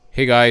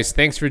Hey guys,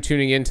 thanks for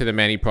tuning in to the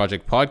Manny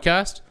Project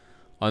podcast.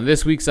 On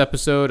this week's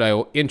episode, I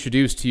will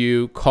introduce to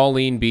you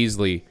Colleen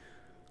Beesley.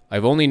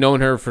 I've only known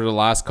her for the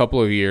last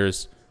couple of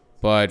years,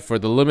 but for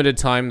the limited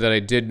time that I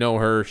did know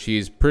her,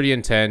 she's pretty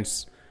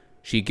intense.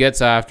 She gets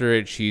after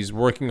it. She's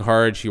working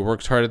hard. She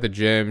works hard at the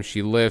gym.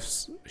 She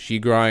lifts. She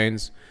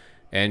grinds.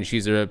 And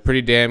she's a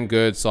pretty damn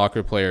good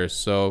soccer player.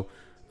 So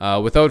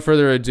without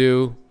further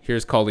ado,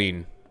 here's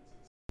Colleen.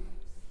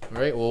 All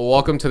right, well,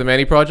 welcome to the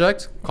Manny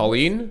Project.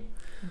 Colleen,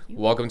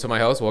 welcome to my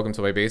house. Welcome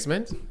to my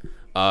basement.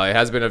 It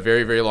has been a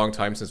very, very long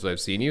time since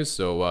I've seen you.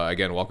 So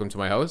again, welcome to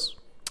my house.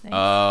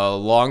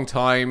 Long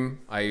time.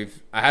 I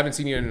haven't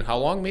seen you in how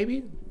long?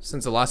 Maybe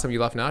since the last time you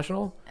left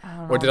National,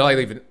 or did I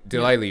leave?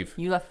 I leave?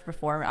 You left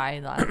before I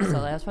left,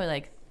 so that was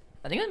probably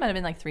I think it might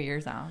have been 3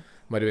 years now.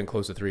 Might have been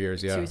close to 3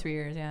 years. Yeah, 2-3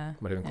 years. Yeah,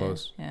 might have been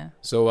close. Yeah.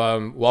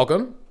 So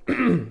welcome.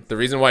 The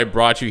reason why I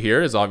brought you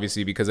here is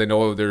obviously because I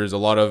know there's a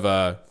lot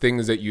of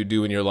things that you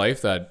do in your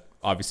life that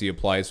obviously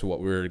applies to what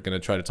we're going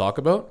to try to talk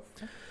about.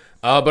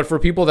 But for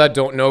people that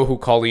don't know who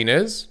Colleen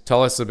is,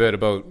 tell us a bit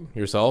about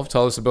yourself.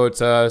 Tell us about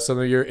some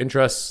of your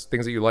interests,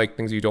 things that you like,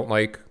 things you don't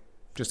like,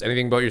 just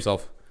anything about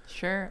yourself.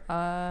 Sure.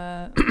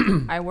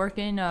 I work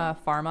in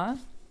pharma.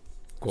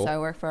 Cool. So I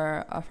work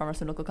for a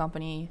pharmaceutical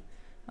company.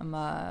 I'm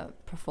a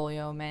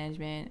portfolio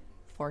management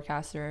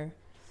forecaster.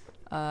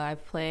 I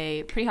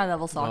play pretty high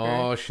level soccer.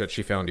 Oh shit,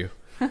 she found you.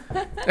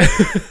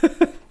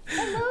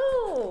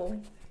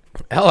 Hello.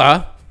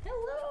 Ella.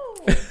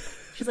 Hello.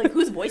 She's like,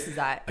 whose voice is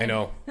that? I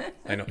know.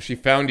 She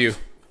found you.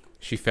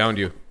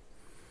 This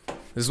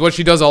is what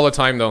she does all the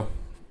time, though.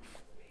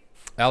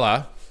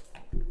 Ella,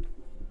 you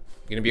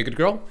gonna be a good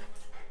girl?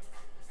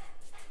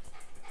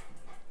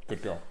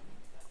 Good girl.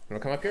 You wanna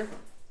come up here?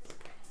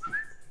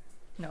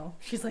 No.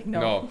 She's like,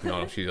 no.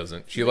 No, she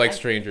doesn't. She likes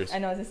strangers. I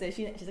know. As I say,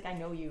 she's like, I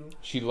know you.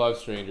 She loves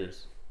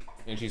strangers,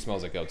 and she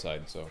smells like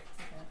outside. So.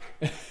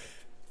 Yeah.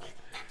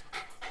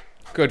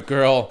 Good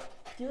girl.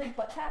 Do you like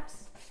butt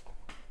taps?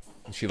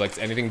 She likes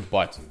anything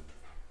but.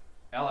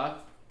 Ella,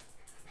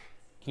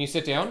 can you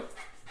sit down?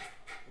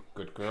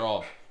 Good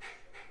girl.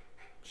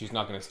 She's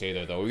not gonna stay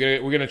there though. We're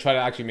gonna try to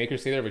actually make her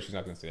stay there, but she's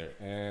not gonna stay there.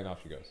 And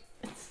off she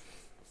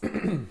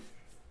goes.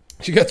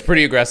 She gets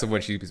pretty aggressive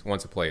when she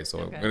wants to play, so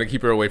okay. I'm gonna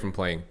keep her away from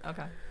playing.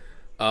 Okay.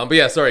 But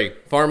yeah, sorry,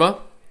 pharma.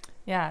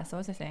 Yeah. So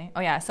what was I saying?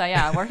 Oh yeah. So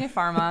yeah, I work in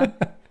pharma.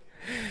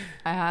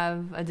 I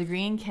have a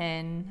degree in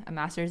kin, a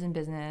master's in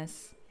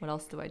business. What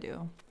else do I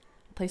do?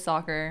 Play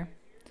soccer.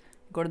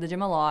 Go to the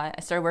gym a lot.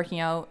 I started working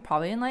out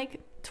probably in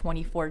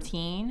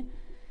 2014,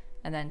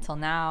 and then till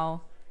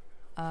now.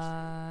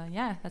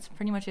 Yeah, that's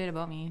pretty much it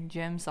about me.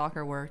 Gym,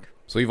 soccer, work.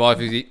 So you've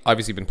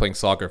obviously been playing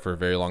soccer for a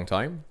very long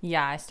time?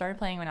 Yeah, I started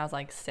playing when I was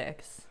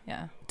 6.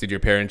 Yeah. Did your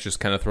parents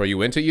just kind of throw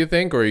you into it, you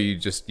think, or you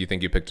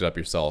think you picked it up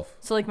yourself?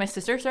 So my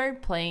sister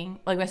started playing,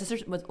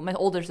 my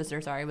older sister,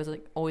 was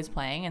always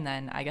playing, and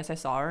then I guess I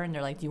saw her and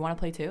they're like, "Do you want to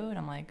play too?" And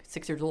I'm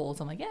 6 years old,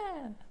 so I'm like,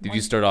 "Yeah." Did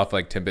you start off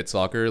like Timbit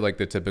soccer, like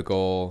the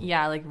typical?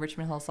 Yeah, like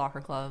Richmond Hill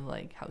Soccer Club,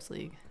 like house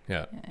league.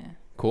 Yeah.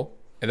 Cool.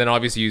 And then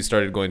obviously you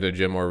started going to the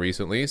gym more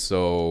recently,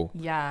 so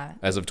yeah.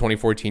 As of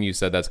 2014, you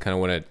said that's kind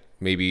of when it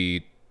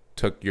maybe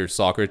took your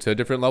soccer to a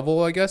different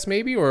level, I guess,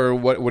 maybe? Or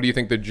what do you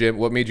think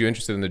what made you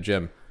interested in the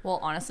gym? Well,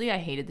 honestly, I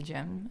hated the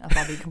gym.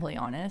 I'll be completely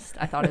honest.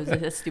 I thought it was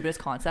the stupidest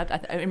concept.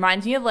 It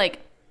reminds me of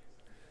like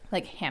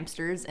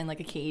hamsters in a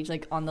cage,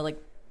 on the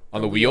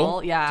on the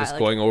wheel? Yeah. Just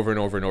going over and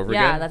over and over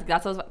again? Yeah,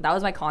 that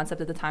was my concept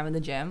at the time of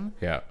the gym.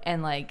 Yeah.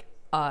 And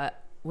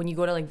when you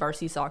go to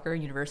varsity soccer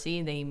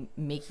university, they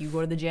make you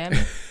go to the gym,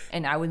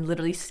 and I would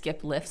literally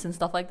skip lifts and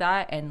stuff like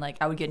that, and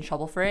I would get in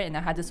trouble for it. And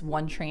I had this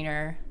one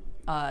trainer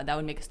that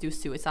would make us do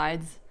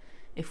suicides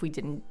if we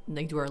didn't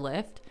do our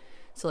lift.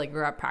 So we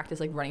were at practice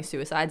running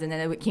suicides, and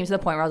then it came to the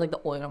point where I was the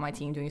only one on my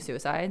team doing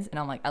suicides, and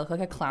I'm I look like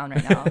a clown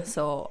right now.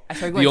 So I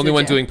started going. The only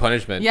one gym. doing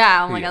punishment.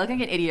 Yeah, I'm I look like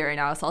an idiot right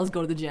now. So I'll just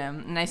go to the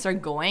gym, and I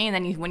start going, and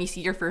then when you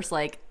see your first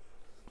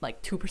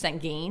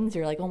 2% gains,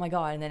 you're oh my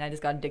god, and then I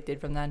just got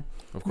addicted from then.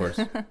 Of course.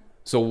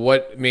 So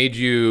what made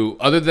you,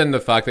 other than the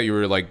fact that you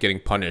were getting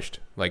punished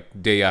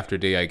day after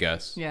day, I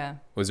guess? Yeah.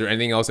 Was there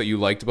anything else that you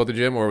liked about the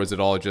gym, or was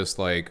it all just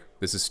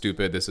this is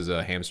stupid, this is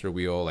a hamster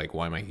wheel,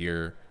 why am I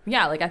here?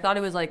 Yeah, I thought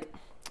it was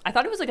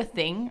a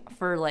thing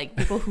for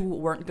people who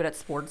weren't good at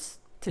sports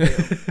to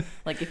do.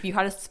 If you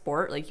had a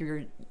sport,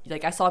 you're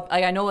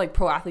I know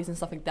pro athletes and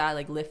stuff like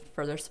that lift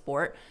for their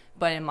sport,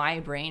 but in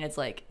my brain it's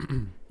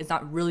it's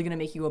not really gonna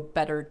make you a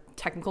better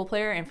technical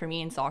player. And for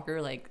me in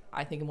soccer,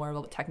 I think more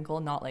about technical,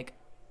 not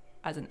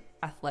as an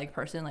athletic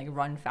person,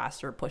 run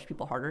faster, push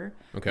people harder.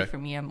 Okay. For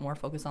me, I'm more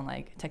focused on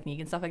technique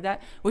and stuff like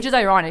that, which is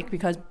ironic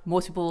because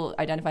most people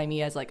identify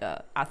me as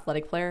a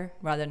athletic player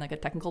rather than a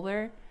technical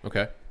player.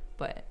 Okay.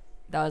 But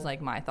that was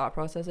my thought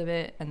process of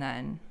it, and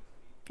then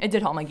it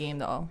did help my game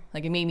though.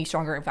 It made me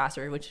stronger and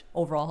faster, which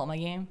overall helped my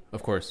game.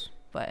 Of course.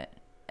 But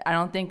I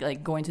don't think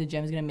going to the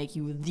gym is gonna make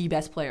you the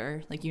best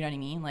player. You know what I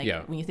mean?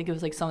 Yeah. When you think of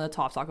some of the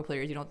top soccer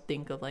players, you don't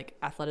think of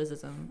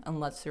athleticism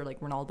unless you're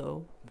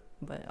Ronaldo.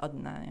 But other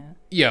than that, yeah.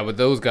 Yeah, but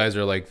those guys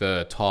are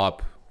the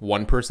top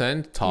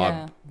 1%,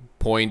 top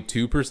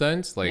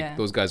 0.2%. Like Yeah.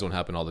 those guys don't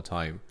happen all the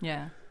time.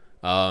 Yeah.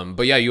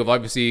 But yeah, you've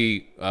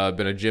obviously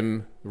been a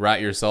gym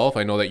rat yourself.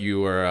 I know that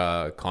you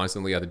were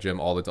constantly at the gym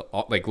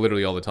like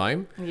literally all the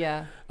time.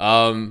 Yeah.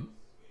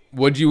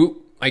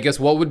 I guess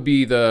what would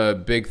be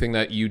the big thing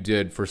that you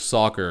did for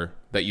soccer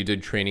that you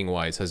did training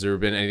wise? Has there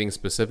been anything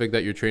specific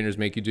that your trainers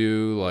make you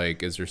do?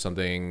 Like, is there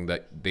something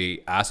that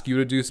they ask you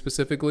to do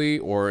specifically,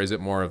 or is it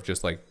more of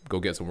just like go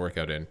get some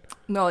workout in?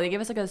 No, they give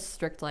us like a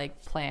strict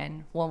like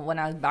plan. Well, when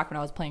I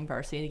was playing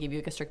varsity, they give you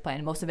like a strict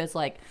plan. Most of it's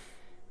like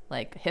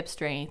hip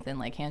strength and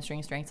like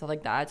hamstring strength, stuff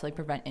like that, to like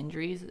prevent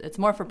injuries. It's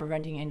more for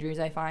preventing injuries,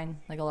 I find,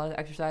 like a lot of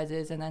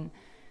exercises. And then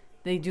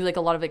they do like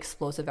a lot of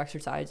explosive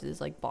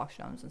exercises like box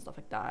jumps and stuff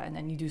like that. And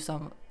then you do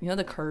some,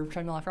 the curve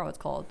treadmill, I forgot what it's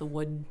called, the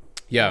wood.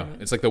 Yeah,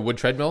 it's like the wood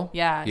treadmill.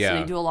 Yeah. So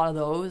they do a lot of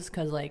those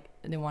because like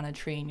they want to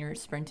train your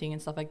sprinting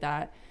and stuff like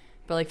that.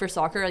 But like for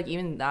soccer, like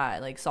even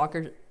that, like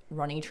soccer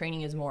running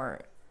training is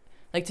more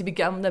like to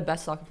become the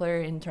best soccer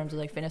player in terms of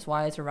like fitness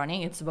wise or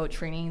running. It's about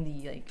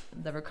training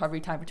the recovery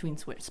time between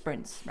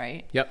sprints,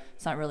 right? Yep.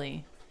 It's not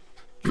really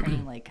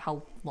training like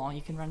how long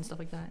you can run and stuff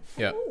like that.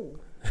 Yeah.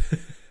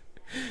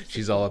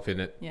 She's all up in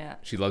it. Yeah.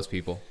 She loves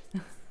people.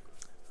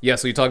 Yeah,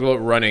 so you talked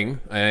about running,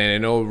 and I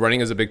know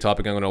running is a big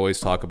topic I'm going to always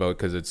talk about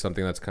because it's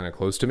something that's kind of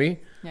close to me.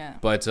 Yeah.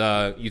 But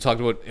you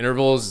talked about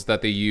intervals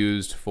that they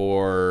used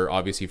for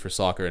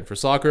soccer. And for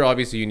soccer,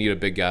 obviously, you need a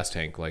big gas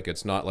tank. Like,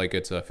 it's not like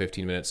it's a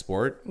 15-minute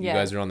sport. Yeah. You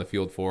guys are on the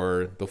field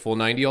for the full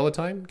 90 all the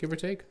time, give or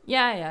take?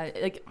 Yeah.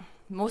 Like,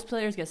 most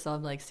players get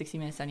subbed like 60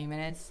 minutes, 70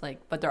 minutes.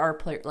 Like, but there are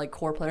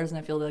core players in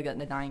the field that get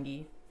the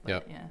 90.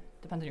 But, yeah.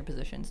 Depends on your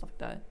position, stuff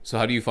like that. So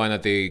how do you find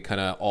that they kind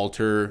of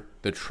alter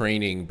the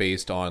training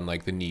based on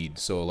like the need?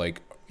 So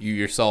like you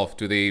yourself,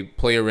 do they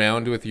play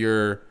around with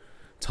your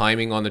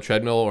timing on the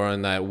treadmill or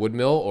on that wood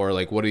mill, or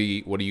like what do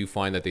you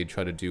find that they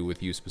try to do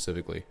with you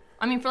specifically?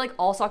 I mean, for like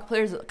all soccer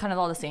players, kind of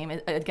all the same.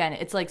 Again,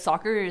 it's like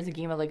soccer is a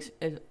game of like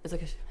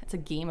it's a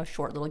game of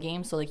short little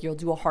games. So like you'll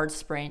do a hard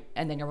sprint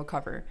and then you'll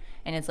recover,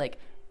 and it's like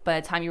by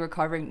the time you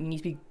recover, you need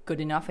to be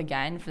good enough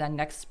again for that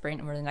next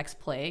sprint or the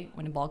next play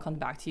when the ball comes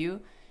back to you.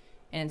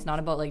 And it's not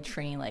about like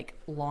training like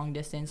long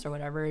distance or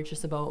whatever. It's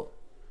just about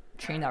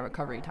training that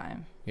recovery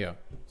time. Yeah.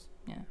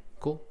 Yeah.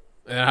 Cool.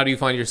 And how do you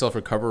find yourself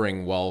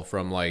recovering well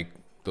from like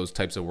those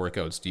types of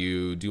workouts? Do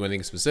you do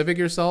anything specific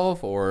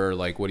yourself, or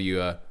like what do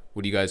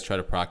you guys try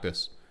to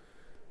practice,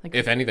 like,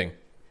 if anything?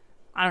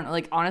 I don't know.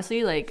 Like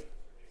honestly, like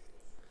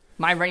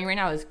my running right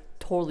now is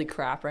totally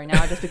crap right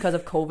now just because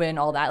of COVID and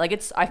all that. Like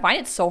I find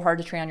it so hard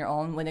to train on your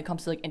own when it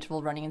comes to like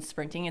interval running and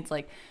sprinting. It's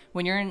like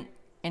when you're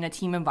in a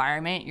team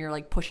environment, you're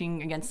like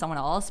pushing against someone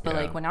else, but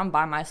like when I'm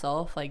by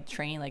myself, like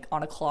training like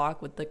on a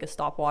clock with like a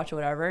stopwatch or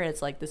whatever,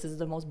 it's like this is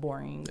the most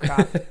boring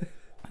crap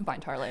of my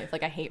entire life.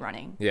 Like I hate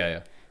running. Yeah.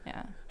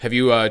 Have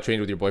you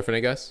trained with your boyfriend, I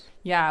guess?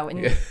 Yeah,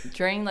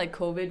 during like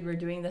COVID, we're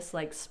doing this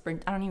like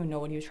sprint. I don't even know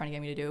what he was trying to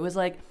get me to do. It was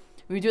like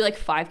we would do like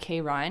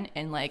 5K run,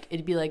 and like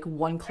it'd be like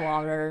 1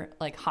 kilometer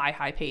like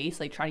high pace,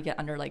 like trying to get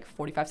under like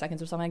 45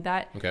 seconds or something like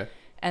that. Okay.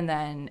 And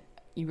then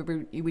you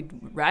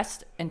would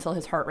rest until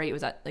his heart rate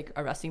was at like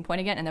a resting point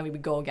again, and then we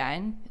would go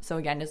again. So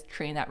again, just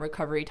train that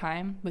recovery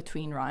time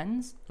between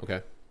runs.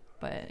 Okay.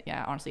 But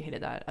yeah, I honestly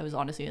hated that. I was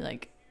honestly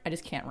like, I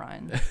just can't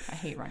run. I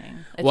hate running.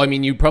 Well, I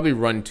mean, you probably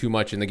run too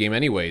much in the game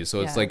anyways, so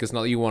it's like it's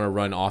not that you want to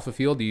run off the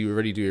field. You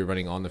already do your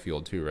running on the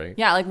field too, right?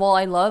 Yeah, like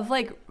I love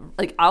like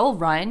I will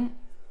run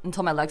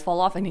until my legs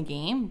fall off in a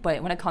game,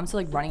 but when it comes to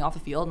like running off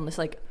the field and just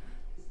like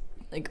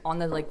on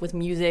the like with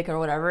music or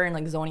whatever and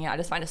like zoning out, I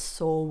just find it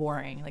so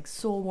boring. Like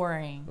so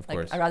boring. Of like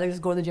course. I'd rather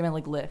just go to the gym and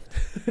like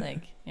lift.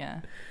 Like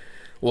yeah.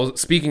 Well,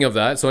 speaking of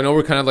that, so I know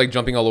we're kind of like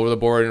jumping all over the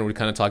board and we're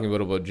kind of talking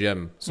about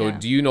gym. So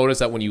do you notice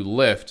that when you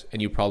lift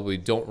and you probably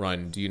don't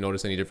run, do you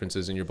notice any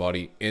differences in your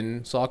body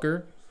in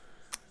soccer?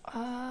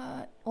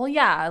 Well,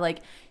 yeah,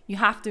 like you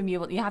have to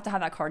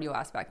have that cardio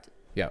aspect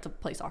to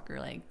play soccer,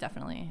 like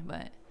definitely.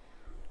 But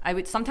I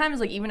would sometimes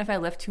like even if I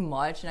lift too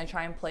much and I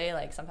try and play,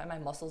 like sometimes my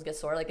muscles get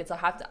sore. Like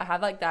I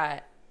have like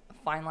that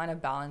fine line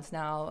of balance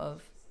now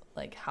of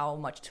like how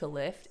much to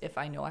lift if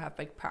I know I have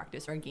like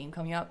practice or a game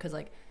coming up, because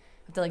like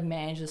I have to like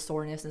manage the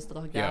soreness and stuff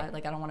like that.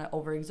 Like I don't want to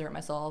overexert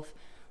myself.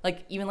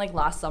 Like even like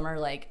last summer,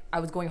 like I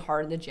was going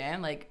hard in the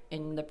gym, like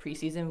in the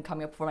preseason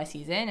coming up before my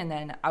season, and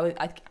then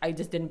I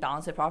just didn't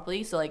balance it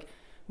properly. So like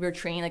we were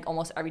training like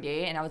almost every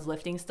day, and I was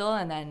lifting still,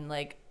 and then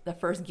like the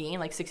first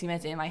game, like 60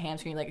 minutes in, my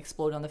hamstring like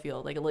exploded on the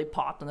field, like it like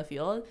popped on the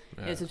field.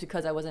 Yeah. It's just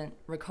because I wasn't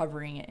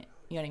recovering it.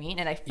 You know what I mean?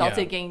 And I felt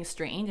it getting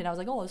strained, and I was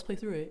like, oh, let's play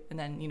through it. And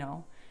then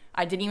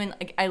I didn't even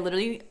like I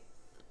literally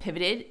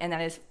pivoted, and then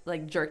I just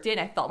like jerked it, and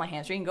I felt my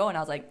hamstring go, and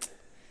I was like,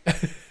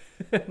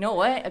 you know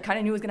what? I kind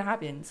of knew it was gonna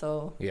happen.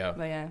 So but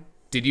yeah.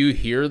 Did you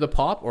hear the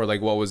pop, or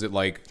like what was it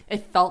like? I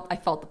felt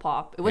the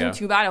pop. It wasn't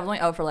too bad. I was only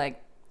out for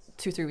like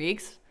 2-3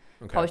 weeks.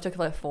 Okay. Probably took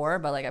like 4,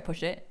 but like I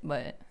pushed it.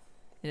 But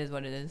it is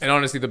what it is. And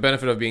honestly, the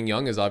benefit of being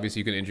young is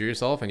obviously you can injure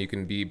yourself and you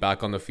can be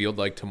back on the field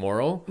like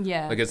tomorrow.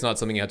 Yeah. Like it's not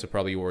something you have to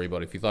probably worry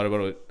about. If you thought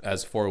about it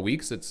as 4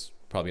 weeks, it's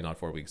probably not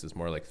 4 weeks. It's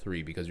more like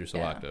 3 because you're so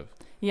active.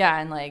 Yeah,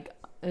 and like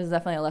it was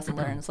definitely a lesson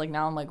learned. It's like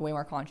now I'm like way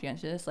more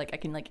conscientious. Like I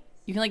can like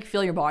you can like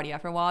feel your body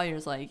after a while. You're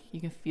just like,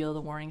 you can feel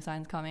the warning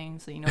signs coming,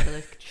 so you know to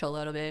like chill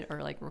out a bit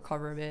or like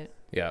recover a bit.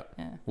 Yeah.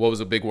 What was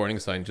a big warning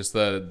sign? Just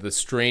the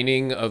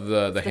straining of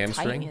the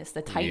hamstring?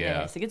 The tightness.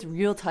 Yeah. It gets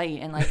real tight.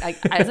 And like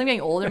as I'm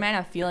getting older, man,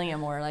 I'm feeling it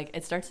more. Like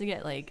it starts to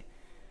get like,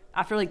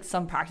 after like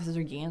some practices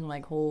or games, I'm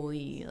like,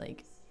 holy,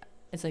 like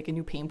it's like a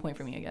new pain point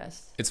for me, I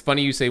guess. It's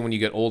funny you say when you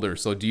get older.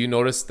 So do you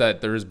notice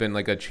that there's been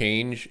like a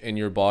change in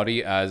your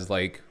body as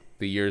like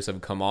the years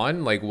have come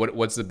on? Like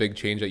what's the big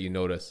change that you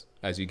notice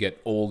as you get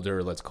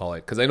older, let's call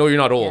it? Because I know you're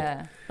not old.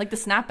 Yeah. Like the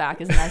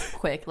snapback isn't as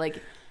quick. Like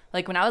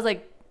when I was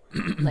like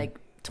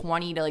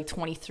 20 to like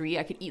 23,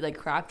 I could eat like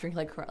crap, drink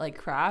like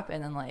crap,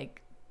 and then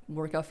like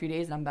work out a few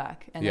days and I'm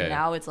back. And then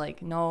now it's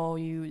like, no,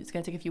 it's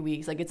gonna take a few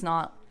weeks. Like it's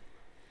not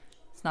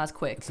as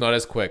quick. It's not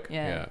as quick.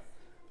 Yeah.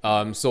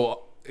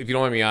 So if you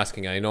don't mind me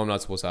asking, I know I'm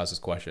not supposed to ask this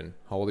question.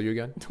 How old are you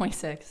again?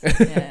 26.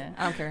 Yeah,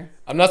 I don't care.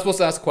 I'm not supposed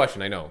to ask a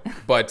question, I know.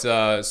 But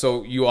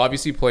so you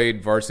obviously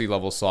played varsity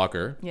level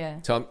soccer. Yeah.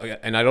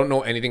 And I don't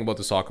know anything about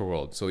the soccer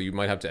world, so you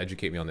might have to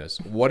educate me on this.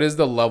 What is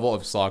the level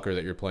of soccer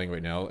that you're playing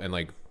right now? And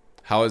like,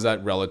 how is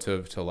that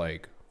relative to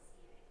like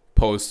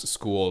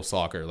post-school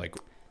soccer? Like,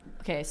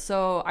 okay,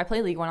 so I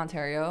play League One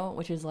Ontario,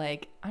 which is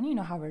like, I don't even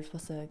know how we're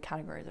supposed to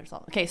categorize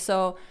ourselves. Okay,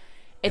 so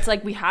it's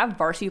like we have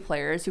varsity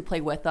players who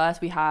play with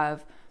us. We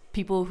have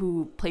people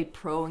who played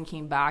pro and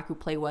came back who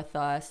play with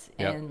us,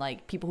 and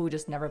like people who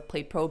just never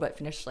played pro but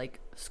finished like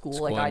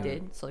school like I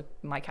did. So like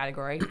my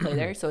category play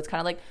there. So it's kind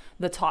of like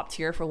the top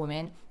tier for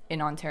women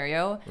in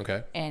Ontario.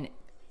 Okay. And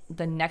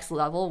the next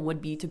level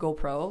would be to go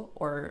pro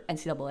or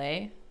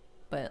NCAA,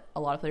 but a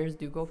lot of players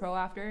do go pro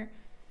after.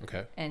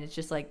 Okay. And it's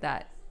just like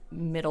that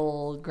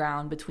middle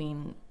ground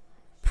between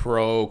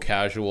pro,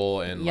 casual,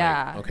 and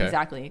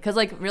exactly. Because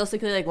like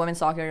realistically, like women's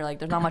soccer, like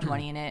there's not much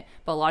money in it,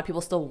 but a lot of people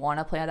still want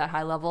to play at that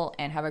high level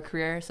and have a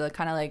career, so it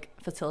kind of like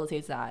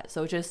facilitates that.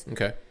 So it's just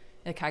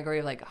a category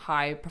of like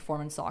high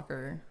performance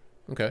soccer.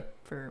 Okay.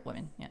 For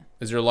women, yeah.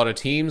 Is there a lot of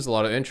teams, a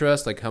lot of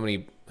interest? Like how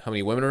many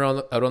women are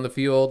out on the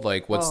field?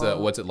 Like what's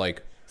it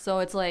like? So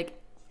it's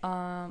like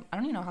I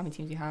don't even know how many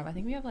teams we have. I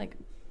think we have like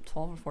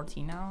 12 or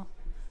 14 now,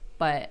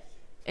 but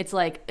it's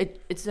like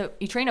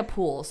you train a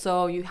pool,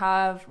 so you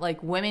have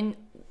like women,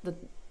 the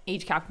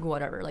age cap can go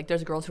whatever. Like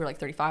there's girls who are like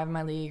 35 in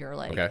my league or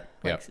like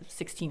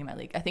 16 in my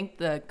league. I think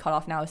the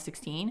cutoff now is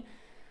 16.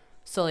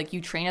 So like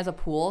you train as a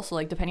pool. So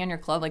like depending on your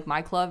club, like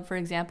my club for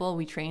example,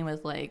 we train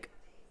with like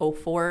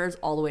 04s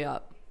all the way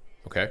up.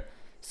 Okay.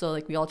 So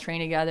like we all train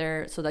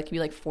together. So that could be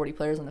like 40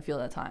 players on the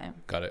field at a time.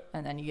 Got it.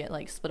 And then you get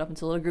like split up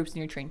into little groups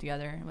and you train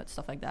together and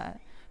stuff like that.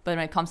 But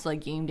when it comes to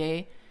like game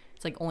day,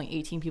 it's like only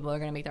 18 people are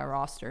going to make that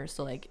roster.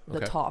 So like the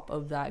top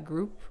of that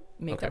group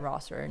make that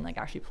roster and like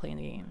actually play in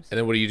the games. And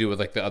then what do you do with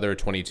like the other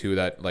 22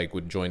 that like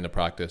would join the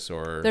practice?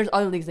 Or there's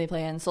other leagues they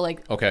play in. So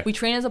like we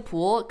train as a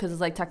pool because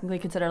it's like technically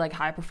considered like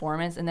high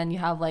performance. And then you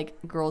have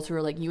like girls who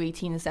are like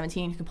U18 and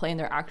 17 who can play in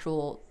their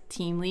actual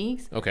team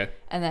leagues. Okay.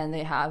 And then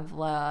they have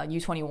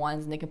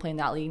U21s and they can play in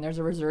that league. And there's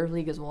a reserve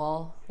league as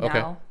well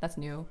now. That's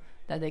new.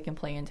 That they can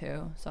play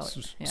into.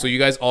 So you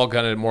guys all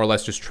kind of more or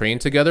less just train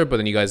together, but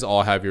then you guys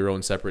all have your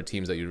own separate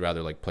teams that you'd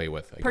rather like play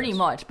with, I Pretty guess.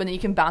 much, but then you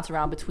can bounce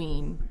around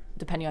between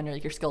depending on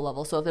your skill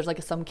level. So if there's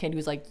like some kid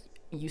who's like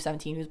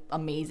U17 who's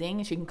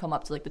amazing, she can come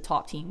up to like the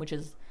top team, which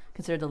is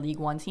considered the League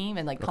One team,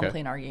 and like come play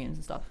in our games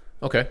and stuff.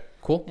 Okay,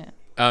 cool.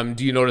 Yeah.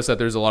 Do you notice that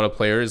there's a lot of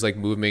players like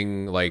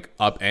moving like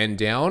up and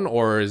down,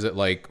 or is it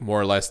like more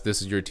or less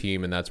this is your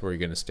team and that's where you're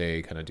gonna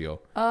stay kind of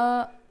deal?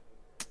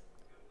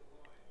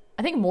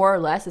 I think more or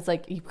less it's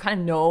like you kind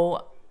of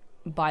know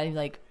by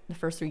like the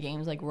first 3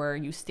 games like where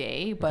you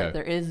stay, but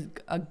there is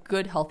a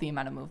good healthy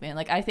amount of movement.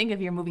 Like I think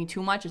if you're moving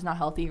too much, it's not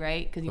healthy,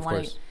 right? Because you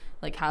want to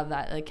like have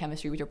that like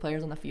chemistry with your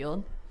players on the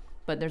field,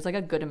 but there's like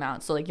a good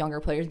amount, so like younger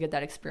players get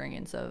that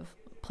experience of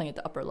playing at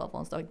the upper level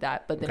and stuff like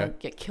that, but they don't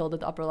get killed at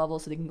the upper level,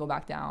 so they can go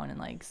back down and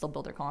like still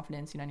build their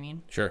confidence. You know what I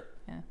mean? Sure.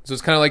 Yeah. So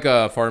it's kind of like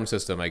a farm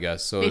system, I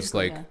guess. So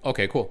basically, it's like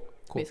okay, cool.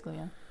 Basically,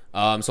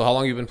 yeah. So how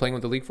long have you been playing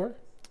with the league for?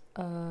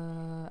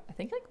 I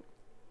think like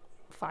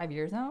 5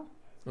 years now.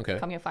 Okay.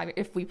 Coming up 5 years.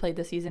 If we played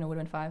this season, it would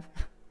have been 5.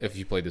 If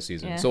you played this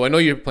season. Yeah. So I know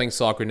you're playing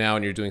soccer now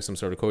and you're doing some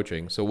sort of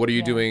coaching. So what are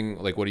you doing?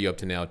 Like, what are you up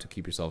to now to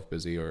keep yourself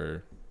busy?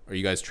 Or are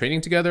you guys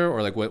training together?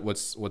 Or like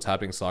what's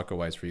happening soccer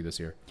wise for you this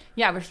year?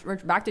 Yeah, we're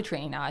back to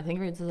training now. I think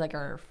this is like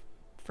our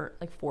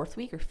like 4th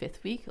week or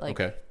 5th week. Like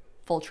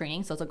full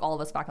training. So it's like all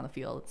of us back on the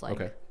field. It's like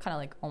kind of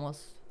like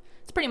almost,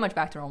 it's pretty much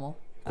back to normal.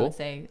 Cool. I would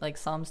say like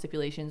some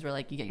stipulations where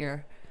like you get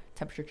your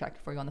temperature checked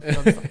before you go on the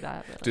field and stuff like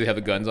that. But, do they have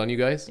the guns on you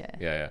guys?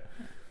 Yeah.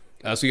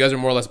 So you guys are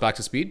more or less back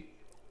to speed?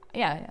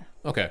 Yeah.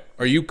 Okay.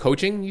 Are you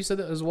coaching? You said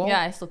that as well? Yeah,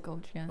 I still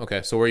coach, yeah.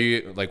 Okay. So were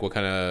you, like, what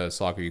kind of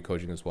soccer are you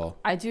coaching as well?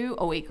 I do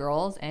 08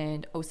 girls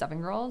and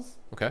 07 girls.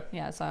 Okay.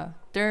 Yeah, so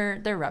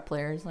they're rep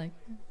players. Like,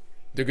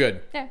 they're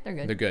good. Yeah, they're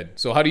good. They're good.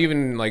 So how do you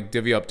even, like,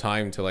 divvy up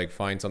time to, like,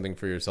 find something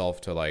for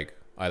yourself to, like,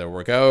 either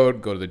work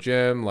out, go to the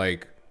gym?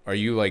 Like, are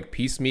you, like,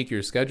 piecemeal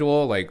your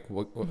schedule? Like,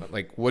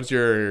 what's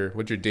your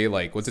day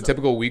like? What's a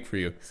typical week for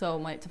you? So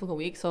my typical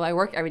week. So I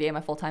work every day at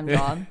my full-time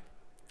job.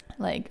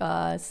 Like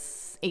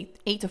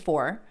 8 to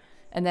 4,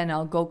 and then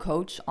I'll go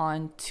coach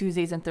on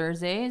Tuesdays and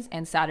Thursdays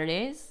and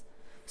Saturdays.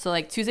 So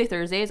like Tuesday,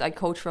 Thursdays, I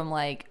coach from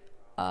like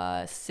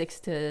 6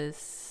 to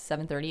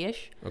 7:30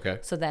 ish. Okay.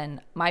 So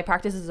then my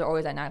practices are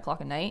always at 9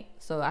 o'clock at night.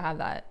 So I have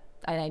that.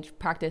 And I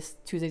practice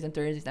Tuesdays and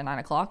Thursdays at 9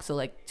 o'clock. So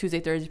like Tuesday,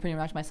 Thursday is pretty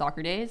much my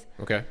soccer days.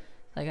 Okay.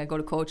 Like I go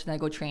to coach and then I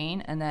go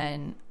train. And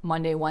then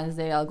Monday,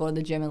 Wednesday, I'll go to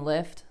the gym and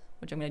lift,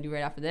 which I'm going to do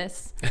right after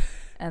this.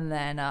 And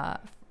then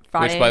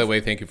Fridays. Which, by the way,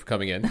 thank you for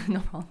coming in. No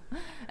problem.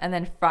 And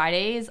then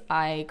Fridays,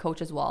 I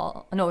coach as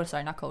well. No,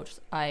 sorry, not coach.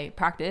 I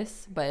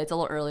practice, but it's a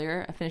little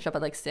earlier. I finish up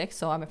at like 6,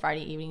 so on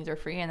Friday evenings are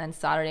free. And then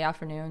Saturday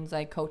afternoons,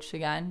 I coach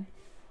again.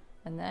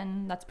 And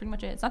then that's pretty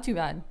much it. It's not too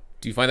bad.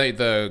 Do you find that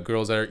the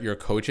girls that you're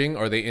coaching,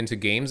 are they into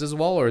games as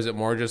well? Or is it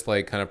more just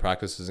like kind of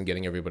practices and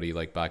getting everybody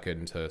like back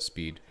into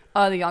speed?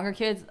 The younger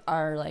kids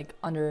are like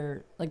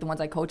under, like the ones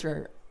I coach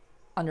are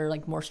under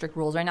like more strict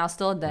rules right now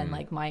still than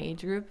like my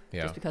age group.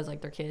 Yeah. Just because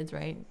like they're kids,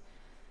 right?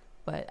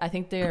 But I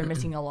think they're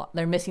missing a lot.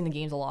 They're missing the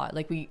games a lot.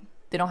 Like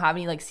they don't have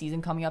any like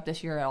season coming up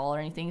this year at all or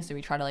anything. So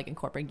we try to like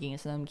incorporate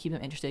games to them, keep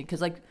them interested.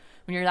 Because like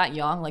when you're that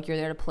young, like you're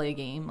there to play a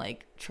game.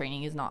 Like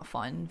training is not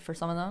fun for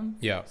some of them.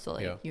 Yeah. So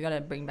like you gotta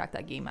bring back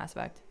that game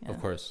aspect. Yeah. Of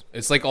course,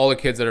 it's like all the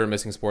kids that are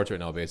missing sports right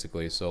now,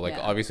 basically. So like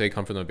obviously I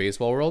come from the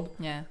baseball world.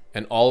 Yeah.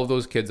 And all of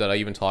those kids that I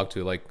even talk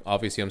to, like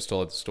obviously I'm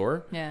still at the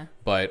store. Yeah.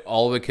 But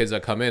all of the kids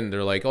that come in,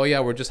 they're like, oh yeah,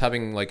 we're just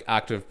having like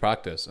active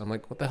practice. I'm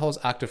like, what the hell is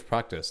active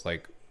practice?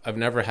 Like, I've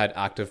never had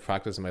active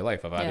practice in my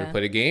life. I've either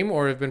played a game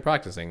or I've been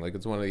practicing. Like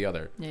it's one or the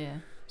other. Yeah.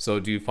 So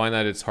do you find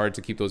that it's hard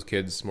to keep those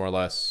kids more or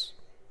less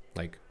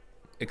like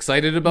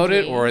excited about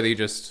it, or are they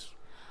just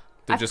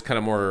just kind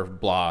of more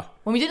blah?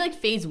 When we did like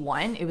phase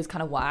 1, it was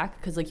kind of whack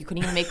because like you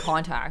couldn't even make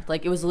contact.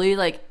 Like it was literally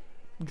like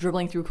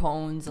dribbling through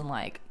cones and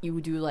like you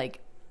would do like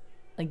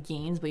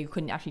games, but you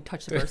couldn't actually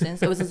touch the person.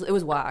 So it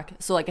was whack.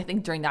 So like I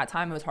think during that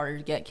time it was harder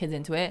to get kids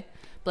into it.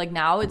 But like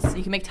now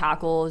you can make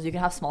tackles, you can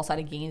have small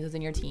sided games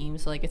within your team,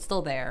 so like it's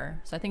still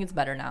there. So I think it's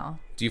better now.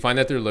 Do you find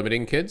that they're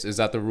limiting kids? Is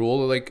that the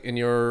rule like in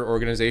your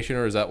organization,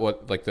 or is that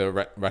what like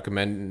the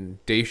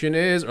recommendation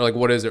is, or like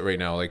what is it right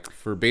now? Like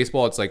for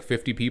baseball, it's like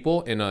 50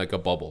 people in like a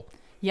bubble.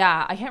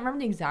 Yeah, I can't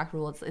remember the exact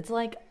rule. It's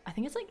like I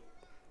think it's like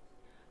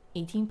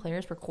 18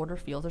 players per quarter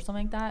field or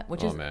something like that,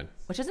 which isn't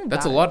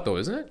that's bad. A lot though,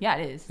 isn't it? Yeah,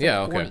 it is. It's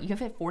yeah, like 40, okay. You can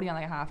fit 40 on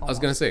like a half. Almost. I was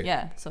gonna say.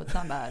 Yeah, so it's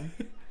not bad.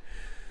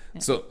 Yeah.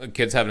 So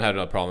kids haven't had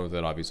a problem with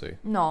it, obviously.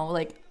 No,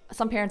 like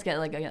some parents get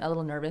like a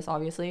little nervous,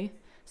 obviously.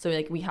 So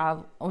like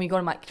when we go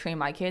to train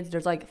my kids,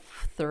 there's like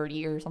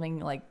 30 or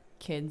something like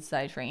kids that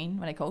I train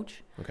when I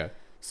coach. Okay.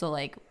 So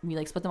like we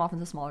like split them off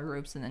into smaller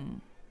groups, and then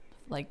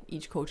like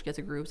each coach gets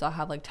a group. So I'll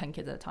have like 10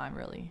 kids at a time,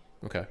 really.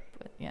 Okay.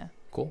 But yeah.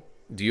 Cool.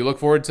 Do you look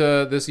forward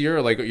to this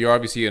year? Like you're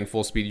obviously in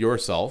full speed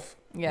yourself.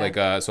 Yeah. Like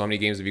so how many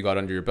games have you got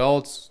under your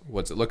belts?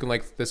 What's it looking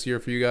like this year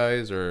for you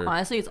guys? Or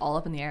honestly, it's all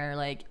up in the air.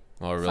 Like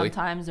oh, really?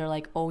 Sometimes they're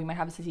like, oh, we might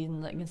have a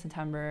season like in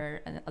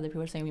September, and other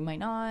people are saying we might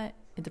not.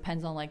 It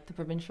depends on like the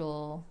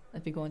provincial.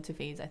 If we go into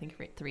phase, I think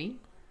 3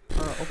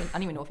 or open. I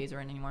don't even know what phase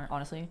we're in anymore,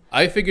 honestly.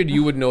 I figured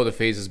you would know the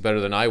phases better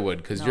than I would,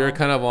 because you're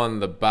kind of on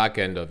the back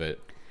end of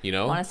it, you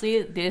know?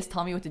 Honestly, they just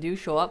tell me what to do.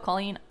 Show up,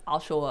 Colleen. I'll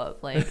show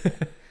up. Like,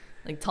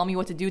 like tell me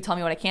what to do. Tell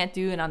me what I can't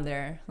do, and I'm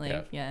there.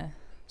 Like, yeah.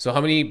 So how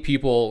many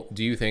people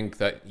do you think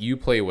that you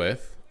play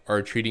with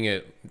are treating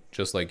it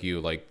just like you,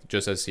 like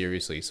just as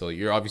seriously? So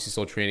you're obviously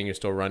still training, you're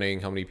still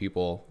running. How many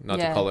people, not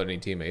to call it any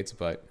teammates,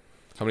 but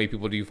how many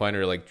people do you find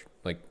are like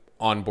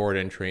on board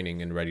and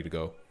training and ready to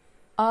go?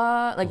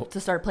 Like to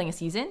start playing a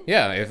season?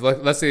 Yeah, if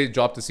let's say they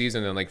drop the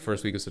season in like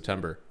first week of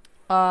September.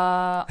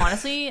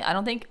 Honestly, I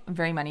don't think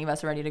very many of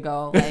us are ready to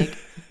go. Like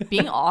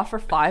being off for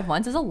 5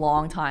 months is a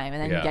long time,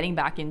 and then getting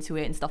back into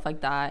it and stuff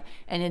like that,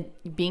 and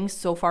it being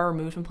so far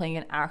removed from playing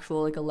an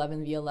actual like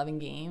 11v11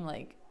 game,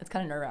 like it's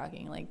kind of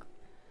nerve-wracking. Like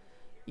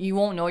you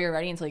won't know you're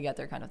ready until you get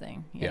there, kind of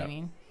thing. You know what I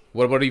mean?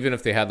 What about even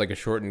if they had like a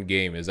shortened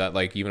game? Is that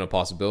like even a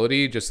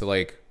possibility, just to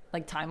like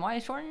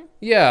time-wise shorten?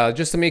 Yeah,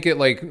 just to make it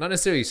like not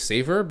necessarily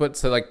safer, but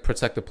to like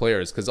protect the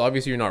players, because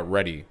obviously you're not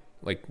ready.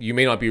 Like you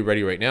may not be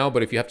ready right now,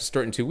 but if you have to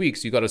start in 2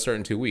 weeks, you got to start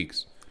in 2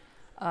 weeks.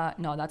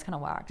 No, that's kind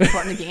of whack.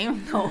 Shorten the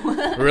game? No.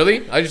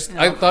 Really? I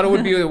thought it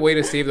would be a way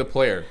to save the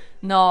player.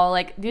 No,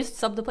 like just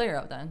sub the player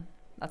out then.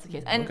 That's the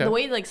case. And the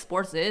way like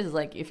sports is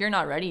like if you're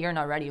not ready, you're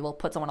not ready. We'll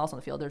put someone else on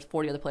the field. There's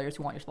 40 other players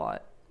who want your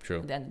spot. True.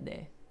 At the end of the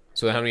day.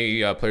 So how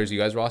many players do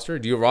you guys roster?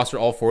 Do you roster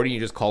all 40 and you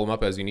just call them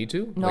up as you need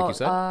to? No, like you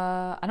said?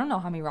 I don't know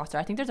how many roster.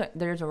 I think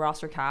there's a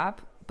roster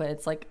cap, but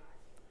it's like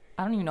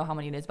I don't even know how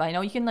many it is. But I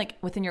know you can like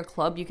within your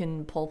club you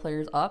can pull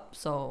players up.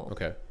 So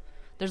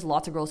there's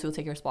lots of girls who will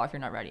take your spot if you're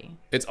not ready.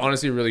 It's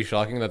honestly really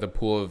shocking that the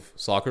pool of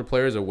soccer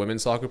players or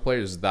women's soccer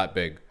players is that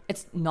big.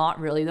 It's not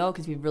really though,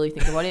 because if you really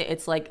think about it,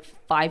 it's like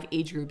 5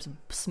 age groups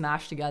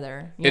smashed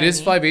together. It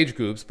is 5 age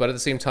groups, but at the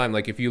same time,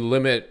 like if you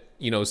limit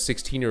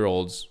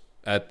 16-year-olds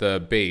at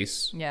the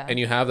base, and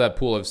you have that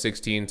pool of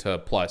 16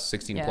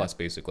 plus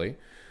basically.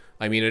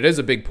 I mean, it is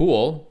a big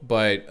pool,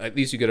 but at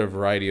least you get a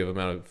variety of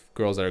amount of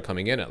girls that are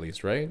coming in, at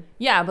least, right?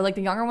 Yeah, but like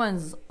the younger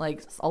ones,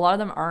 like a lot of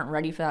them aren't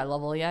ready for that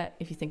level yet.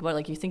 If you think about it,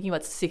 like you're thinking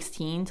about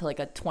 16 to like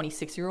a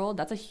 26-year-old,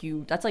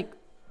 that's like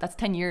that's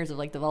 10 years of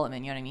like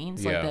development. You know what I mean?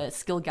 So like the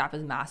skill gap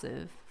is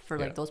massive for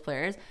like those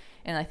players.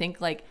 And I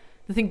think like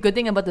good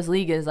thing about this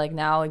league is like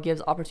now it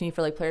gives opportunity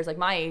for like players like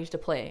my age to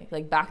play.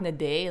 Like back in the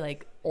day,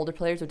 like older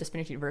players would just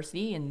finish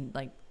university and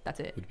like that's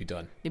it. Would be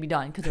done. They'd be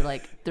done because they're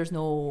like there's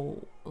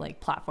no like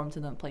platform to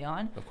them play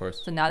on. Of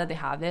course. So now that they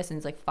have this and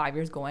it's like 5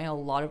 years going, a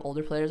lot of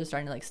older players are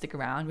starting to like stick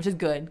around, which is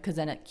good because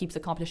then it keeps the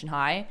competition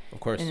high.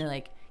 Of course. And then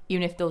like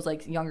even if those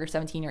like younger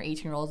 17 or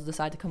 18 year olds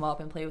decide to come up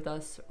and play with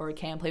us or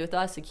can play with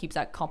us, it keeps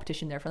that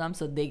competition there for them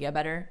so they get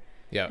better.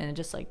 Yeah. And it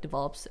just like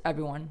develops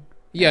everyone.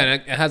 Yeah,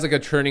 and it has like a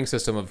churning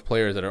system of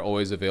players that are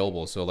always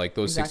available. So like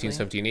those Exactly.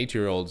 16, 17,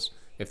 18-year-olds,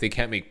 if they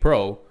can't make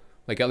pro,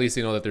 like at least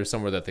they know that there's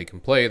somewhere that they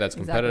can play that's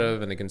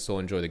competitive and they can still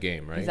enjoy the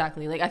game, right?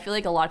 Exactly. Like I feel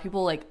like a lot of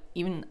people like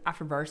even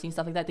after varsity and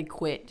stuff like that, they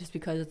quit just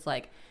because it's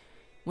like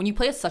when you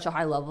play at such a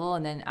high level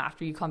and then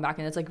after you come back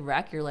and it's like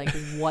rec, you're like,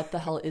 what the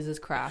hell is this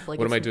crap? Like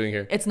what am I doing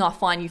here? It's not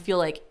fun. You feel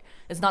like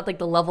it's not like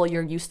the level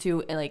you're used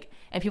to, and like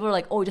and people are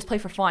like, oh, just play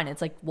for fun.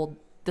 It's like, well,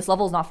 this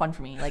level is not fun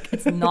for me. Like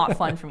it's not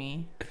fun for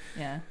me.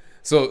 Yeah.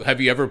 So have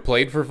you ever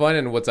played for fun,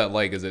 and what's that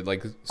like? Is it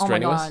like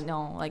strenuous? Oh my god,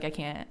 no! Like I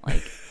can't.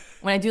 Like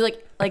when I do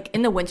like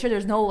in the winter,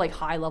 there's no like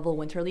high level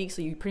winter league,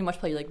 so you pretty much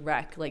play like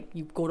rec. Like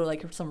you go to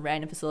like some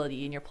random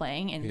facility and you're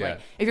playing, and like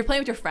if you're playing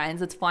with your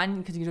friends, it's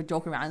fun because you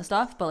joke around and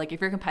stuff. But like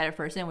if you're a competitive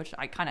person, which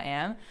I kind of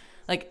am,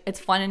 like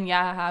it's fun and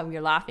we're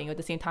laughing. But at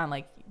the same time,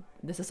 like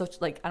this is such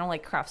like I don't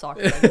like crap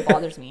soccer. Like, it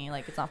bothers me.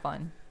 Like it's not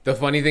fun. The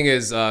funny thing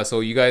is, so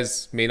you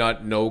guys may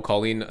not know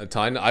Colleen a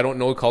ton. I don't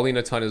know Colleen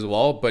a ton as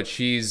well, but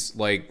she's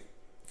like.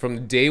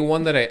 From day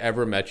one that I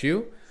ever met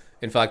you,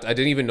 in fact, I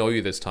didn't even know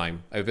you this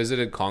time. I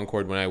visited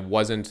Concord when I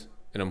wasn't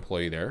an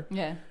employee there.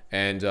 Yeah.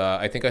 And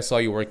I think I saw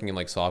you working in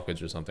like soft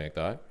goods or something like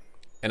that.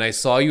 And I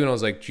saw you and I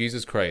was like,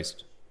 Jesus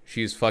Christ,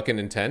 she's fucking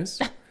intense.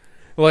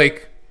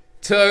 Like,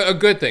 to a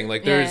good thing.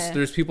 Like,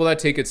 there's people that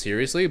take it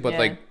seriously, but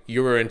like,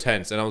 you were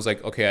intense. And I was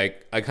like, okay,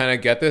 I kind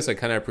of get this. I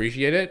kind of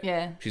appreciate it.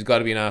 Yeah. She's got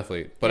to be an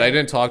athlete. But I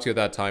didn't talk to you at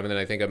that time. And then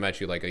I think I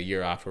met you like a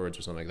year afterwards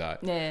or something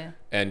like that. Yeah.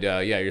 And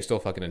you're still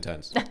fucking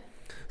intense.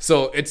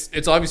 So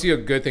it's obviously a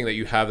good thing that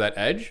you have that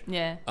edge.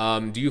 Yeah.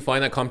 Do you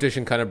find that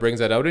competition kind of brings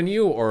that out in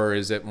you, or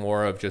is it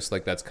more of just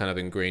like that's kind of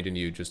ingrained in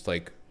you, just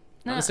like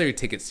not necessarily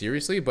take it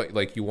seriously, but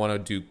like you want to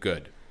do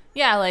good?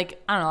 Yeah, like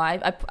I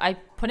don't know. I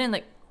put in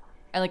like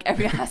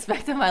every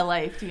aspect of my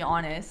life, to be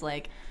honest.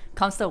 Like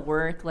comes to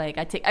work, like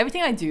I take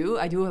everything I do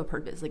with a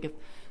purpose. Like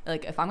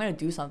if I'm gonna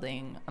do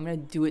something, I'm gonna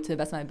do it to the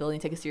best of my ability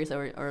and take it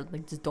seriously, or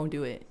like just don't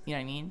do it. You know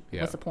what I mean? Yeah.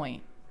 What's the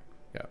point?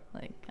 Yeah.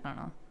 Like I don't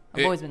know.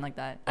 I've always been like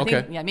that. I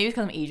think, maybe it's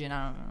because I'm Asian.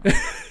 I don't know.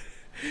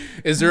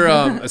 Is there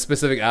a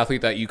specific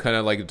athlete that you kind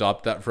of like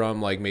adopt that from,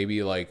 like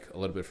maybe like a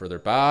little bit further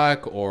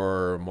back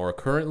or more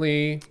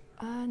currently?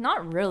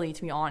 Not really,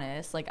 to be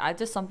honest. Like I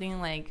just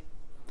something like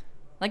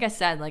I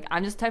said, like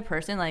I'm just the type of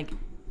person like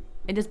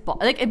it just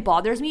it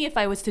bothers me if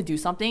I was to do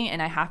something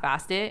and I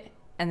half-assed it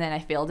and then I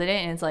failed at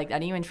it and it's like I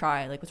didn't even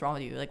try. Like what's wrong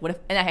with you? Like what if?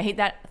 And I hate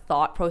that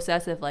thought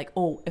process of like,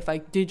 oh, if I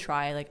did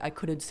try, like I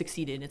could have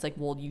succeeded. It's like,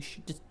 well, you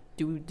should just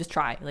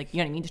try, like, you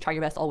know what I mean, just try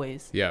your best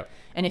always. Yeah.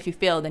 And if you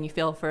fail, then you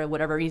fail for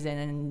whatever reason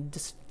and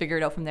just figure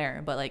it out from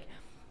there. But like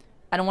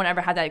I don't want to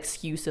ever have that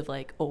excuse of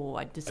like, oh,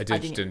 I didn't like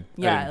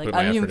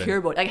I don't even care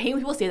about it. Like, I hate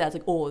when people say that. It's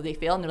like, oh, they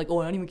failed and they're like,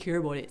 oh, I don't even care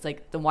about it. It's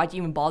like, then why'd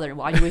you even bother?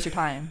 Why'd you waste your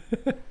time?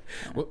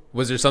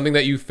 Was there something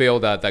that you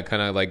failed at that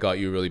kind of like got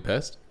you really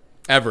pissed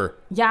ever?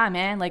 Yeah,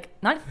 man. Like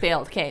not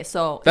failed. Okay,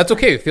 so that's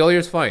okay.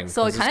 Failure's fine.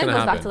 So it kind of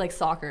goes back to like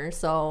soccer.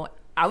 So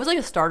I was like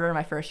a starter in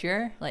my first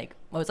year. Like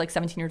I was like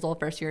 17 years old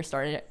first year,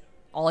 started.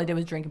 All I did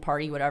was drink and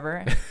party,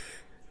 whatever.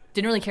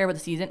 Didn't really care about the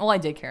season. Well, I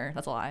did care.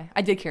 That's a lie.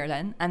 I did care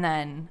then. And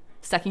then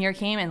second year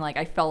came and like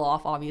I fell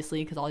off,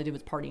 obviously, because all I did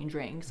was party and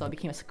drink. So I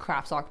became a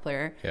crap soccer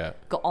player. Yeah.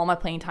 Got all my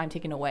playing time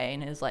taken away.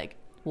 And it was like,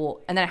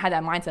 well, and then I had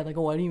that mindset like,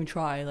 oh, I didn't even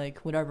try. Like,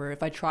 whatever.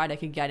 If I tried, I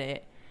could get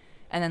it.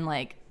 And then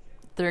like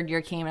third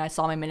year came and I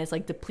saw my minutes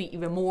like deplete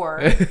even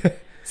more.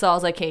 So I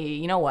was like, hey,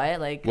 you know what?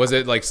 Like, was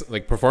it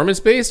like performance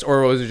based,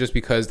 or was it just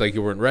because like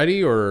you weren't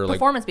ready, or like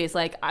performance based?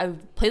 Like I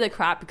played like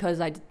crap because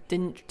I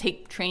didn't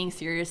take training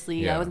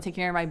seriously. Yeah. I wasn't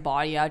taking care of my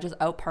body. I was just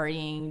out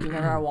partying, doing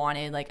whatever I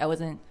wanted. Like I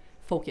wasn't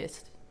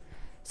focused.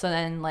 So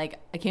then like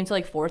I came to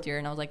like fourth year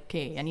and I was like,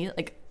 okay, I need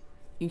like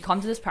you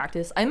come to this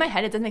practice. In my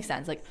head, it doesn't make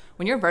sense. Like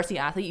when you're a varsity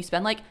athlete, you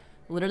spend like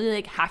literally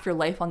like half your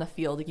life on the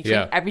field. Like you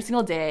train every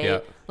single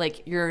day.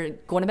 Like you're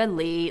going to bed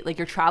late. Like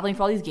you're traveling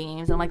for all these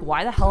games. And I'm like,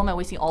 why the hell am I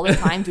wasting all this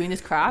time doing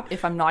this crap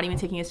if I'm not even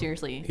taking it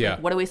seriously? Like,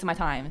 what a waste of my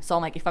time. So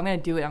I'm like, if I'm gonna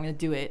do it, I'm gonna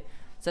do it.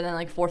 So then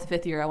like fourth,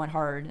 fifth year, I went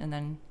hard, and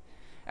then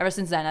ever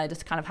since then, I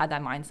just kind of had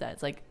that mindset.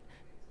 It's like,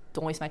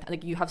 don't waste my time.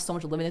 Like you have so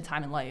much limited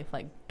time in life.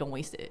 Like don't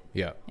waste it.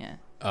 Yeah.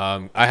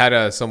 I had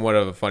a somewhat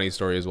of a funny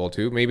story as well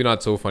too. Maybe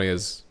not so funny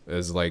as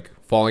like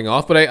falling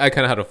off, but I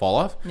kind of had to fall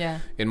off. Yeah.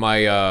 In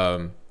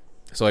my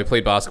so I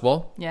played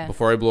basketball. Yeah.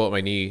 Before I blew out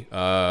my knee,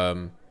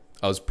 I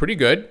was pretty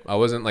good. I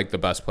wasn't like the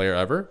best player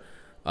ever,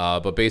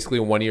 but basically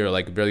in 1 year,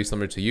 like very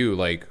similar to you,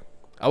 like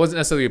I wasn't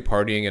necessarily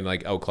partying and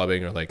like out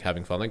clubbing or like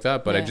having fun like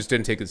that, but I just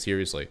didn't take it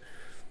seriously.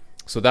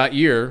 So that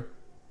year,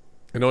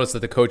 I noticed that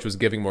the coach was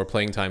giving more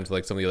playing time to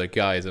like some of the other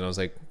guys, and I was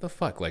like, the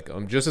fuck, like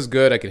I'm just as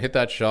good. I can hit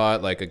that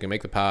shot, like I can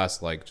make the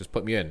pass, like just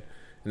put me in.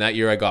 And that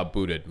year I got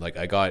booted. Like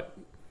I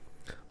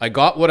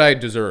got what I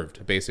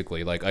deserved,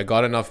 basically. Like I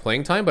got enough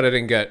playing time, but I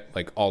didn't get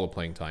like all the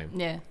playing time.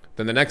 Yeah.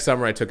 Then the next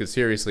summer I took it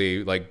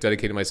seriously, like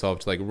dedicated myself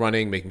to like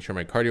running, making sure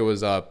my cardio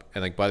was up,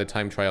 and like by the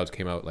time tryouts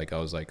came out, like I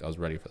was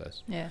ready for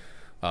this. Yeah.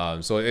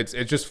 So it's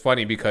just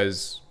funny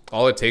because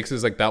all it takes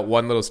is like that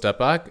one little step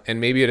back, and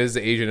maybe it is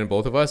the Asian in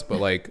both of us, but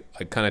like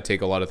I kind of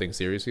take a lot of things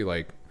seriously.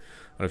 Like I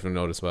don't know if you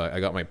noticed, but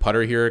I got my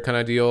putter here kind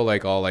of deal.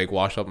 Like I'll like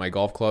wash up my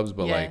golf clubs,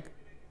 but like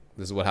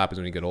this is what happens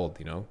when you get old.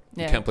 You know,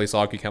 you can't play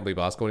soccer, you can't play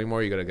basketball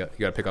anymore. You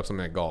gotta pick up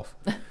something like golf.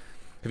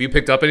 Have you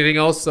picked up anything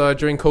else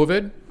during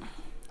COVID?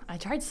 I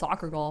tried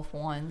soccer golf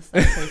once. That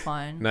was pretty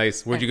fun.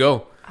 Nice. Where'd you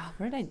go?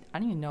 Where did I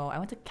don't even know. I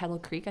went to Kettle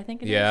Creek, I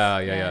think it is.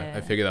 Yeah.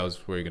 I figured that was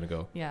where you're going to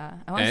go. Yeah.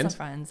 I went with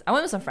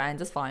some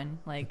friends. It's fun.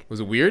 Like, was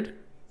it weird?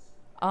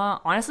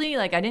 Honestly,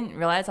 like I didn't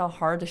realize how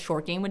hard the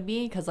short game would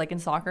be because like in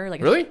soccer,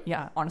 like really?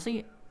 Yeah.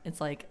 Honestly,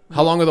 it's like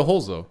how long are the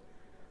holes though?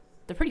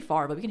 They're pretty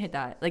far, but we can hit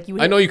that. Like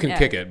I know you can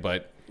kick it,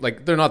 but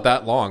like they're not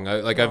that long.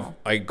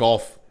 I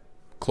golf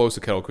close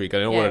to Kettle Creek. I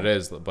know what it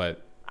is,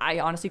 but I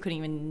honestly couldn't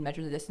even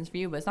measure the distance for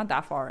you, but it's not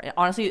that far. It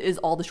honestly is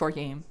all the short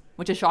game,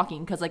 which is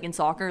shocking because like in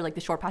soccer, like the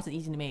short pass is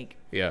easy to make.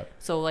 Yeah.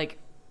 So like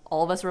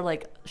all of us were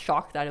like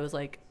shocked that it was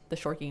like the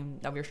short game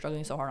that we were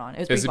struggling so hard on.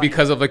 Is it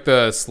because of like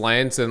the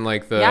slants and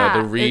like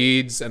the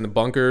reeds and the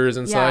bunkers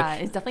and such? Yeah,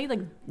 it's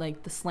definitely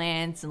like the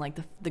slants and like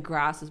the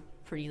grass is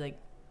pretty like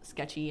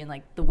sketchy, and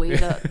like the way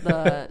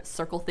the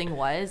circle thing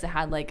was, it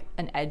had like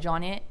an edge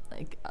on it,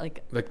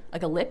 like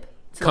a lip.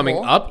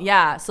 Coming up?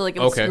 Yeah, so like it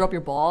would screw up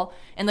your ball,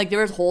 and like there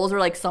was holes where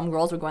like some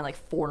girls were going like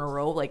 4 in a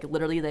row, like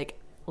literally like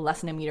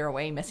less than a meter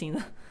away,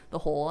 missing the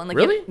hole, and like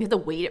really? you have to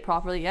weight it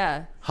properly.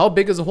 Yeah. How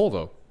big is a hole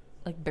though?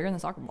 Like bigger than the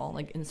soccer ball,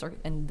 like in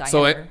diameter.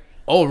 So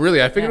oh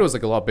really? I figured it was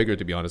like a lot bigger,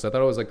 to be honest. I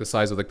thought it was like the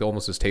size of like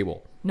almost this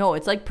table. No,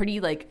 it's like pretty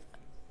like,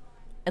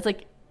 it's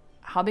like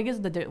how big is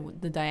the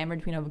diameter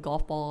between a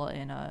golf ball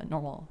and a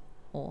normal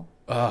hole?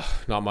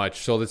 Not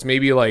much. So that's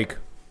maybe like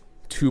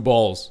 2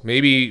 balls,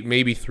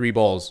 maybe 3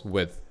 balls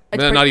width.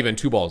 Not even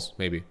 2 balls,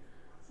 maybe.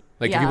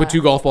 Like if you put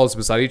 2 golf balls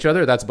beside each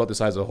other, that's about the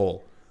size of the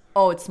hole.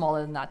 Oh, it's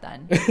smaller than that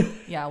then.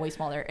 Yeah, way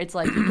smaller. It's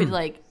like you could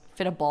like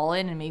fit a ball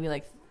in and maybe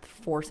like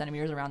 4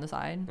 centimeters around the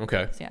side.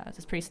 Okay. So yeah,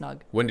 it's pretty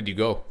snug. When did you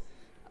go?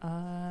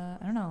 I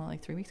don't know,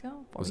 like 3 weeks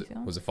ago, 4 weeks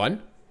ago. Was it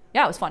fun?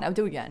 Yeah, it was fun. I would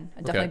do it again.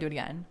 I'd definitely do it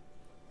again.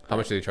 How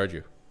much did they charge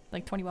you?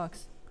 Like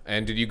 $20.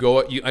 And did you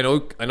go? I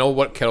know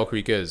what Kettle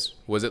Creek is.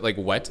 Was it like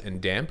wet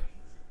and damp?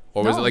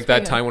 Or was it like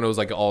that time when it was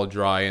like all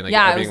dry and like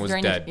everything was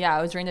dead?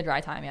 It was during the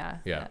dry time, yeah.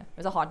 Yeah. It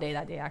was a hot day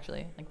that day,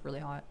 actually, like really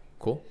hot.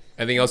 Cool.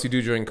 Anything else you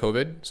do during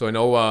COVID? So I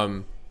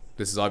know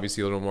this is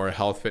obviously a little more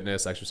health,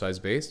 fitness, exercise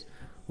based.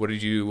 What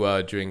did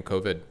you during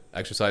COVID,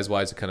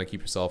 exercise-wise, to kind of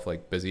keep yourself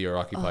like busy or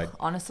occupied?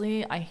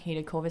 Honestly, I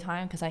hated COVID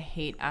time because I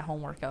hate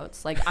at-home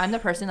workouts. Like I'm the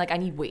person, like I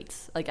need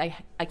weights. Like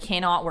I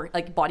cannot work,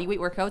 like body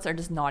weight workouts are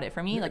just not it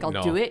for me. Like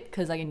I'll do it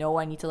because I know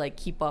I need to like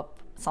keep up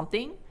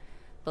something.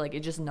 But like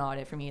it's just not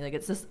it for me. Like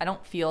it's just I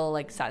don't feel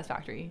like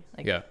satisfactory.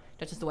 Like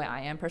that's just the way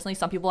I am personally.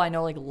 Some people I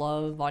know like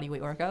love body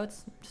weight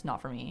workouts. Just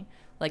not for me.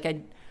 Like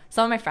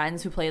some of my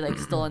friends who play like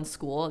still in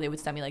school, they would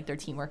send me like their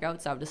team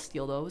workouts. So I would just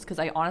steal those because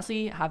I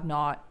honestly have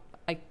not.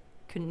 I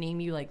couldn't name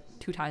you like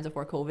 2 times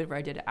before COVID where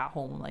I did at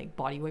home like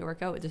body weight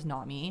workout. It's just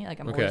not me. Like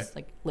I'm always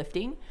like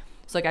lifting.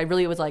 So like I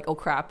really was like, oh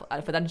crap,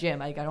 for that gym,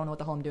 like I don't know what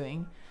the hell I'm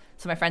doing.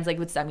 So my friends like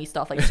would send me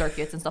stuff like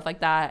circuits and stuff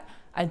like that.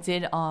 I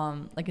did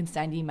like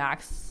Insanity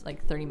Max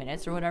like 30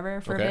 minutes or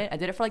whatever for a bit. I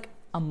did it for like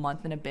a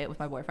month and a bit with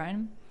my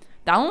boyfriend.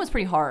 That one was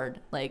pretty hard.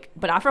 Like,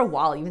 but after a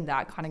while, even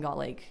that kind of got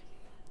like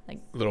a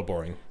little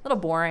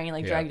boring,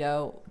 like dragged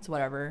out. It's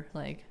whatever.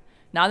 Like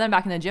now that I'm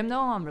back in the gym though,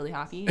 I'm really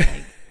happy.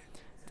 Like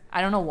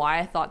I don't know why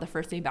I thought the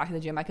first day back in the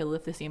gym I could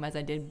lift the same as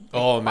I did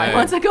 5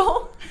 months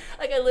ago.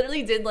 Like I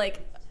literally did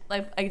like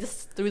I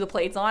just threw the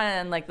plates on,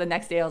 and like the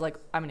next day I was like,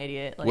 I'm an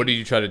idiot. Like, what did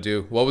you try to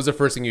do? What was the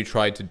first thing you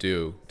tried to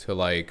do to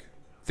like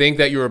think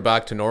that you were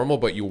back to normal,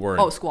 but you weren't?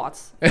 Oh,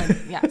 squats.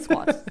 Yeah,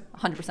 squats.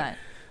 100%.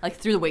 Like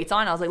threw the weights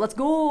on. I was like, let's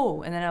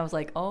go. And then I was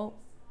like, oh,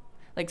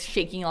 like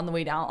shaking on the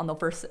way down on the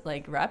first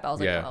like rep. I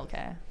was like, oh,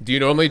 okay. Do you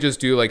normally just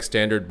do like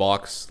standard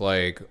box,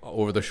 like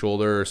over the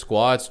shoulder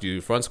squats? Do you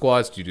do front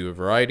squats? Do you do a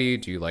variety?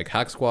 Do you like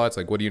hack squats?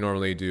 Like what do you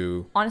normally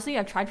do? Honestly,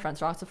 I've tried front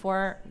squats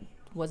before.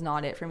 Was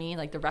not it for me.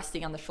 Like the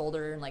resting on the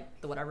shoulder and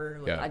like the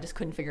whatever. I just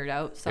couldn't figure it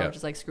out. So I was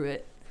just like, screw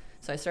it.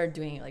 So I started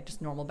doing like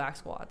just normal back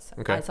squats.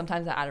 Okay.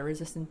 Sometimes I add a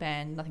resistance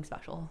band. Nothing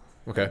special.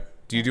 Okay.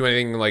 Do you do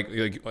anything like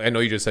I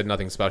know you just said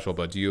nothing special,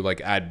 but do you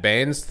like add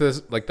bands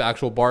to like the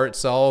actual bar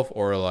itself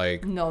or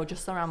like? No,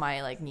 just around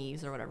my like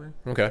knees or whatever.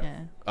 Okay.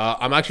 Yeah.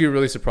 I'm actually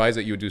really surprised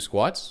that you would do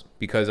squats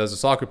because as a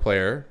soccer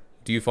player,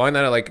 do you find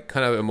that it like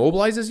kind of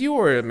immobilizes you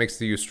or it makes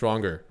you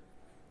stronger?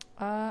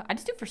 I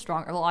just do it for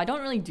stronger. Well, I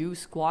don't really do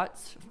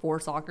squats for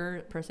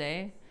soccer per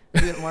se. I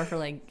do it more for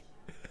like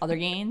other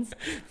gains.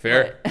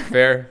 Fair.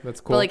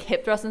 That's cool. But like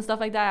hip thrust and stuff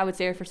like that, I would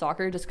say for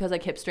soccer, just because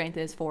like hip strength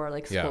is for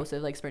like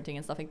explosive like sprinting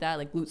and stuff like that.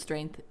 Like glute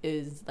strength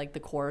is like the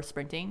core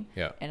sprinting.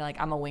 Yeah. And like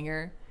I'm a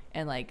winger,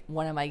 and like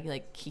one of my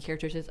like key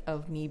characteristics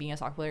of me being a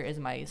soccer player is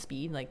my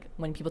speed. Like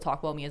when people talk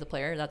about me as a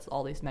player, that's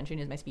all they mention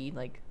is my speed.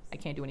 Like I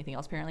can't do anything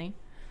else apparently.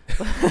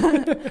 But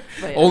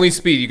yeah. Only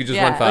speed. You can just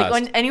run fast. Like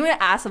when anyone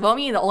asks about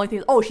me, the only thing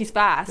is, oh, she's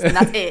fast, and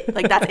that's it.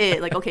 Like that's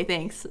it. Like okay,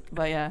 thanks.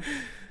 But yeah.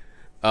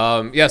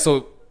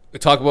 So we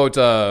talk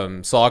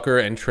about soccer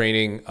and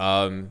training.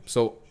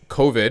 So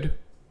COVID,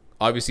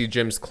 obviously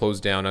gyms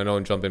closed down. I know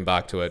I'm jumping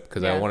back to it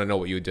because I want to know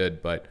what you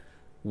did. But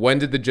when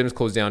did the gyms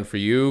close down for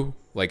you?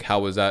 Like, how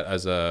was that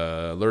as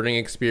a learning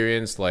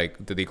experience?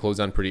 Like, did they close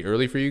down pretty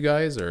early for you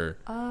guys, or?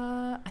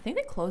 I think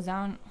they closed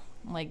down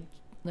like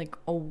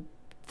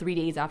 3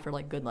 days after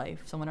like Good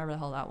Life. So whenever the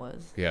hell that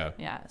was. Yeah.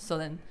 Yeah. So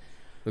then.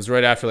 It was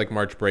right after like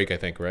March break, I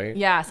think, right?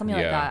 Yeah, something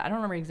like that. I don't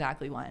remember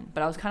exactly when,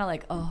 but I was kind of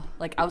like, oh,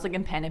 like I was like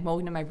in panic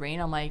mode in my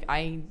brain. I'm like,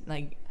 I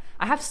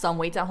have some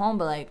weights at home,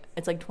 but like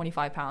it's like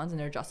 25 pounds and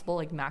they're adjustable.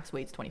 Like max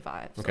weight's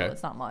 25, so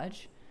it's not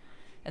much.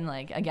 And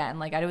like again,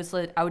 like I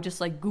would just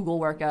like Google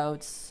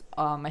workouts.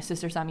 My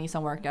sister sent me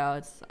some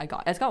workouts. I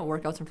got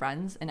workouts from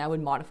friends, and I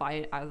would modify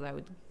it as I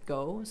would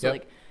go. So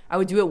like I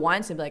would do it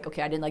once and be like,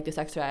 okay, I didn't like this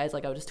exercise.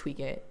 Like I would just tweak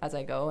it as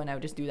I go, and I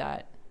would just do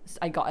that.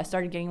 I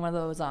started getting one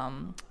of those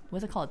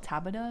what's it called,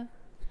 Tabata?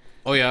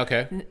 Oh yeah,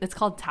 okay. It's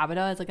called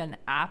Tabata. It's like an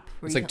app.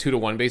 It's like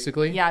 2-to-1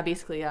 basically. Yeah,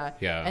 basically, yeah.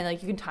 Yeah. And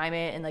like you can time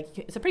it, and like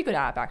it's a pretty good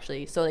app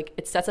actually. So like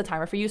it sets a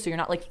timer for you, so you're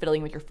not like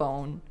fiddling with your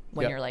phone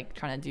when you're like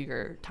trying to do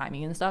your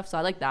timing and stuff. So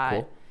I like that.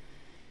 Cool.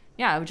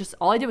 Yeah,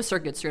 all I did was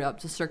circuits straight up,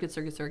 just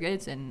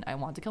circuits, and I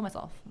wanted to kill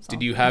myself. So.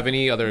 Did you have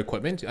any other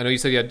equipment? I know you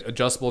said you had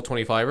adjustable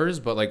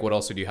 25ers, but like what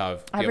else did you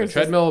have? Do you have a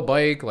treadmill,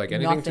 bike, like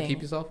anything to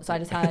keep yourself? So I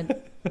just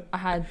had, I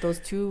had those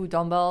 2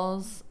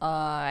 dumbbells.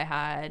 I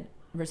had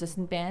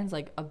resistant bands,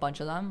 like a bunch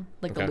of them,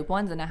 like the loop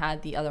ones, and I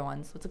had the other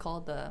ones. What's it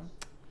called?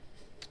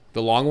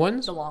 The long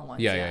ones? The long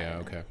ones. Yeah,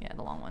 okay. Yeah,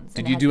 the long ones.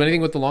 Did you do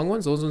anything with the long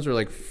ones? Those ones are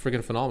like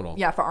freaking phenomenal.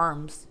 Yeah, for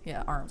arms.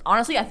 Yeah, arms.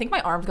 Honestly, I think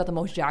my arms got the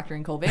most jacked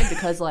during COVID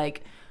because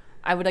like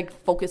I would like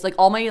focus, like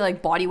all my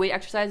like body weight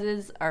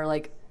exercises are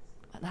like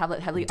have like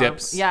heavily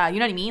dips. Yeah, you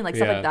know what I mean? Like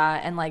stuff like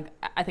that. And like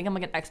I think I'm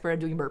like an expert at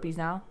doing burpees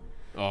now.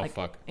 Oh, like,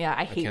 fuck. Yeah,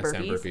 I hate can't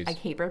stand burpees. I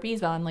hate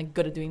burpees, but I'm like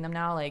good at doing them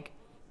now. Like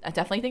I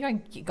definitely think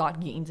I got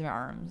gains in my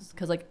arms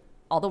because like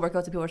all the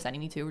workouts that people were sending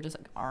me to were just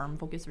like arm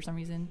focused for some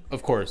reason.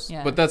 Of course.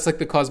 Yeah. But that's like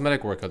the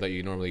cosmetic workout that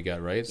you normally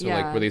get, right? So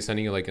like were they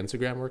sending you like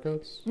Instagram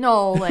workouts?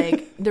 No,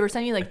 like they were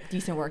sending me like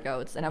decent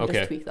workouts and I would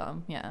just tweak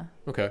them. Yeah.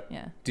 Okay.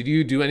 Yeah. Did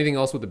you do anything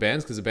else with the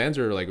bands? Because the bands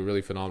are like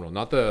really phenomenal.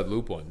 Not the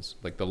loop ones,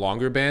 like the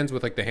longer bands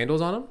with like the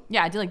handles on them.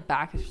 Yeah, I do like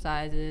back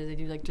exercises. I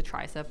do like the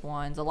tricep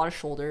ones. A lot of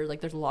shoulder.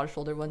 Like there's a lot of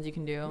shoulder ones you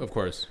can do. Of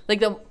course. Like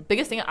the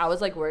biggest thing I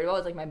was like worried about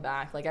was like my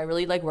back. Like I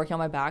really like working on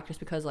my back just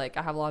because like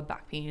I have a lot of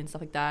back pain and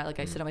stuff like that. Like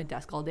I sit at my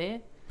desk all day.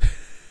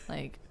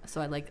 Like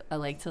so I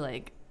like to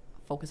like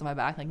focus on my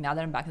back. Like now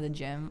that I'm back in the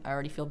gym, I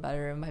already feel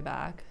better in my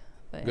back.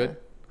 But, good.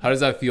 How does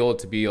that feel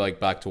to be like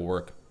back to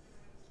work?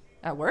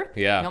 At work?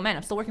 Yeah. No man,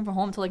 I'm still working from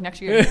home until like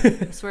next year.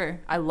 I swear.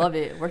 I love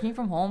it. Working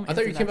from home. I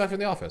thought you came back from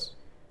the office.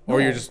 No,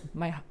 or you're just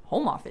my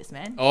home office,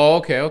 man. Oh,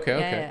 okay.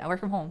 Yeah, I work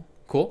from home.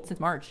 Cool. Since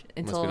March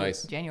until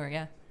nice. January,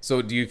 yeah.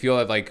 So do you feel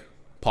that like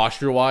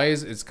posture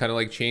wise it's kind of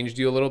like changed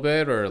you a little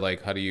bit, or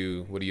like what do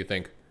you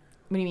think?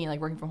 What do you mean, like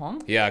working from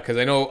home? Yeah, because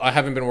I know I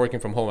haven't been working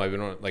from home. I've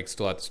been like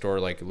still at the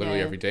store like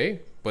literally every day.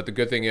 But the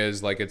good thing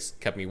is like it's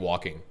kept me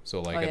walking. So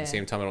like at the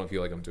same time, I don't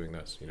feel like I'm doing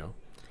this, you know?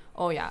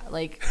 Oh yeah,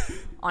 like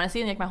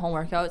honestly, like my home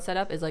workout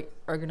setup is like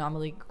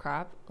ergonomically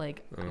crap.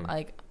 Like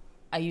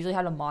I usually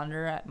have a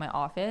monitor at my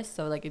office,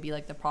 so like it'd be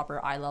like the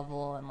proper eye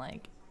level, and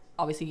like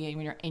obviously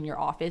when you're in your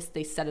office,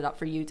 they set it up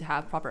for you to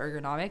have proper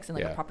ergonomics and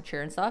like a proper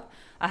chair and stuff.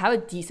 I have a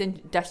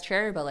decent desk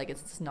chair, but like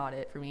it's just not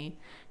it for me.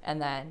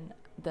 And then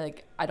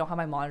like I don't have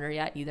my monitor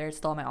yet either. It's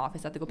still in my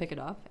office. I have to go pick it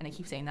up, and I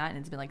keep saying that, and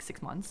it's been like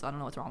 6 months, so I don't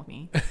know what's wrong with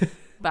me.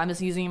 But I'm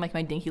just using like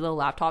my dinky little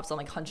laptop, so I'm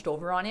like hunched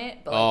over on it.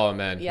 But, like, oh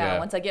man, yeah.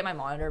 Once I get my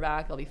monitor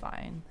back, I'll be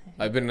fine.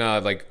 I've been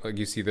like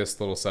you see this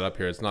little setup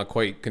here. It's not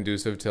quite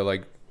conducive to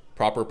like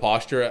proper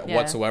posture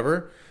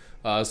whatsoever.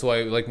 So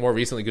I like more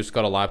recently just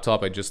got a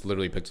laptop. I just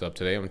literally picked it up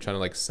today. I'm trying to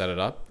like set it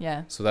up,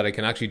 so that I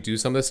can actually do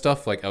some of this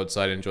stuff like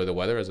outside and enjoy the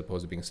weather as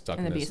opposed to being stuck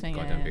in this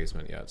goddamn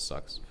basement. Yeah, it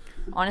sucks.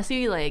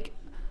 Honestly, like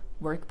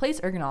workplace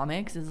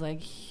ergonomics is like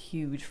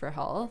huge for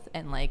health,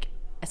 and like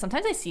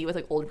sometimes I see it with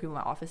like older people in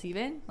my office.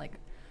 Even like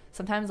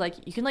sometimes like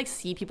you can like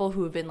see people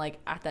who have been like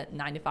at that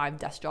 9-to-5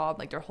 desk job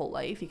like their whole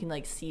life. You can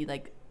like see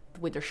like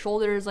with their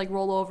shoulders like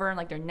roll over and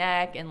like their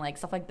neck and like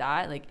stuff like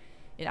that. Like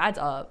it adds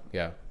up.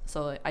 Yeah.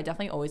 So I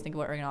definitely always think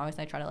about ergonomics, and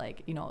I try to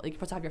like, you know, like you're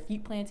supposed to have your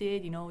feet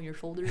planted, you know, your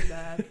shoulders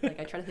back. Like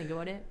I try to think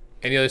about it.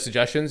 Any other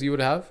suggestions you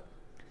would have?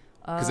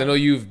 Because I know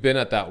you've been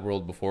at that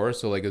world before.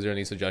 So like, is there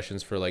any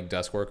suggestions for like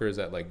desk workers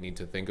that like need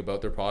to think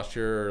about their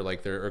posture or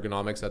like their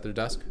ergonomics at their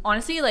desk?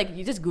 Honestly, like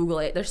you just Google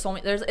it. There's so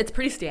many. It's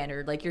pretty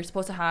standard. Like you're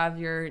supposed to have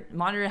your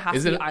monitor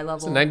has to be eye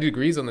level. Is it 90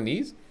 degrees on the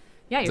knees?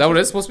 Yeah. Is that what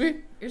it's supposed to be?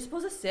 You're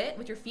supposed to sit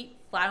with your feet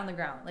flat on the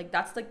ground. Like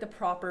that's like the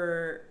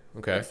proper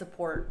like,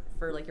 support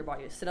for like your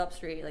body. Sit up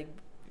straight, like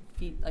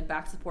feet like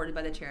back supported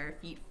by the chair,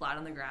 feet flat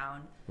on the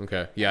ground.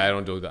 Okay. Yeah, I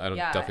don't do that.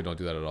 Definitely don't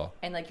do that at all.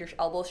 And like your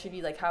elbows should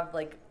be like have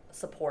like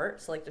support,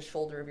 so like the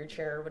shoulder of your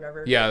chair or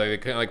whatever. Yeah, they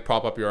kind of like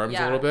prop up your arms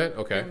a little bit.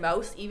 Okay. Your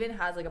mouse even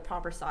has like a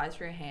proper size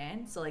for your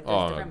hand, so like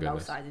there's different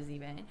mouse sizes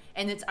even.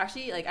 And it's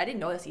actually like I didn't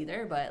know this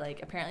either, but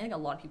like apparently like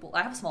a lot of people,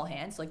 I have a small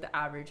hand, so like the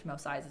average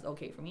mouse size is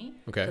okay for me.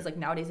 Okay. Because like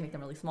nowadays they make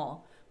them really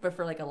small, but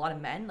for like a lot of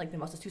men, like the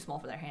mouse is too small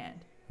for their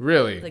hand.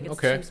 Really? Like it's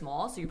too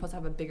small, so you're supposed to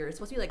have a bigger. It's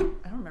supposed to be like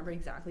I don't remember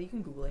exactly. You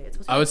can Google it. It's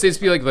supposed to I would say it's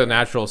be like the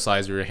natural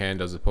size of your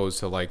hand as opposed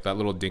to like that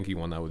little dinky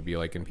one that would be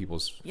like in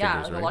people's fingers,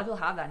 like right? a lot of people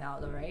have that now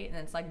though, right? And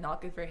it's like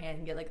not good for your hand.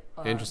 You get like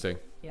interesting.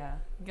 Yeah,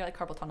 you get like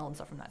carpal tunnel and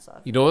stuff from that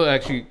stuff. You know what?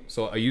 Actually,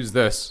 so I use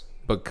this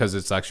because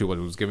it's actually what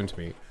was given to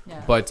me.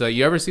 Yeah. But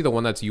you ever see the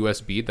one that's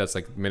USB that's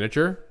like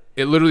miniature?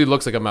 It literally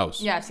looks like a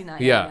mouse. Yeah, I've seen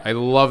that. Yeah, I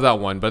love that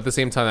one. But at the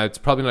same time, it's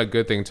probably not a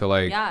good thing to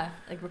like. Yeah,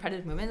 like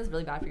repetitive movement is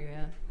really bad for you.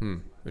 Yeah.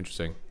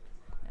 Interesting.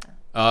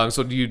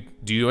 So do you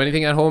do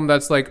anything at home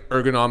that's like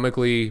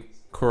ergonomically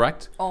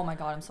correct? Oh my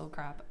god, I'm so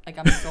crap. Like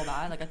I'm so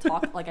bad. Like I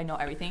talk like I know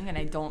everything and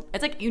I don't.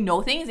 It's like you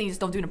know things and you just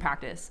don't do it in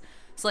practice.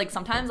 So like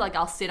sometimes like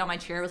I'll sit on my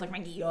chair with like my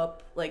knee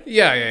up, like do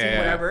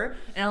whatever,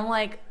 and I'm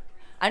like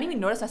I don't even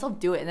notice myself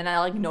do it, and then I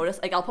like notice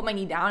like I'll put my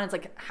knee down and it's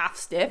like half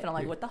stiff, and I'm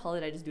like what the hell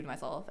did I just do to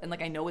myself? And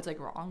like I know it's like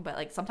wrong, but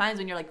like sometimes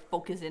when you're like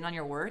focused in on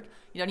your work,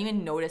 you don't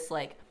even notice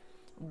like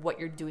what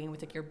you're doing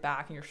with like your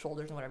back and your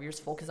shoulders and whatever. You're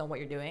just focused on what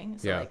you're doing.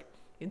 So like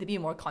you have to be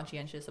more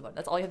conscientious about it.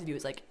 That's all you have to do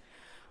is like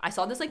I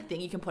saw this like thing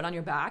you can put on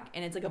your back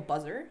and it's like a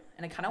buzzer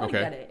and I kind of want to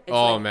get it. It's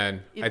like,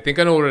 man, I think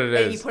I know what it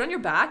is. You put it on your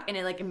back and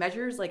it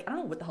measures like I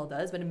don't know what the hell it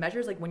does, but it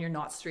measures like when you're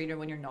not straight or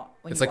when you're not.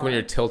 It's like when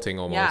you're tilting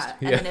almost. Yeah,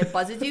 and then it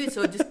buzzes you,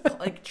 so it just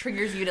like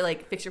triggers you to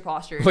like fix your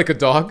posture. Like a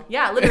dog.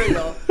 Yeah, literally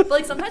though. But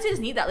like sometimes you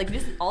just need that. Like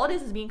just all it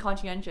is being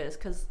conscientious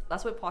because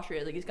that's what posture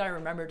is. Like you just gotta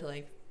remember to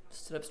like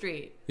sit up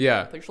straight.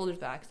 Yeah. Put your shoulders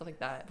back, stuff like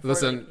that.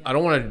 Listen, I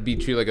don't want to be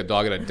treated like a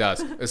dog at a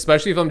desk,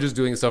 especially if I'm just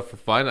doing stuff for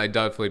fun. I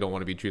definitely don't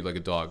want to be treated like a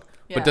dog.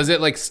 Yeah. But does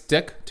it like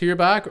stick to your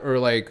back or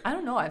like? I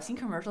don't know. I've seen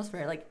commercials for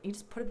it. Like you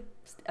just put it.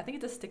 I think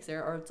it just sticks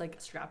there or it's like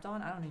strapped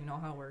on. I don't even know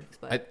how it works.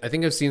 But I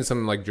think I've seen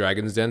some like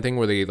Dragon's Den thing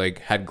where they like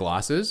had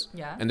glasses.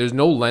 Yeah. And there's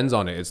no lens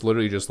on it. It's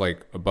literally just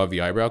like above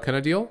the eyebrow kind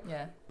of deal.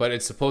 Yeah. But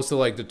it's supposed to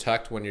like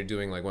detect when you're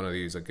doing like one of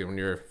these, like when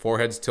your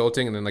forehead's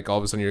tilting and then like all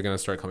of a sudden you're gonna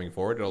start coming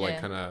forward. It'll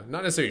like kind of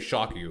not necessarily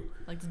shock you.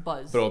 Like just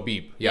buzz. But it'll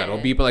beep. Yeah, it'll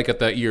beep like at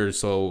the ears,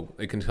 so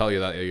it can tell you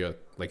that you're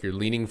like you're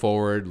leaning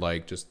forward.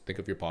 Like just think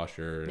of your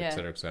posture, et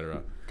cetera, et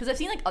cetera. Because I've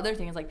seen like other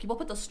things, like people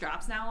put the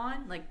straps now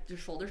on, like your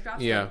shoulder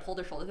straps, to pull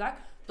their shoulders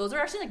back. Those are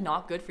actually like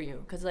not good for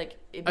you because like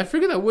I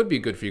figure that would be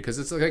good for you because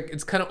it's like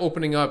it's kind of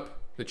opening up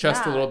the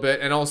chest a little bit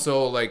and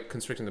also like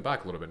constricting the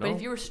back a little bit. No? But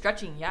if you were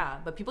stretching,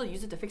 but people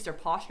use it to fix their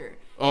posture.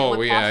 Oh,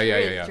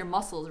 It's your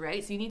muscles,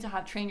 right? So you need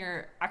to train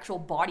your actual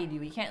body to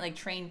do it. You can't like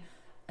train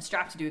a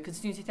strap to do it because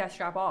as soon as you take that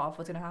strap off,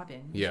 what's gonna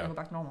happen? You're gonna go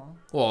back to normal.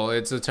 Well,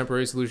 it's a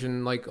temporary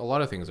solution, like a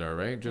lot of things are,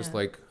 right? Just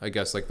like I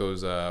guess like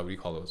those what do you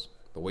call those?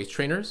 The waist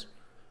trainers.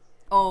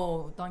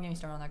 Oh, don't get me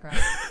started on that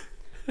crap.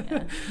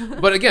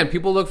 But again,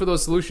 people look for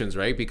those solutions,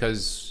 right?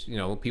 Because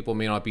people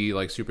may not be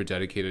like super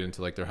dedicated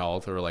into like their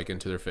health or like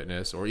into their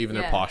fitness or even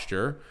their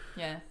posture.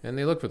 Yeah. And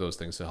they look for those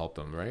things to help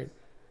them, right?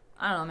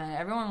 I don't know, man.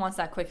 Everyone wants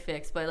that quick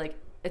fix, but like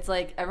it's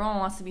like everyone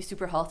wants to be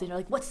super healthy. They're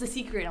like, "What's the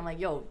secret?" I'm like,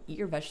 "Yo, eat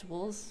your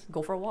vegetables,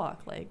 go for a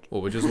walk." Like,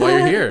 well, which is why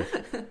you're here.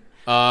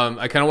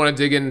 I kind of want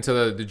to dig into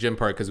the gym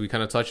part because we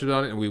kind of touched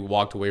on it and we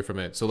walked away from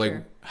it. So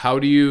like, how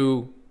do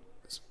you?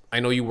 I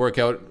know you work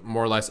out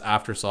more or less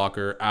after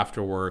soccer,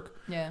 after work.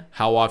 Yeah.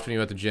 How often are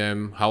you at the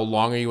gym? How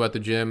long are you at the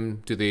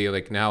gym? Do they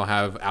like now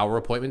have hour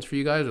appointments for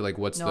you guys, or like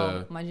what's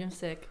No, my gym's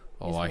sick.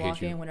 Oh, I hate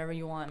you. Whenever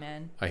you want,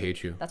 man. I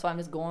hate you. That's why I'm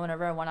just going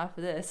whenever I want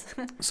after this.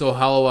 So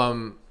how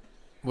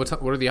what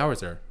are the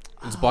hours there?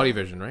 It's Body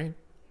Vision, right?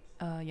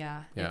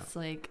 Yeah. It's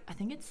like I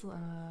think it's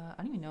I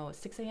don't even know. It's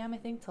 6 a.m. I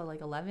think till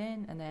like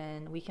 11, and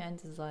then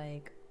weekends is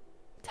like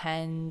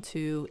 10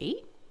 to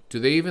 8. Do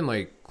they even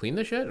like clean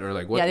the shit or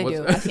like what? Yeah, they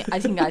do.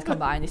 I've seen guys come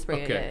by and they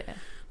spray it.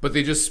 But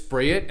they just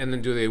spray it and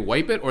then do they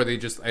wipe it or they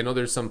just? I know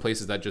there's some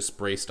places that just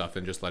spray stuff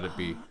and just let it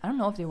be. I don't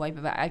know if they wipe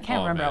it back. I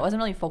can't remember. Man. I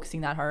wasn't really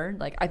focusing that hard.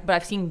 But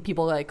I've seen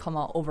people like come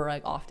out over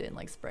like often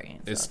like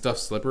spraying. Is stuff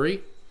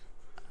slippery?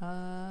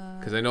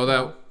 Because I know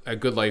that at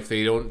Good Life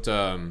they don't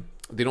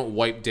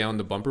wipe down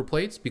the bumper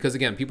plates because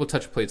again people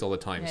touch plates all the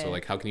time. So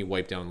like how can you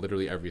wipe down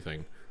literally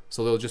everything?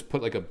 So they'll just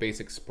put like a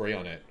basic spray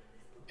on it.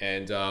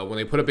 And when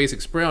they put a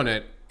basic spray on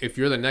it, if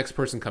you're the next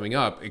person coming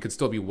up, it could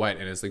still be wet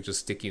and it's like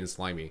just sticky and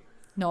slimy.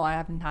 No, I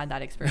haven't had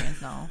that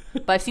experience, no.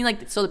 But I've seen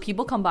like, so the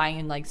people come by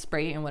and like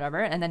spray it and whatever.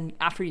 And then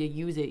after you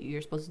use it,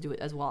 you're supposed to do it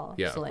as well.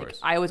 Yeah, so like, of course.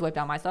 I always wipe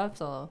down my stuff.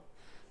 So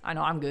I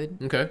know I'm good.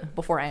 Okay.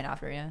 Before and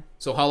after, yeah.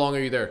 So how long are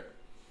you there?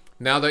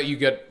 Now that you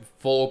get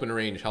full open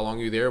range, how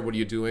long are you there? What are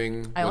you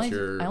doing? I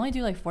only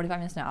do like 45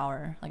 minutes an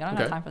hour. Like I don't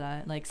have time for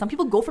that. Like some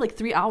people go for like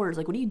 3 hours.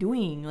 Like what are you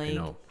doing? Like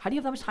how do you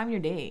have that much time in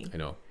your day? I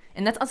know.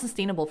 And that's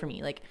unsustainable for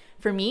me. Like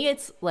for me,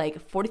 it's like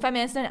 45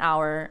 minutes to an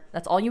hour.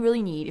 That's all you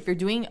really need. If you're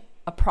doing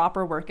a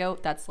proper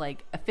workout that's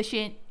like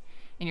efficient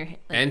and you're like,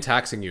 and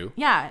taxing you.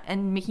 Yeah,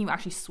 and making you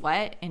actually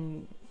sweat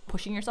and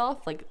pushing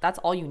yourself, like that's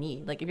all you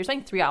need. Like if you're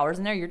spending 3 hours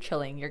in there, you're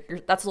chilling. You're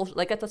that's social,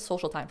 like that's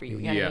social time for you.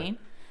 You know what I mean?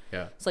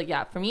 Yeah. So like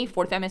yeah, for me,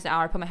 45 minutes an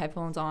hour, put my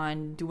headphones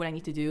on, do what I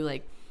need to do.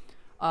 Like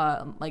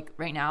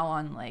right now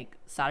on like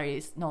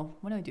Saturdays, no,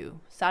 what do I do?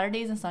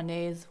 Saturdays and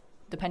Sundays,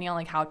 depending on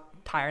like how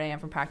tired I am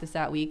from practice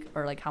that week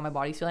or like how my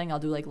body's feeling, I'll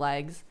do like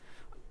legs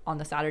on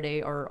the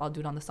Saturday or I'll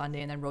do it on the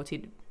Sunday and then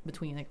rotate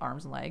between like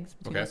arms and legs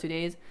between those 2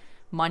 days.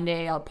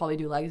 Monday I'll probably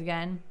do legs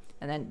again,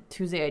 and then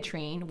Tuesday I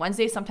train.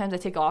 Wednesday sometimes I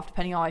take off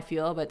depending on how I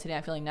feel, but today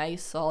I'm feeling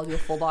nice, so I'll do a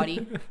full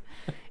body.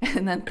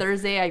 And then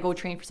Thursday I go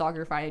train for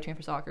soccer. Friday I train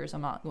for soccer, so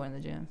I'm not going to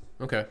the gym.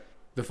 Okay.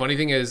 The funny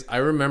thing is, I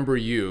remember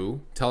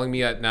you telling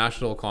me at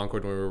National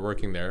Concord when we were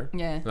working there.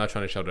 Yeah. I'm not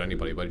trying to shout at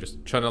anybody, but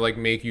just trying to like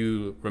make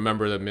you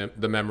remember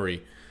the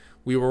memory.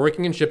 We were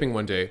working in shipping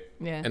one day.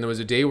 Yeah. And there was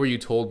a day where you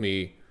told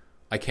me,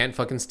 I can't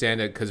fucking stand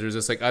it because there's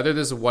this like either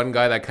this one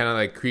guy that kind of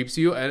like creeps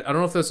you. I don't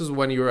know if this was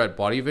when you were at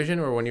Body Vision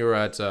or when you were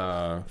at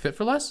Fit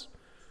for Less.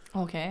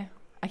 Okay.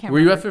 I can't Were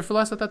remember. you at Fit for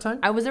Less at that time?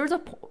 There was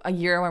a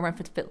year where I went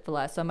for Fit for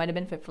Less, so I might have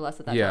been Fit for Less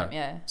at that time.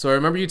 Yeah. So I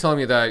remember you telling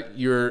me that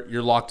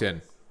you're locked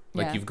in.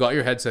 Like Yeah. you've got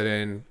your headset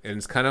in and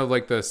it's kind of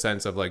like the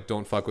sense of like,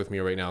 don't fuck with me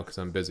right now because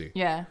I'm busy.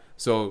 Yeah.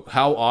 So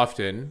how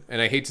often, and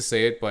I hate to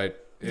say it,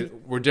 but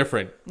we're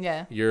different.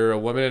 Yeah. You're a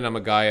woman and I'm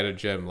a guy at a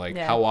gym. Like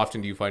how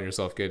often do you find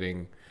yourself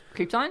getting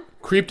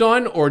creeped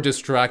on or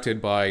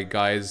distracted by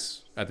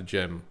guys at the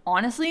gym?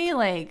 Honestly,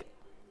 like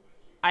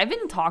I've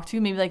been talked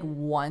to maybe like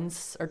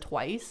once or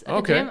twice at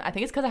the gym. I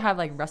think it's because I have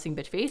like resting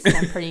bitch face. So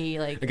I'm pretty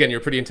like again,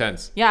 you're pretty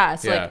intense. Yeah.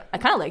 So like I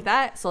kind of like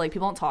that. So like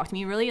people don't talk to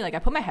me really. Like I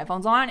put my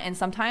headphones on, and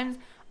sometimes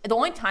the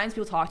only times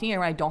people talk to me are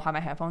when I don't have my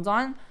headphones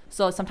on.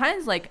 So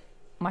sometimes like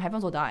my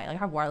headphones will die. Like I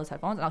have wireless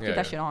headphones, and I'll keep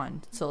that shit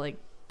on. So like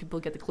people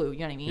get the clue. You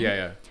know what I mean?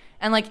 Yeah.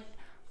 And like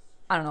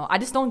I don't know. I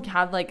just don't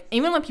have like,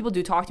 even when people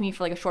do talk to me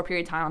for like a short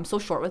period of time, I'm so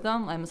short with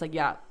them. I'm just like,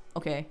 yeah,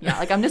 okay, yeah.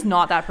 Like I'm just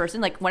not that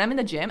person. Like when I'm in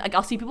the gym, like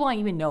I'll see people I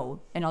even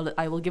know, and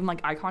I will give them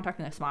like eye contact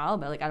and a smile,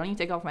 but like I don't even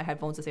take off my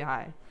headphones to say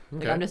hi.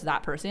 Like I'm just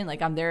that person.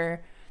 Like I'm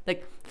there.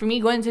 Like for me,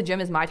 going to the gym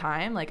is my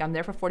time. Like I'm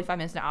there for 45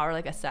 minutes, an hour.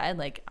 Like I said,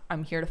 like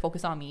I'm here to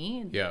focus on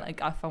me. Yeah.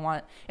 Like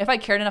if I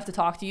cared enough to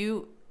talk to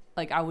you,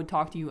 like I would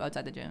talk to you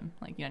outside the gym.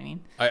 Like you know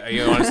what I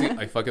mean? I honestly,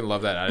 I fucking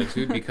love that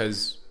attitude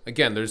because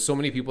again, there's so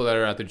many people that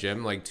are at the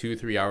gym like 2,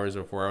 3 hours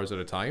or 4 hours at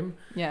a time.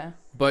 Yeah.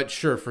 But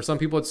sure, for some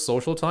people it's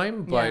social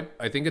time, but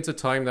I think it's a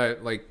time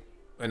that like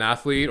an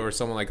athlete or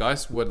someone like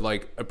us would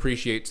like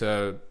appreciate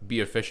to be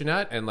efficient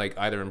at and like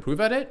either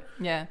improve at it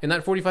in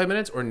that 45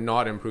 minutes or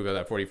not improve at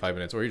that 45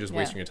 minutes, or you're just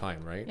wasting your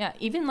time, right? Yeah.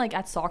 Even like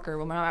at soccer,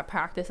 when I'm at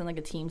practice and like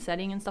a team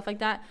setting and stuff like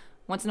that,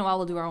 once in a while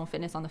we'll do our own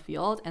fitness on the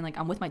field, and like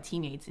I'm with my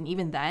teammates, and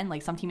even then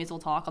like some teammates will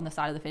talk on the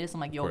side of the fitness. I'm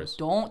like, yo,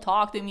 don't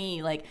talk to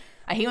me. Like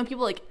I hate when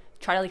people like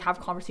try to like have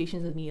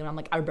conversations with me and I'm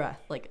like out of breath.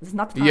 Like this is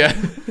not the time.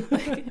 Yeah.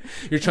 Like,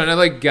 you're trying to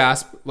like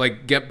gasp,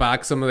 like get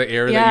back some of the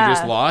air that you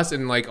just lost,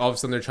 and like all of a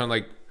sudden they're trying to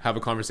like have a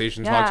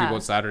conversation, talk to you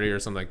about Saturday or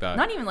something like that.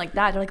 Not even like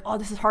that. They're like, oh,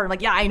 this is hard. I'm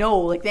like, yeah, I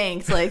know. Like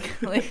thanks. Like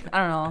I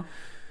don't know.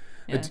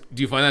 Yeah.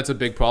 Do you find that's a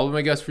big problem,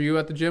 I guess, for you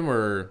at the gym,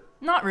 or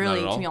not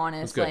really? To be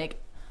honest,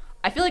 like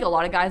I feel like a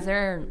lot of guys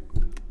there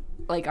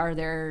like are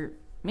there.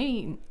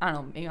 Maybe I don't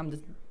know. Maybe I'm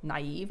just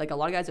naive. Like a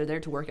lot of guys are there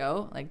to work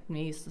out. Like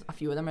maybe a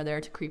few of them are there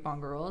to creep on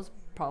girls.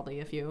 Probably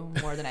a few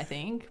more than I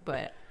think,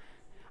 but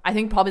I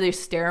think probably they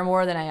stare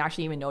more than I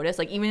actually even notice.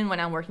 Like even when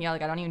I'm working out,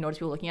 like I don't even notice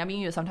people looking at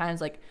me. Sometimes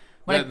like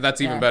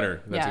that's even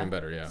better. That's even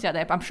better. Yeah. So,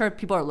 yeah, I'm sure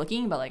people are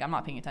looking, but like I'm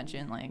not paying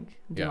attention. Like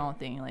doing my own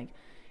thing. Like,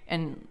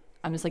 and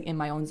I'm just like in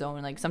my own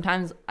zone. Like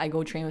sometimes I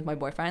go train with my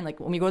boyfriend. Like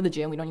when we go to the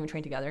gym, we don't even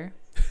train together.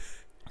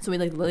 So we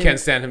like literally can't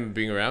stand him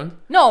being around.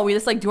 No, we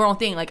just like do our own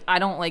thing. Like I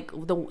don't like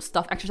the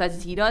stuff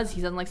exercises he does.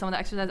 He doesn't like some of the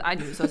exercises I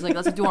do. So it's like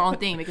let's do our own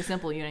thing, make it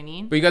simple. You know what I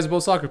mean? But you guys are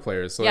both soccer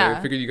players, so I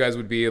figured you guys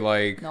would be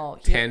like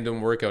tandem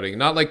workouting,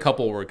 not like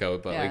couple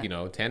workout, but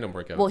like tandem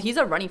workout. Well, he's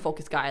a running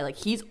focused guy. Like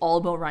he's all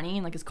about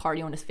running, like his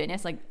cardio and his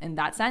fitness, like in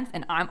that sense.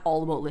 And I'm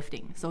all about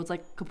lifting. So it's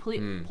like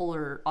complete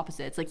polar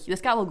opposites. Like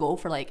this guy will go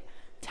for like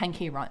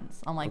 10K runs.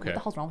 I'm like, what the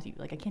hell's wrong with you?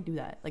 Like I can't do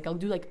that. Like I'll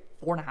do like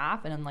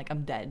 4.5, and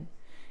I'm dead,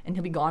 and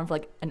he'll be gone for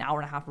like an hour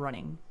and a half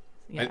running.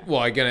 Yeah.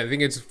 Well, again, I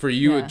think it's for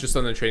you just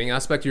on the training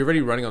aspect. You're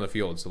already running on the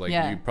field, so like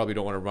you probably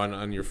don't want to run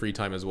on your free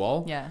time as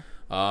well. Yeah.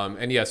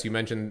 And yes, you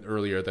mentioned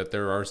earlier that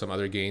there are some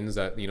other gains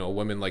that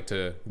women like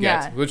to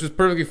get, which is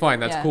perfectly fine.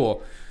 That's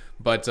cool.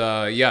 But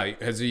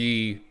is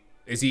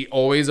he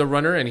always a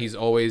runner and he's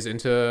always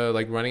into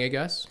like running? I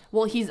guess.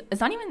 Well,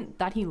 it's not even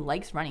that he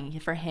likes running.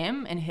 For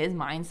him and his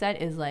mindset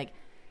is like,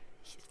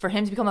 for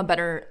him to become a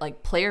better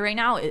like player right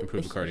now,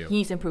 improve cardio. He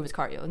needs to improve his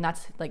cardio, and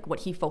that's like what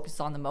he focuses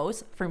on the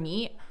most. For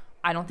me,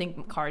 I don't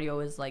think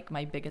cardio is like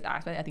my biggest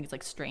aspect. I think it's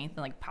like strength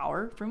and like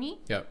power for me.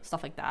 Yeah.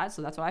 Stuff like that.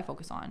 So that's what I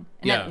focus on.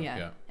 And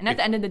And at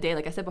the end of the day,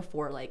 like I said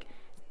before, like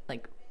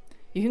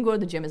you can go to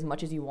the gym as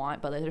much as you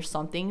want, but like, there's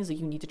some things that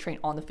you need to train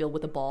on the field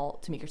with the ball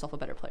to make yourself a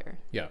better player.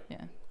 Yeah.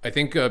 Yeah. I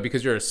think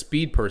because you're a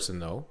speed person,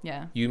 though.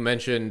 Yeah. You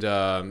mentioned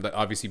that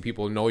obviously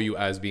people know you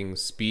as being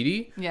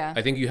speedy. Yeah.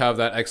 I think you have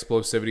that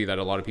explosivity that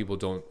a lot of people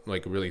don't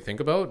like really think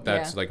about.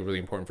 That's like really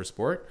important for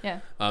sport. Yeah.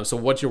 So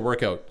what's your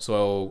workout?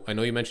 So I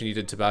know you mentioned you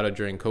did Tabata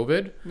during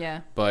COVID.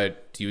 Yeah.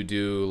 But do you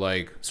do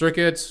like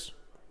circuits?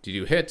 Do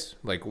you do HIIT?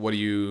 Like what do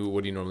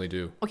you normally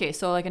do? Okay,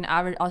 so like an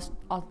average,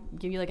 I'll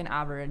give you like an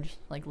average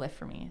like lift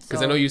for me.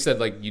 Because I know you said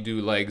like you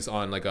do legs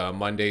on like a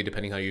Monday,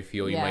 depending how you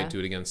feel. You might do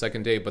it again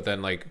second day, but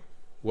then like.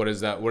 What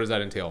does that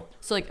entail?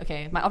 So like,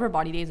 okay, my upper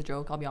body day is a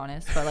joke, I'll be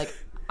honest. But like,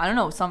 I don't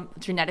know, some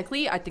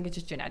genetically, I think it's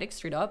just genetics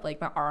straight up.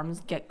 Like my arms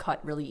get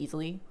cut really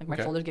easily. Like my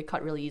shoulders get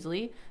cut really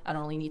easily. I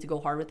don't really need to go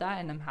hard with that.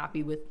 And I'm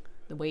happy with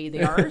the way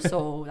they are.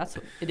 So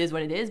it is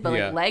what it is. But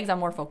like legs, I'm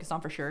more focused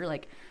on for sure.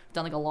 Like I've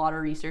done like a lot of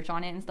research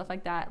on it and stuff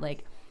like that.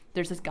 Like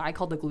there's this guy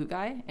called the Glute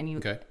Guy, and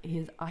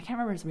he's I can't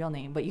remember his real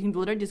name, but you can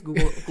literally just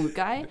Google Glute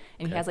Guy,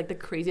 and he has like the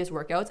craziest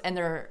workouts, and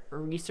they're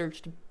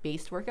research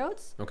based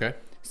workouts. Okay.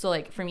 So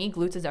like for me,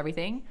 glutes is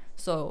everything.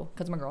 So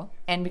because I'm a girl,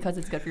 and because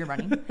it's good for your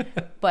running.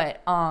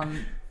 But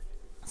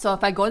so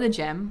if I go to the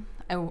gym,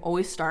 I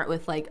always start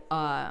with like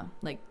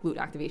glute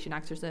activation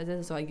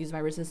exercises. So I use my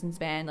resistance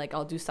band. Like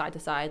I'll do side to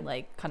side,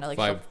 like kind of like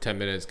 5-10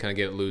 minutes, kind of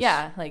get it loose.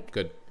 Yeah, like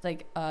good.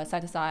 Like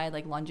side to side,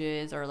 like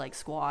lunges or like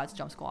squats,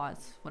 jump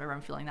squats, whatever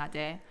I'm feeling that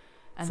day.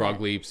 And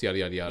frog leaps, yada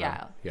yada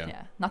yada.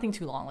 Yeah. Nothing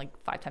too long, like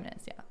 5-10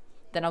 minutes. Yeah.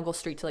 Then I'll go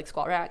straight to like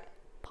squat rack,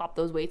 pop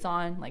those weights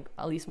on, like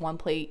at least one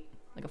plate,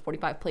 like a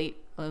 45 plate,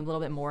 a little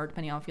bit more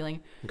depending on how I'm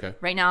feeling. Okay.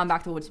 Right now I'm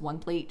back to just one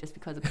plate just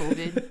because of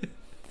COVID.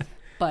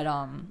 But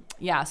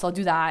yeah, so I'll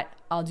do that.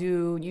 I'll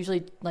do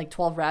usually like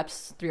 12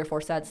 reps, 3 or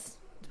 4 sets,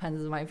 depends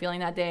on how I'm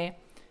feeling that day.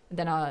 And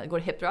then I'll go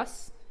to hip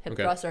thrusts. Hip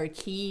thrusts are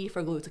key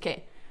for glutes.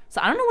 Okay. So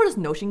I don't know where this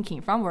notion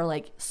came from where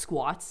like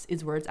squats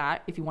is where it's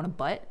at if you want a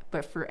butt,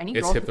 but for any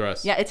girl, it's hip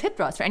thrust. Yeah, it's hip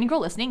thrust. For any girl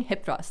listening,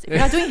 hip thrust. If you're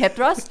not doing hip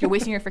thrust, you're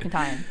wasting your freaking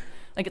time.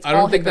 Like it's I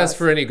don't think that's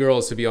for any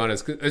girls, to be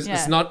honest.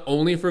 It's not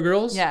only for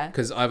girls. Yeah.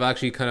 Because I've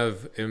actually kind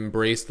of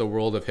embraced the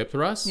world of hip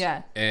thrust.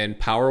 Yeah. And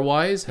power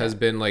wise has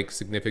been like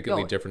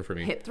significantly different for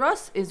me. Hip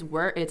thrust is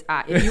where it's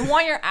at. If you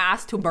want your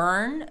ass to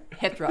burn,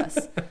 hip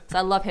thrust. So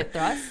I love hip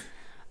thrust.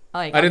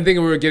 Like, I didn't think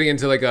we were getting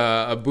into like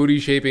a booty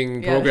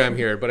shaping program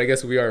here, but I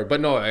guess we are. But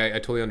no, I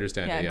totally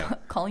understand. Yeah.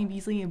 Colleen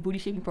Beesley and booty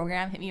shaping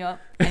program, hit me up.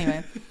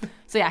 Anyway,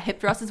 so yeah,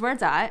 hip thrust is where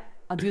it's at.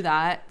 I'll do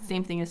that.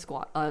 Same thing as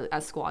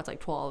squats, like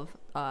 12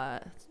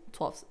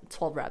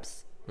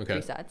 reps,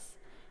 3 sets.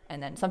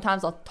 And then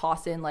sometimes I'll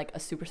toss in like a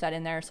superset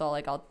in there. So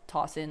like I'll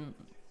toss in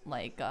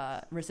like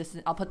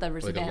resistance. I'll put the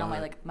resistance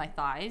on my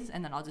thighs,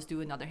 and then I'll just do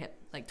another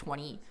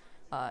 20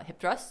 hip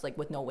thrusts like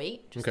with no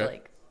weight, just to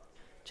like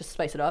just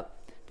spice it up.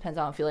 Depends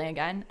on how I'm feeling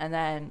again. And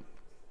then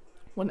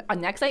when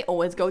next I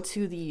always go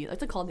to the,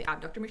 what's it called, the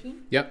abductor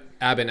machine. Yep,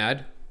 ab and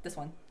ad. This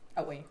one.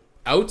 Oh wait.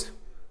 Out.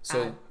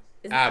 So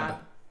ab.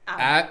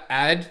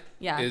 Ad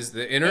is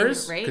the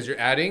inners because you're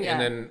adding,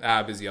 and then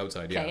ab is the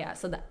outside. Okay, yeah.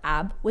 So the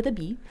ab with a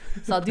B.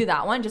 So I'll do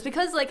that one just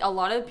because like a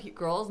lot of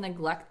girls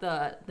neglect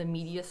the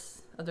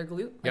medius of their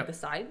glute, like the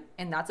side,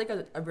 and that's like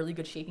a really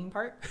good shaping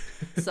part.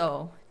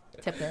 So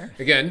tip there.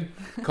 Again,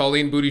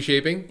 Colleen booty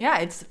shaping. Yeah,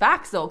 it's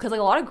facts though, because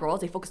like a lot of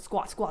girls, they focus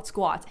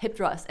squats, hip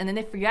thrust, and then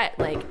they forget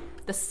like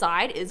the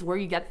side is where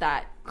you get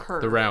that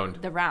curve. The round,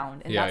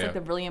 and that's like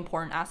the really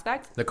important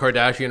aspect. The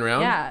Kardashian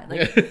round. Yeah,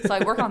 like so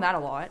I work on that a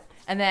lot.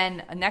 And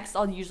then next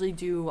I'll usually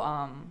do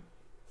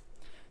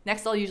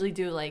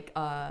like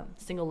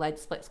single leg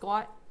split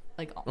squat,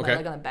 like my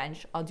leg on the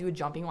bench. I'll do a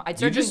jumping one.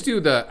 You just do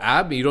the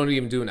ab, you don't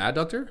even do an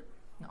adductor?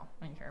 No,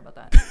 I don't care about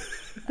that.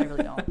 I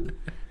really don't.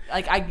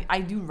 Like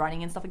I do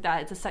running and stuff like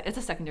that. It's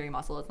a secondary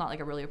muscle. It's not like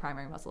a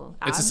primary muscle.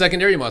 It's a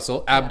secondary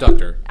muscle,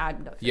 abductor.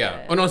 Abductor.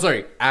 Yeah. Oh no,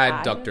 sorry,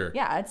 adductor.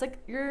 Yeah, it's like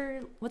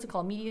what's it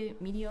called?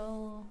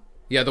 Medial.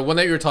 Yeah, the one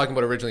that you were talking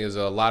about originally is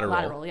a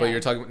lateral. Yeah. But you're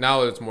talking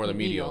now it's more the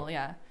medial.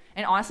 Yeah.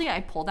 And honestly,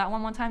 I pulled that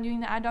one time doing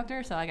the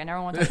adductor, so like I never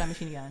want to touch that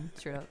machine again.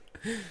 Straight up.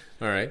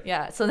 All right.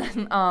 Yeah. So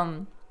then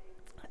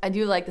I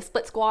do like the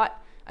split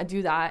squat. I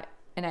do that,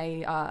 and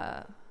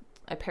I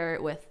pair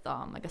it with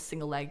like a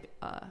single leg.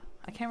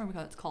 I can't remember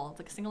what it's called. It's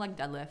like a single leg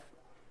deadlift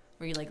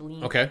where you like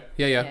lean. Okay.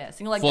 Yeah.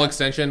 Single leg full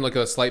extension, like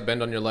a slight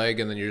bend on your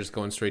leg, and then you're just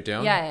going straight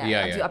down.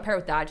 I pair it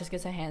with that. Just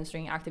gets a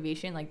hamstring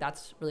activation. Like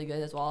that's really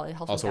good as well. It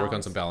helps. Also work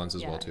on some balance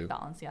as well too.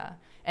 Balance, yeah.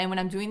 And when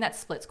I'm doing that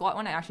split squat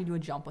one, I actually do a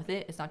jump with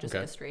it. It's not just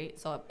like a straight,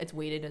 so it's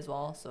weighted as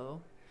well.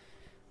 So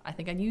I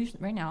think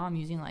right now I'm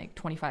using like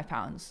 25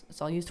 pounds.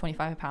 So I'll use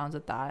 25 pounds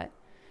at that.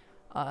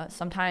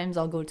 Sometimes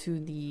I'll go to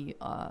the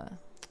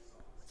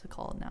what's it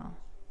called now?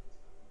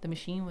 The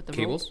machine with the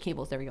cables.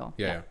 Cables. There we go.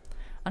 Yeah.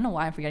 I don't know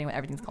why I'm forgetting what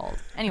everything's called.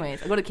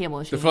 Anyways, I go to cable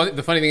machine.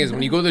 The funny thing is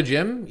when you go to the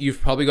gym,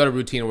 you've probably got a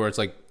routine where it's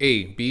like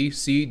A, B,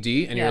 C,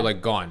 D, and you're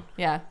like gone.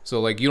 Yeah.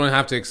 So like you don't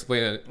have to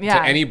explain it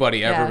to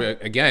anybody ever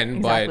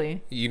again,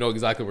 but you know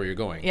exactly where you're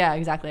going. Yeah,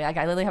 exactly. Like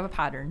I literally have a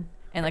pattern,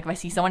 and like if I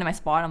see someone in my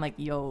spot, I'm like,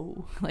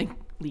 yo, like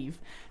leave.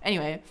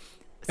 Anyway,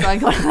 so I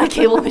go to the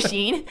cable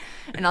machine,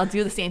 and I'll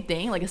do the same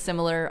thing, like a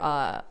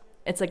similar.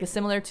 It's like a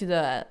similar to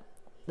the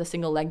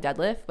single leg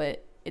deadlift,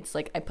 but it's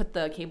like I put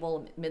the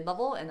cable mid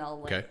level, and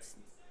I'll like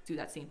do do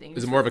that same thing.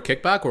 Is it more of a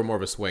kickback or more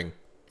of a swing?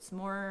 It's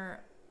more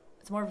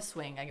of a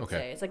swing, I can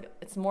say.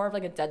 It's more of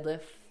like a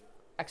deadlift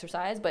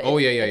exercise, but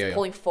it's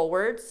pulling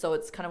forward, so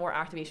it's kind of more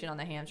activation on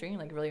the hamstring.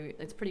 Like really,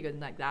 it's pretty good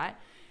like that.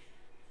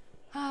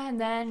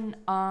 And then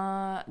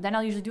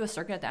I'll usually do a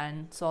circuit at the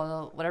end.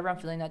 So whatever I'm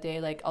feeling that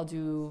day, like I'll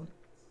do.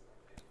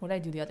 What did I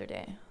do the other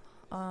day?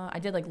 I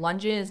did like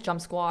lunges,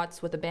 jump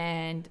squats with a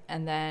band,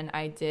 and then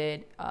I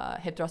did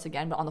hip thrust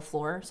again, but on the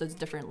floor, so it's a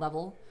different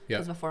level.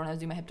 Because before when I was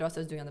doing my hip thrust,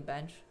 I was doing on the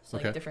bench, so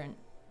like different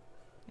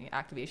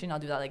activation. I'll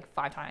do that like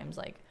 5 times,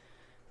 like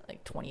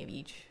 20 of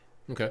each.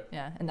 Okay.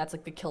 Yeah, and that's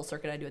like the kill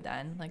circuit I do at the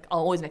end. Like I'll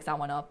always mix that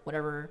one up,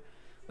 whatever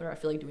I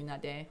feel like doing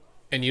that day.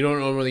 And you don't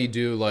normally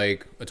do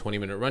like a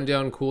 20-minute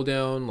rundown, cool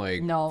down,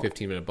 like no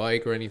 15-minute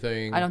bike or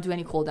anything? I don't do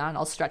any cool down.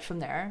 I'll stretch from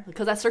there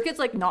because that circuit's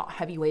like not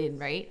heavy weighted,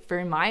 right?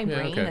 For my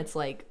brain, it's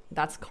like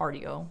that's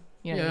cardio.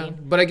 You know what I mean?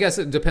 But I guess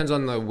it depends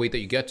on the weight that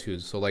you get to.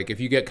 So like if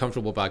you get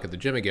comfortable back at the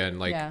gym again,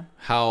 like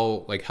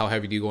how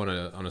heavy do you go on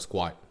a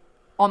squat?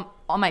 On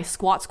my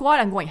squat,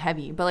 I'm going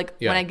heavy. But like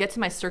when I get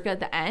to my circuit at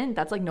the end,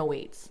 that's like no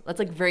weights. That's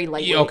like very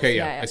light weights. Okay,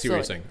 I see what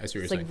you're saying.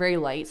 It's like very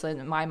light. So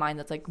in my mind,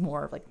 that's like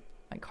more of like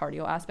my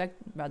cardio aspect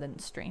rather than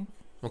strength.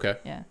 Okay.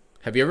 Yeah.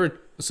 Have you ever?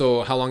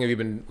 So how long have you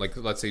been like?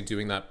 Let's say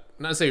doing that.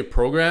 Not to say a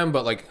program,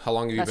 but like how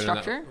long have you been in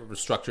that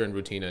structure and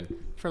routine in?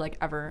 For like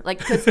ever. Like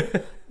because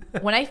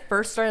when I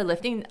first started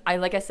lifting, I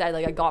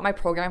got my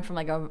program from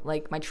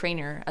my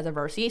trainer as a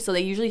varsity. So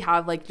they usually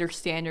have like your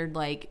standard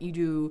like you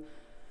do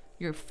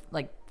your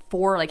like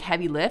 4 like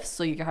heavy lifts.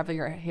 So you can have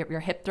your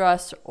hip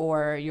thrust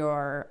or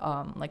your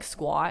like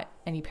squat,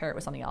 and you pair it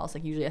with something else,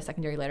 like usually a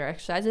secondary lighter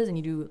exercises, and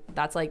you do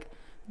that's like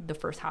the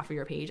first half of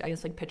your page. I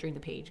guess like picturing the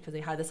page because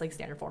they had this like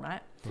standard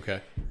format. Okay.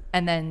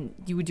 And then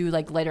you would do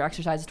like lighter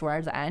exercises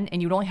towards the end,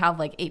 and you'd only have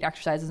like 8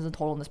 exercises in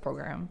total in this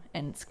program.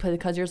 And it's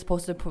because you're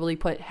supposed to probably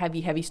put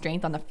heavy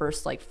strength on the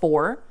first like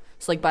 4.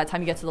 So like by the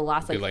time you get to the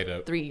last like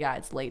 3,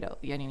 it's laid out.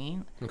 You know what I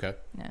mean? Okay.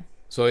 Yeah.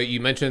 So you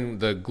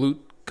mentioned the glute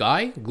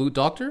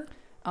doctor?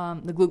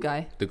 The glute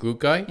guy. The glute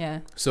guy?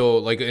 Yeah. So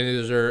like,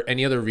 is there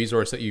any other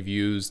resource that you've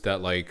used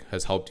that like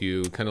has helped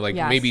you kind of like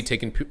maybe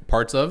taken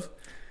parts of?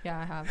 Yeah,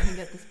 I have. I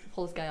can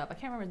pull this guy up. I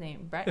can't remember his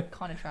name. Brett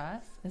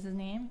Contreras is his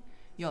name.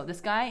 Yo,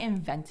 this guy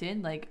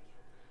invented like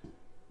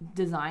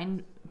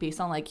designed based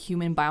on like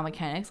human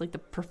biomechanics, like the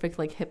perfect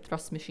like hip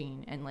thrust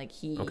machine, and like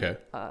he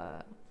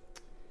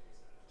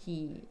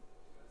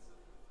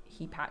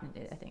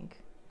patented it, I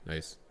think.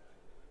 Nice.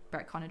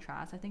 Brett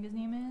Contreras, I think his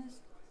name is.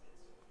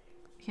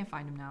 I can't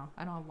find him now.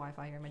 I don't have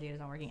Wi-Fi here. My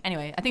data's not working.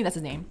 Anyway, I think that's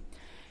his name.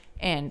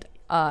 And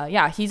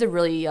he's a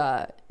really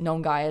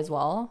known guy as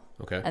well.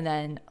 Okay. And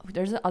then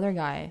there's another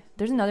guy.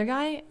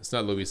 It's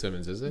not Louis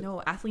Simmons, is it?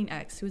 No, Athlete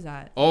X. Who's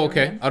that? Oh,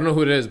 okay. I don't know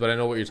who it is, but I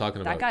know what you're talking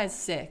about. That guy's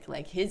sick.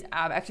 Like his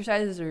ab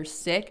exercises are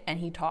sick, and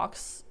he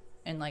talks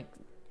and like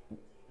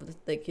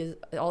his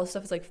all this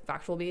stuff is like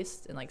factual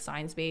based and like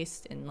science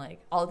based, and like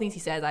all the things he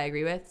says I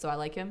agree with, so I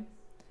like him.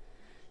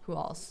 Who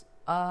else?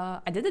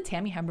 I did the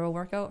Tammy Hembrow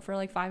workout for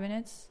like 5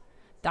 minutes.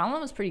 That one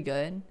was pretty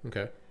good.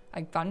 Okay.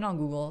 I found it on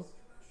Google.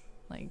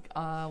 Like,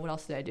 what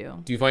else did I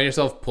do? Do you find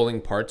yourself pulling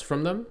parts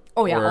from them?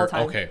 Oh, yeah, all the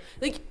time. Okay.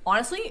 Like,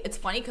 honestly, it's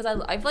funny because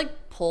I've,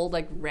 like, pulled,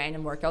 like,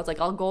 random workouts.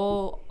 Like, I'll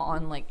go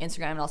on, like,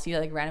 Instagram and I'll see,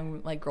 like,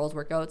 random, like, girls'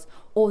 workouts.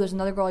 Oh, there's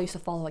another girl I used to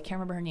follow. I can't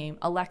remember her name.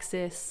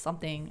 Alexis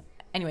something.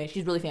 Anyway,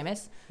 she's really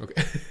famous.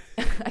 Okay.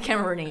 I can't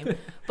remember her name.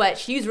 But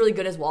she's really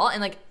good as well.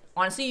 And, like,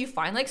 honestly, you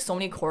find, like, so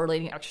many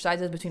correlating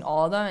exercises between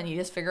all of them. And you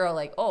just figure out,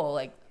 like, oh,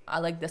 like, I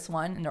like this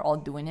one, and they're all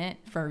doing it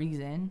for a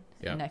reason.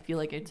 Yeah. And I feel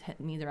like it's hit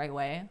me the right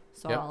way,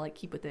 so I'll like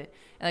keep with it.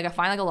 And like I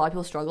find like a lot of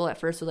people struggle at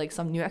first with like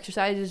some new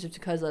exercises just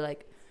because they're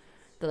like,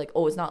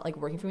 oh, it's not like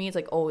working for me. It's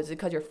like, oh, is it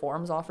because your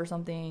form's off or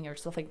something or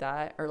stuff like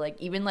that, or like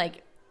even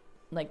like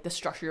the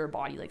structure of your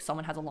body. Like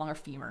someone has a longer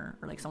femur,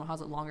 or like someone has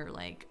a longer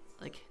like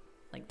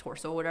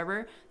torso, or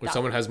whatever. Or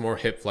someone has more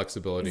hip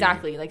flexibility.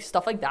 Exactly, like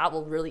stuff like that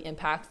will really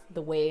impact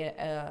the way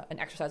an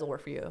exercise will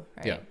work for you.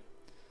 Right? Yeah.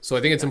 So I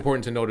think it's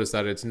important to notice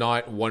that it's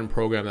not one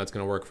program that's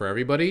going to work for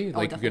everybody.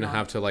 Like you're going to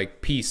have to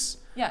like piece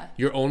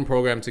your own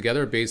program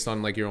together based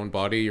on like your own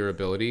body, your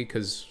ability.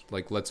 Because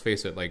like, let's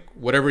face it, like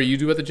whatever you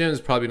do at the gym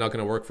is probably not going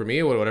to work for me,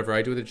 or whatever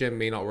I do at the gym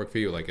may not work for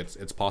you. Like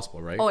it's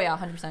possible, right? Oh yeah,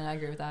 100%. I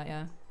agree with that.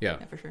 Yeah.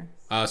 Yeah, for sure.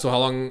 So how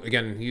long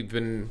you've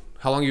been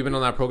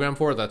on that program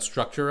for? That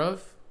structure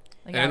of?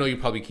 Like, and I know you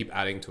probably keep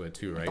adding to it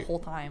too, right? The whole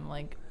time,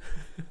 like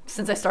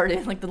since I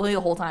started, like literally the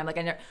whole time. Like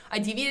I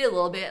deviated a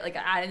little bit, like I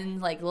added in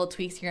like little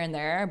tweaks here and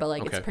there, but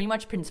like it's pretty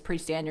much pretty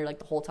standard like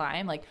the whole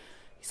time. Like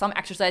some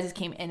exercises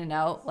came in and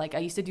out. Like I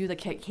used to do the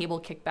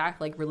cable kickback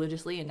like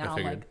religiously, and now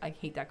I'm like I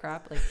hate that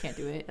crap. Like can't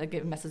do it. Like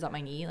it messes up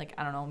my knee. Like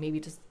I don't know, maybe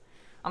just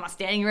I'm not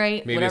standing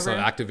right. Maybe whatever. It's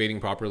not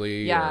activating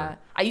properly. Yeah,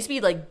 I used to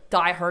be like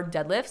die hard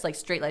deadlifts, like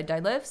straight leg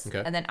deadlifts,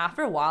 and then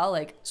after a while,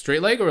 like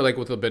straight leg or like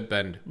with a bit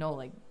bend. No,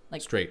 like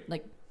straight,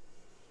 like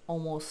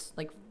almost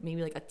like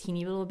maybe like a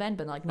teeny little bend,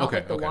 but like not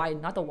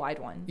not the wide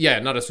one. Yeah,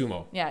 not a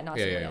sumo. Yeah, not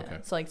sumo. Yeah. Okay.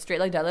 So like straight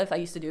leg deadlift I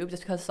used to do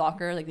just because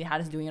soccer, like they had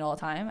us doing it all the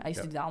time. I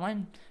used to do that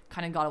one.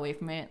 Kind of got away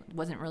from it.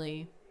 I didn't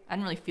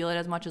really feel it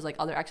as much as like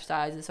other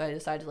exercises, so I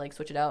decided to like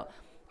switch it out.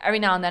 every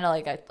now and then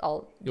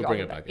You'll bring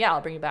it back. Yeah,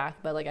 I'll bring it back.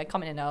 But like I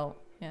come in and out.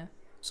 Yeah.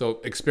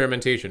 So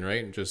experimentation,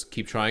 right? Just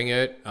keep trying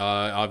it.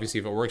 Obviously,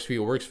 if it works for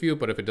you, it works for you.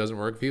 But if it doesn't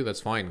work for you, that's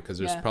fine because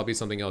there's probably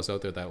something else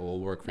out there that will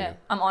work for you.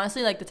 I'm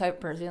honestly like the type of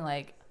person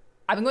like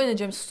I've been going to the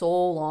gym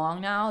so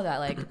long now that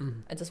like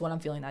it's just what I'm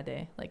feeling that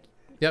day. Like,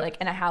 like,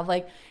 and I have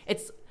like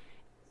it's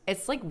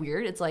like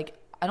weird. It's like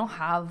I don't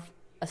have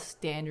a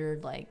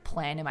standard like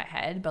plan in my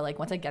head, but like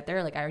once I get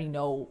there, like I already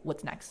know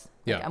what's next.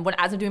 Like,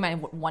 as I'm doing my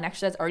one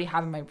exercise, I already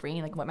have in my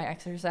brain like what my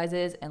exercise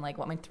is and like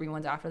what my 3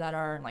 ones after that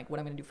are and like what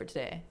I'm gonna do for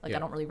today. Like I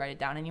don't really write it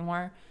down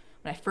anymore.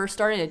 When I first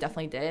started, I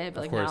definitely did,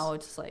 but like now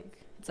it's just like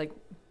it's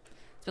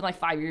been like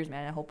 5 years,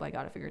 man. I hope I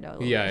got it figured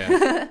out.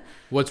 Yeah.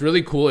 What's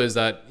really cool is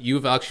that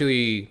you've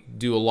actually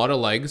do a lot of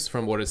legs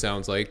from what it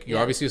sounds like. You're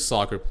obviously a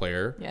soccer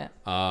player.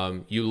 Yeah.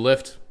 You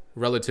lift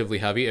relatively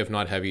heavy, if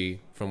not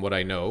heavy, from what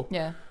I know.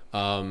 Yeah.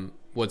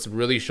 What's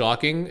really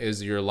shocking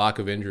is your lack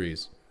of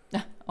injuries.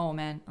 Oh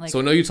man. Like, so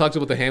I know you talked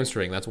about the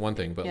hamstring. That's one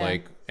thing, but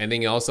like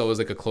anything else that was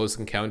like a close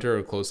encounter or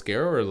a close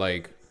scare or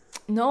like.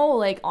 No,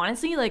 like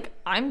honestly, like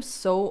I'm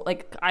so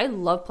like I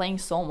love playing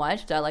so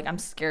much that like I'm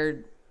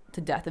scared to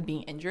death of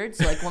being injured.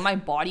 So like when my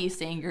body is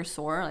saying you're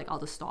sore, like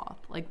I'll just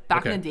stop. Like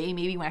back in the day,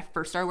 maybe when I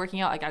first started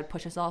working out, like I'd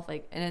push myself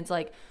like, and it's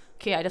like,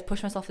 okay, I just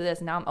pushed myself to this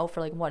and now I'm out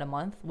for like what, a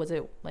month? Was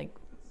it like,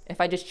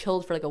 if I just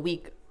chilled for like a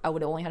week, I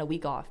would have only had a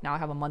week off. Now I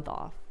have a month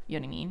off. You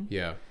know what I mean?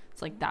 Yeah.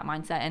 It's like that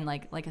mindset. And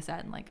like I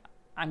said, like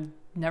I'm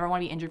never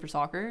want to be injured for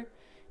soccer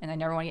and I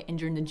never want to get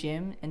injured in the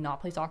gym and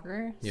not play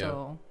soccer. Yeah.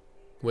 So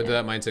when did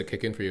that mindset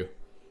kick in for you?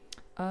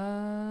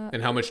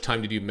 And how much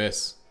time did you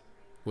miss?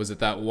 Was it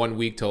that 1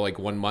 week till like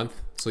 1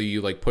 month? So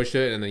you like pushed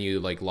it and then you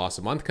like lost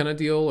a month kind of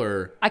deal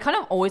or? I kind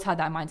of always had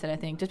that mindset, I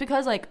think, just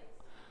because like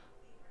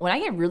when I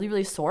get really,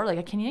 really sore, like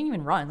I can't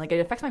even run. Like it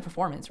affects my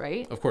performance,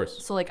 right? Of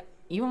course. So like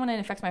even when it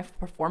affects my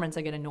performance,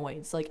 I get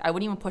annoyed. So like I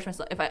wouldn't even push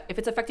myself. If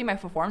it's affecting my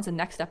performance, the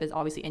next step is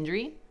obviously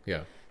injury.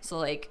 Yeah. So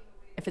like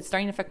if it's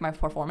starting to affect my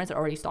performance, it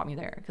already stopped me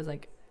there because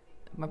like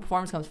my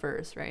performance comes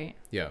first, right?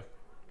 Yeah.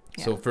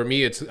 So for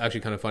me, it's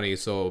actually kind of funny.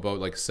 So about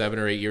like 7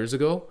 or 8 years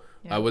ago,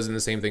 I was in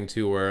the same thing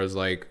too, where I was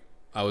like,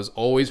 I was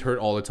always hurt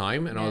all the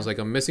time. And I was like,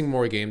 I'm missing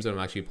more games than I'm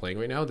actually playing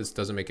right now. This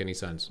doesn't make any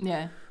sense.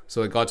 Yeah.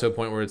 So it got to a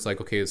point where it's like,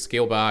 okay,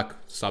 scale back,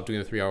 stop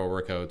doing the 3-hour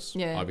workouts,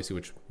 obviously,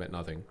 which meant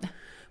nothing.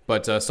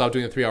 But stop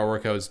doing the 3-hour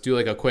workouts, do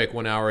like a quick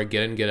 1 hour,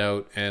 get in, get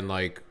out. And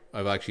like,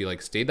 I've actually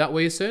like stayed that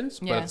way since.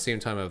 But at the same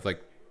time, I've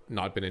like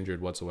not been injured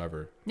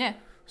whatsoever. Yeah.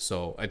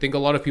 So I think a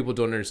lot of people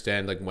don't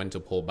understand like when to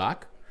pull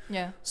back.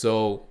 Yeah.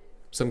 So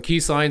some key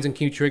signs and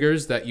key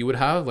triggers that you would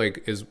have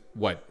like is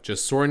what?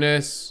 Just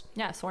soreness.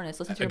 Yeah, soreness.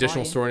 Listen to your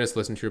additional body. Soreness.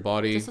 Listen to your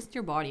body. Just listen to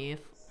your body.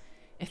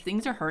 If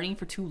things are hurting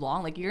for too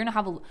long, like you're gonna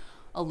have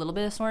a little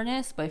bit of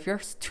soreness, but if you're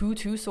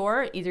too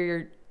sore, either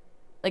you're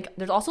like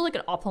there's also like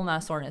an optimal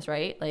amount of soreness,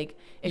 right? Like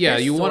if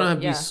you want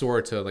to be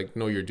sore to like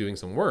know you're doing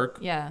some work.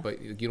 Yeah.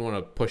 But you don't want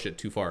to push it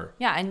too far.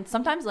 Yeah, and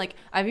sometimes like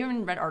I've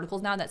even read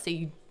articles now that say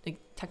you like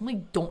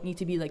technically don't need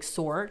to be like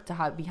sore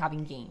to be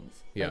having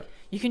gains. Yeah. Like,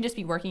 you can just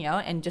be working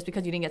out, and just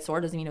because you didn't get sore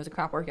doesn't mean it was a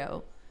crap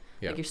workout.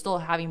 Yeah. Like you're still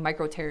having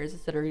micro tears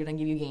that are gonna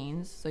give you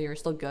gains, so you're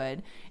still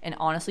good. And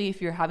honestly,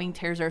 if you're having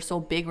tears that are so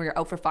big where you're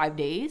out for 5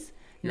 days,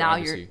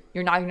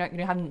 you're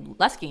having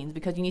less gains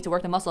because you need to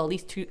work the muscle at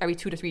least every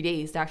 2 to 3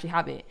 days to actually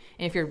have it.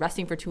 And if you're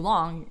resting for too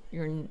long,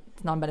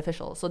 it's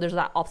non-beneficial. So there's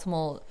that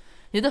optimal.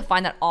 You have to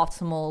find that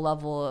optimal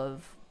level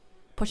of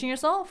pushing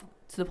yourself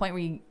to the point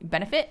where you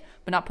benefit,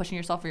 but not pushing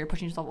yourself where you're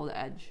pushing yourself over the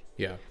edge.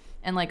 Yeah.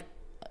 And like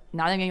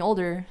now that I'm getting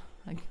older,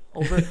 like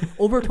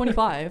over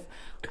 25,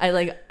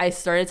 I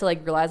started to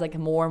like realize like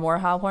more and more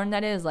how important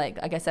that is. Like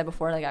I said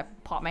before, like I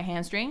popped my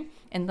hamstring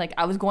and like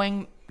I was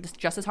going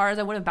just as hard as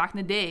I would have back in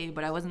the day,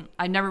 but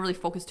I never really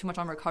focused too much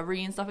on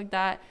recovery and stuff like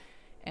that.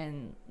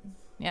 And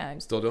yeah.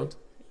 Still don't?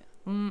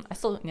 I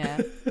still, yeah.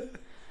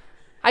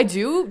 I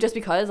do, just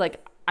because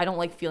like I don't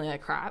like feeling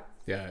like crap.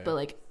 Yeah. But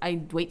like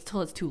I wait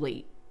till it's too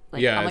late.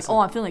 Like I'm like,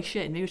 I'm feeling like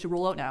shit. Maybe we should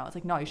roll out now. It's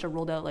like, no, you should have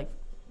rolled out like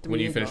 3 when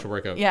you days finish ago. the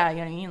workout. Yeah, you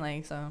know what I mean?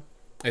 Like, so.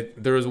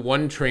 There was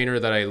one trainer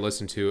that I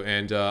listened to,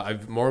 and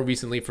I've more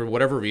recently, for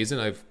whatever reason,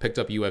 I've picked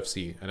up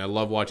UFC, and I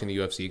love watching the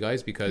UFC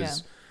guys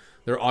because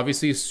they're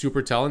obviously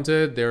super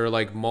talented. They're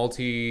like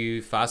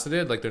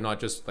multifaceted. Like they're not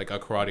just like a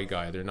karate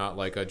guy. They're not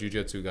like a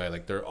jiu-jitsu guy.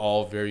 Like they're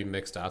all very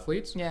mixed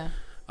athletes. Yeah.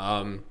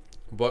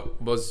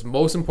 What was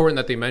most important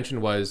that they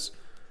mentioned was,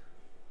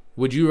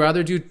 would you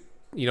rather do,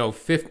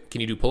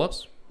 can you do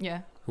pull-ups?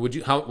 Yeah.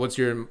 What's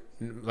your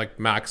like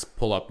max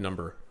pull-up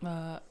number?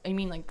 You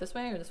mean like this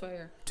way or this way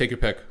or? Take your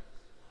pick.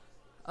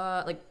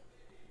 Like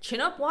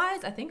chin up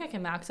wise, I think I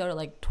can max out at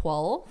like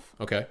 12.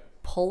 Okay.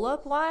 Pull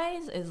up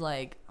wise is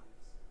like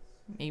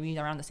maybe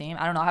around the same.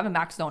 I don't know. I haven't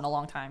maxed out in a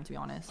long time, to be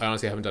honest. I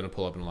honestly haven't done a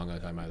pull up in a long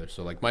time either.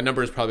 So like my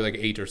number is probably like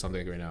 8 or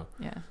something right now.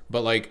 Yeah.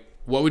 But like,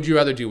 what would you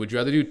rather do? Would you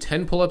rather do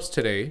 10 pull ups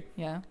today?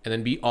 Yeah. And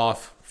then be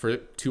off for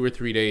 2 or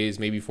 3 days,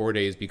 maybe 4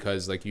 days,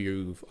 because like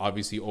you've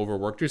obviously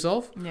overworked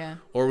yourself? Yeah.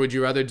 Or would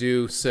you rather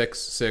do 6,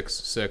 6,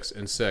 6,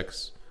 and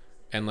 6,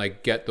 and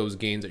like get those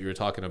gains that you were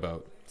talking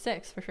about?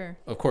 6 for sure.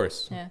 Of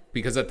course. Yeah.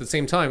 Because at the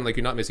same time, like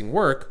you're not missing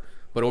work,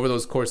 But over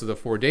those course of the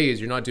 4 days,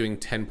 you're not doing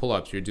 10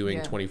 pull-ups. You're doing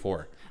Yeah.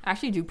 24. I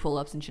actually do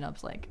pull-ups and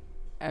chin-ups like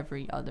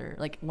every other,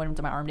 like when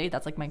it's my arm day,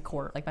 that's like my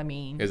core, like my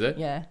main. Is it?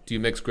 Yeah. Do you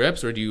mix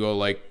grips or do you go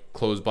like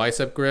closed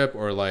bicep grip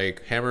or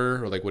like hammer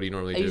or like what do you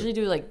normally I do? usually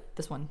do like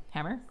this one,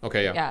 hammer.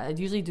 Okay, yeah. Yeah, I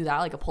usually do that,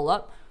 like a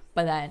pull-up.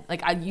 But then,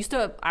 like, I used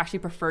to actually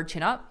prefer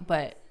chin-up,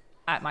 but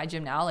at my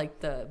gym now, like,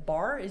 the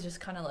bar is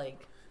just kind of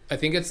like... I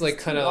think it's like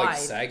kind of like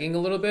sagging a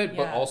little bit,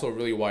 but Yeah. also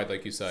really wide,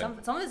 like you said.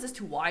 Some of it's just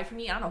too wide for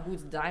me. I don't know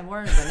who's dying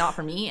more, but not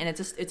for me. And it's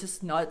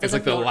just not... It's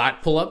like the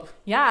lat pull-up?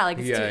 Yeah, like,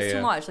 it's, Yeah, it's yeah.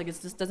 too much. Like, it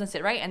just doesn't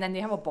sit right. And then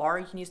they have a bar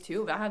you can use,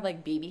 too. But I have,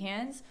 like, baby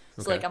hands.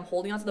 So, Okay. like, I'm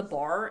holding onto the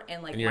bar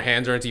and, like... And your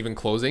hands aren't even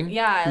closing?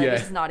 Yeah, like, Yeah.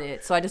 this is not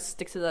it. So I just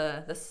stick to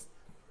this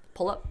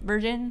pull-up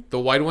version. The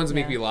wide ones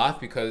make Yeah. me laugh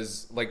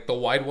because like the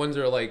wide ones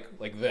are like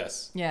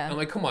this. Yeah. I'm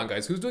like, come on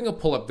guys, who's doing a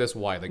pull up this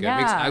wide? Like it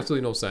makes Yeah.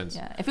 absolutely no sense.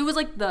 Yeah. If it was,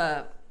 like,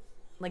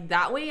 like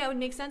that way, I would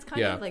make sense,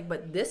 kind Yeah. of. Like,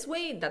 but this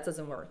way, that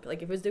doesn't work. Like,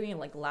 if it was doing,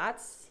 like,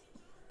 lats...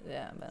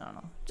 Yeah, but I don't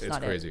know. It's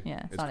not crazy. It.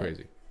 Yeah, it's not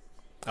crazy.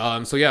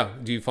 So yeah,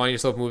 do you find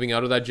yourself moving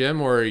out of that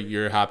gym or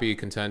you're happy,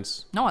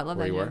 content? No, I love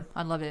where that you gym. were?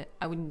 I love it.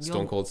 I wouldn't...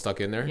 Stone cold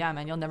stuck in there? Yeah,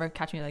 man, you'll never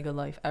catch me at a good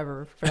life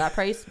ever for that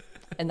price.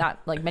 And that,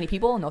 like, many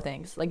people, no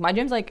thanks. Like, my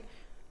gym's, like,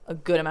 a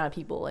good amount of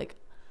people. Like,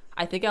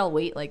 I think I'll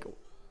wait, like...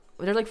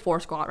 There's, like, 4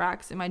 squat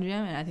racks in my gym,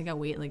 and I think I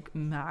wait, like,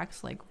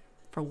 max, like,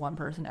 for one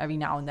person every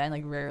now and then,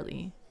 like,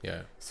 rarely.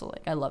 Yeah. So,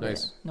 like, I love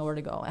Nice. it. Nowhere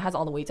to go. It has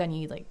all the weights I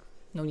need, like,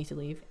 no need to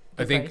leave.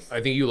 I Good think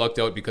price. you lucked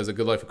out because a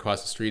Good Life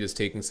across the street is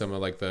taking some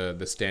of like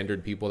the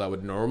standard people that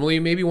would normally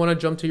maybe want to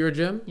jump to your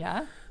gym.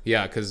 Yeah?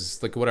 Yeah,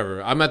 because like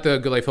whatever, I'm at the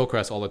Good Life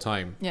Hillcrest all the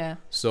time. Yeah.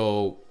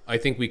 So I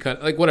think we kind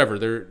of like whatever.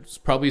 There's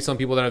probably some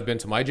people that have been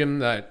to my gym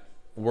that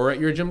were at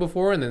your gym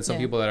before, and then some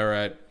Yeah. people that are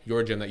at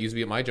your gym that used to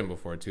be at my gym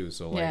before too.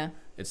 So like Yeah.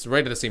 it's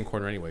right at the same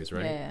corner anyways,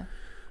 right?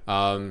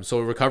 Yeah. So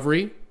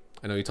recovery,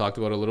 I know you talked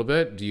about it a little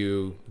bit. Do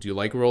you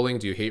like rolling?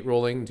 Do you hate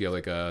rolling? Do you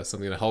have like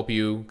something to help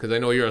you? Because I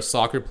know you're a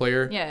soccer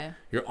player. Yeah.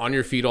 You're on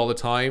your feet all the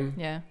time.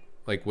 Yeah.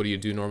 Like, what do you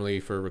do normally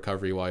for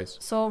recovery wise?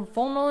 So,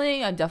 foam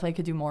rolling, I definitely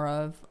could do more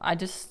of. It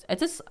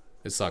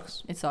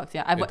sucks. It sucks,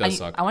 yeah. It does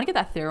suck. I want to get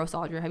that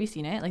Therosauger. Have you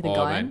seen it? Like the Oh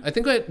gun? man, I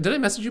think did I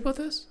message you about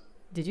this?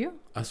 Did you?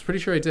 I was pretty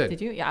sure I did.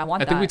 Did you? Yeah, I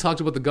want I that. think we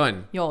talked about the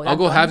gun. Yo, I'll that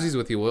go gun- halvesies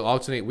with you. We'll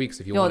alternate weeks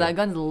if you Yo, want. that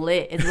gun's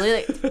lit. It's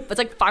lit. It's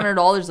like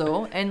 $500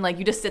 though, and like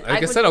you just sit.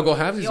 Like I said, I'll go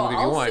halvesies with you if you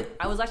I'll want.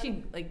 I was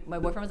actually like, my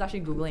boyfriend was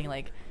actually googling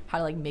like how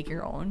to like make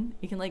your own.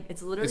 You can like,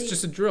 it's literally. It's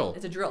just a drill.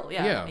 It's a drill,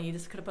 yeah. Yeah. And you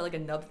just could have put like a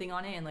nub thing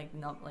on it and like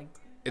nub like.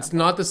 It's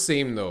not the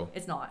same though.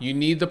 It's not. You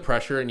need the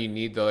pressure and you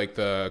need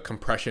the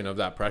compression of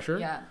that pressure.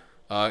 Yeah.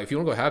 If you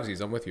want to go halvesies,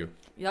 I'm with you.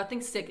 That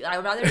thing's sick. I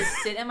would rather just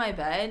sit in my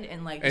bed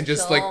and like And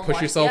just chill like push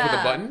watch- yourself with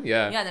a button.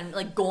 Yeah. Yeah, then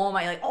like go on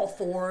my like all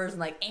fours and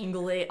like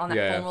angle it on that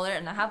Yeah. foam roller.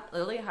 And I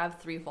have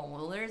 3 foam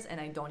rollers and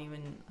I don't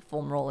even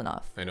foam roll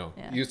enough. I know.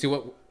 Yeah. You see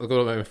what? Look at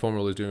what my foam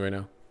roller is doing right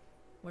now.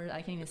 Where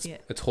I can't even see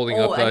it. It's holding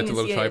Oh, up I that didn't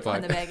little see it. It's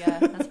on tripod. the bag.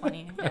 Yeah, that's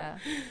funny. Yeah.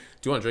 Do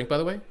you want a drink, by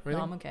the way? Or No,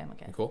 anything? I'm okay. I'm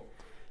okay. Cool.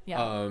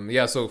 Yeah.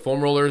 Yeah. So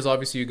foam rollers,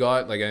 obviously you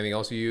got. Like anything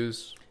else you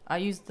use? I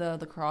use the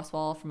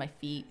crosswall for my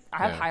feet. I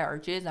have Yeah. high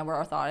arches and I wear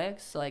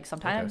orthotics. So like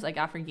sometimes like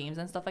after games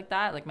and stuff like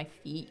that, like my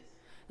feet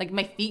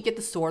get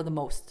the sore the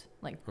most,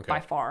 like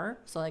by far.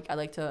 So like I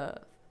like to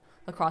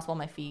the crosswall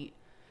my feet.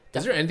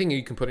 Is there anything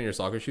you can put in your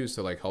soccer shoes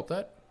to like help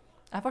that?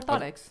 I have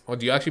orthotics. Oh,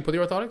 do you actually put the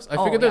orthotics? I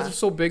Oh, figured those yeah. are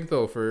so big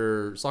though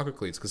for soccer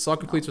cleats because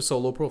soccer cleats are so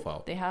low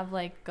profile. They have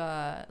like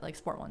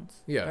sport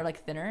ones. Yeah. They're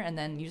like thinner, and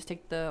then you just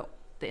take the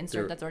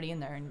insert that's already in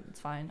there, and it's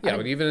fine. Yeah,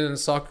 but even in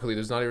soccer cleat,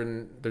 there's not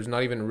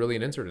even really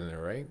an insert in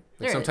there, right? Like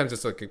There sometimes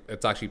it's like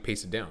it's actually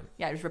pasted down.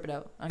 Yeah, just rip it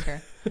out. I don't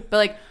care. But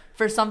like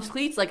for some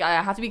cleats, like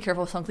I have to be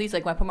careful with some cleats.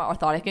 Like when I put my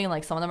orthotic in,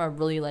 like some of them are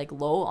really like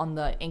low on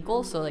the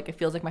ankle, so like it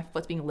feels like my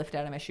foot's being lifted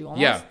out of my shoe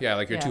almost. Yeah,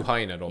 like you're too high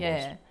in it almost.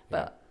 Yeah.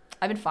 But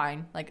I've been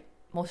fine. Like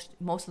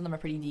most of them are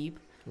pretty deep.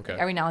 Okay.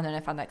 Every now and then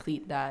I find that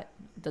cleat that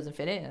doesn't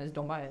fit it, and I just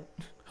don't buy it.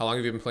 How long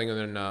have you been playing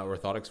in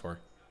orthotics for?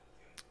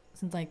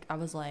 Since like I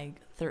was like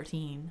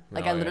 13.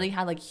 Like Oh, I yeah. literally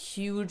had like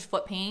huge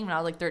foot pain when I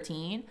was like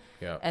 13.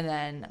 Yeah. And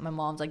then my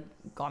mom's like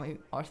got me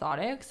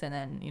orthotics, and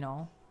then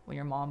when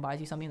your mom buys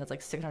you something that's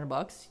like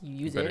 $600, you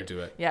use it. better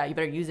do it. Yeah, you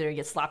better use it or you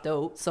get slapped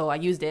out. So I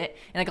used it,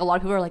 and like a lot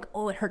of people are like,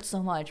 "Oh, it hurts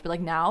so much," but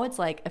like now it's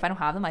like if I don't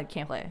have them, I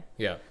can't play.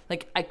 Yeah.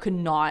 Like I could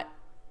not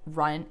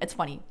run. It's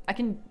funny. I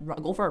can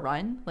go for a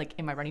run like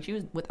in my running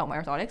shoes without my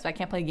orthotics, but I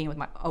can't play a game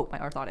without my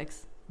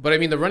orthotics. But I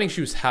mean, the running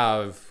shoes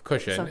have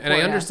cushion, Some and I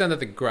yeah. understand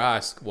that the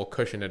grass will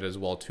cushion it as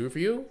well too for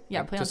you. Yeah,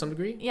 like, play to on- some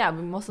degree. Yeah,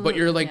 but most of But them,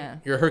 you're like yeah.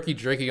 you're herky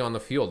jerky on the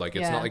field. Like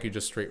it's Yeah. not like you're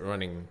just straight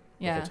running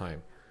the Yeah. whole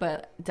time.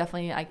 But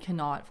definitely, I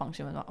cannot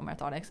function with my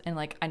orthotics. And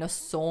like, I know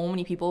so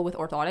many people with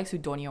orthotics who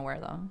don't even wear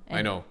them. And,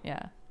 I know.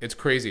 Yeah. It's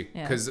crazy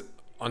Yeah. because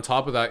on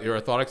top of that, your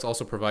orthotics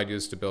also provide you the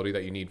stability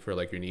that you need for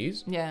like your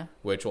knees, Yeah.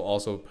 which will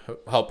also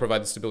help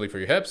provide the stability for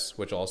your hips,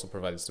 which will also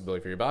provide the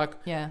stability for your back.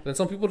 Yeah. Then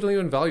some people don't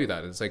even value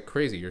that. It's like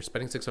crazy. You're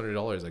spending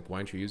 $600. Like, why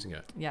aren't you using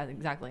it? Yeah,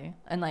 exactly.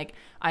 And like,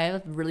 I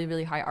have really,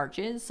 really high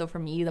arches. So for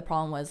me, the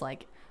problem was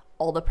like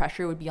all the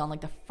pressure would be on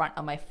like the front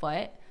of my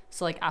foot.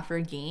 So like after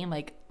a game,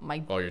 like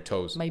your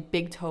toes. my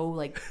big toe,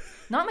 like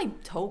not my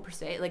toe per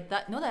se, like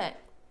that. Know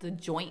that the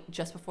joint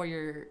just before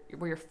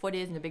where your foot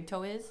is and the big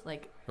toe is,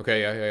 like.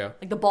 Okay, yeah.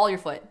 Like the ball of your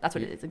foot. That's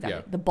what it is, exactly.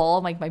 Yeah. The ball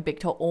of my big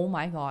toe. Oh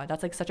my god,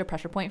 that's like such a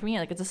pressure point for me.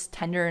 Like it's just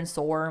tender and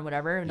sore and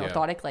whatever. And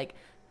orthotic, like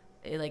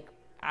it like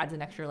adds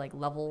an extra like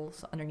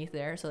levels underneath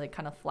there, so it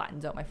kind of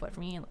flattens out my foot for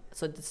me,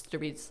 so it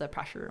distributes the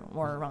pressure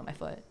more around my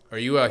foot. Are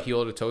you a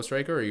heel to toe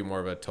striker, or are you more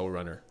of a toe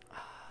runner?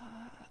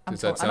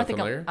 Does that sound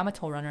familiar? I'm a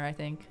toe runner, I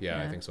think.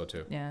 Yeah, I think so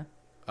too. Yeah.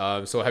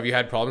 So have you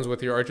had problems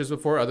with your arches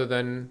before, other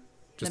than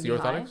just the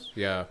orthotics? High?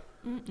 Yeah.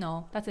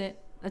 No, that's it.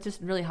 That's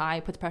just really high.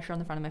 Puts pressure on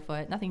the front of my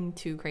foot. Nothing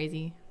too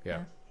crazy.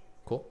 Yeah.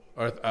 Cool.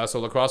 So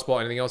lacrosse ball.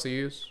 Anything else that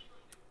you use?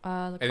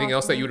 Anything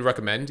else that you would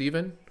recommend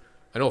even?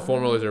 I know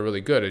foam rollers are really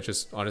good. It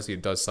just, honestly,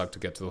 it does suck to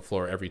get to the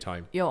floor every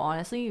time. Yo,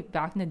 honestly,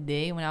 back in the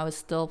day when I was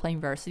still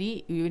playing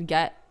varsity, you would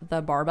get the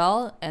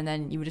barbell and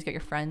then you would just get your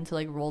friend to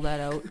like roll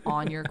that out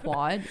on your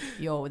quad.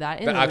 Yo,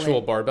 that is the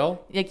actual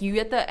barbell? Like you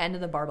get the end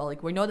of the barbell.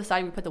 Like we know the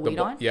side we put the weight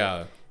on.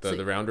 Yeah,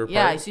 the rounder part.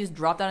 Yeah, so you just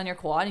drop that on your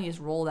quad and you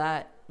just roll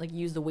that. Like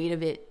use the weight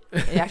of it.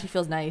 It actually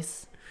feels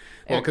nice.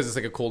 Well, because it's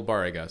like a cold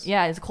bar, I guess.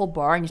 Yeah, it's a cold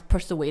bar and you just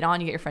push the weight on.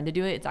 You get your friend to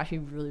do it. It's actually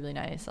really, really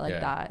nice. I like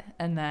that.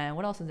 And then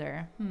what else is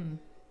there?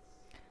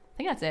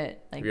 I think that's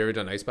it. Like, have you ever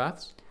done ice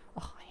baths?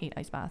 Oh, I hate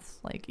ice baths.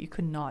 Like you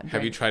could not.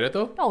 Have you tried it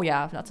though? Oh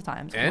yeah, lots of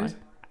times. And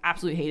I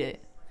absolutely hate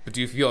it. But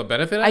do you feel a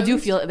benefit? I do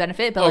feel a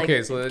benefit, but okay,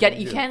 like, so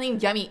you can't even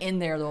get me in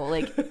there though.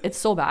 Like it's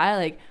so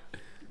bad.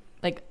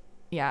 Like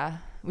yeah,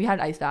 we had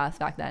ice baths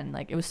back then.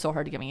 Like it was so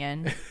hard to get me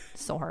in.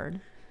 So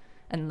hard.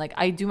 And like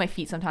I do my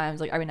feet sometimes.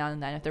 Like every now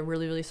and then, if they're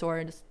really, really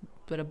sore, just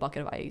put a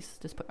bucket of ice.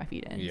 Just put my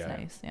feet in. Yeah. It's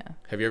nice. Yeah.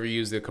 Have you ever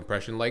used the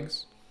compression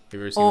legs? Have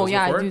you ever seen those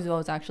before? I do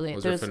those actually.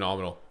 Those are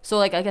phenomenal. So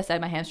like I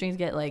said, my hamstrings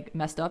get like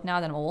messed up now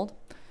that I'm old.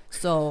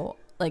 So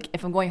like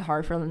if I'm going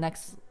hard for the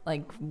next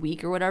like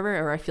week or whatever,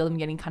 or I feel them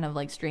getting kind of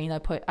like strained,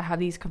 I have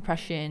these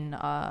compression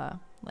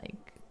like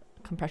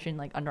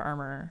Under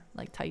Armour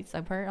like tights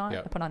I put on.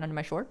 I put on under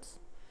my shorts.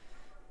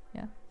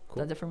 Yeah.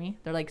 Cool. That's it for me.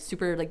 They're like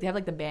super, like they have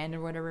like the band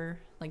or whatever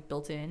like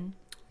built in.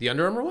 The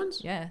Under Armour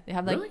ones? Yeah, they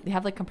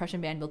have like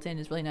compression band built in.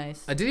 It's really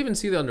nice. I didn't even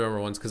see the Under Armour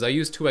ones because I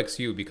use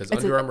 2XU because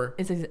Under Armour.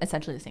 It's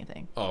essentially the same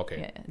thing. Oh, okay.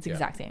 Yeah, it's the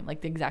exact same,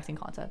 like the exact same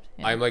concept.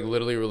 Yeah. I'm like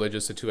literally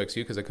religious to 2XU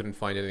because I couldn't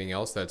find anything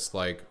else that's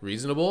like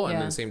reasonable, and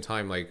at the same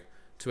time like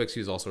 2XU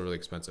is also really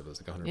expensive.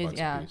 It's like $100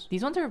 a piece.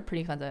 These ones are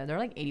pretty expensive. They're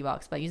like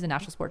 $80, but I use the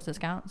National Sports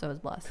discount, so I was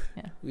blessed.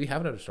 Yeah. We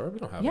have it at a store. We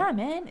don't have it. Yeah,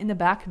 man, in the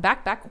back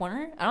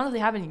corner. I don't know if they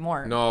have it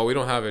anymore. No, we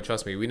don't have it.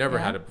 Trust me, we never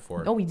had it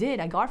before. No, we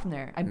did. I got it from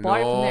there. I bought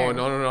it from there.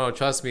 No.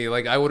 Trust me,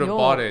 like I would have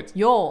bought it.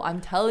 Yo,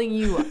 I'm telling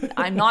you,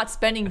 I'm not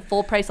spending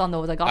full price on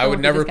those. I would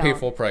never pay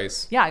full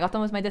price. Yeah, I got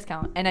them with my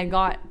discount, and I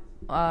got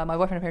my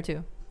boyfriend a pair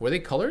too. Were they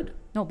colored?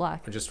 No,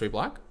 black. Or just straight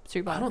black?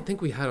 Straight black. I don't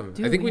think we had them.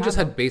 Dude, I think we just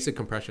had basic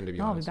compression, to be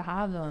honest. No, we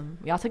have them.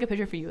 I'll take a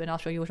picture for you and I'll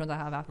show you which ones I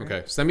have after.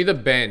 Okay, send me the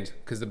band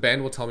because the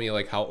band will tell me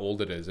like how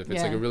old it is. If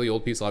it's like a really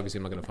old piece, obviously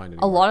I'm not gonna find it.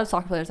 A lot of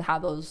soccer players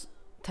have those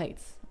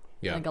tights.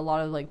 Yeah. Like a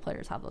lot of like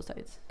players have those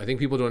tights. I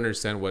think people don't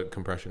understand what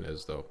compression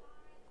is though.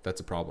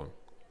 That's a problem.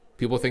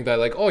 People think that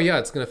like, oh yeah,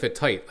 it's gonna fit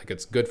tight, like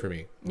it's good for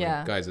me. Yeah.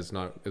 Like, guys, it's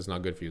not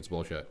good for you. It's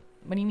bullshit.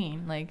 What do you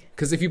mean, like?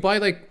 Because if you buy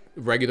like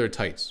regular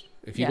tights,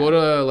 if you go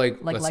to like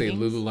let's leggings? say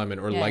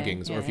Lululemon or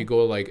leggings, or if you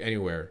go like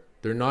anywhere,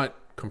 they're not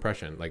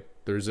compression. Like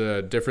there's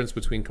a difference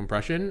between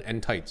compression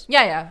and tights.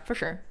 Yeah, for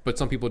sure. But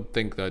some people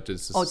think that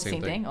it's the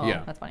same thing. Oh,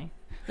 yeah, that's funny.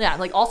 Yeah,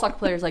 like all soccer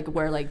players like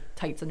wear like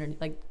tights under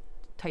like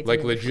tights.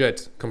 Like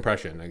legit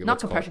compression. Like, not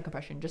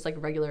compression, just like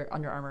regular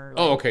Under Armour.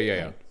 Like, oh, okay,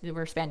 yeah. They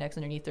wear spandex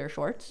underneath their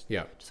shorts.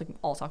 Yeah. Just like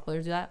all soccer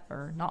players do that,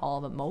 or not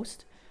all, but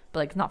most. But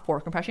like not for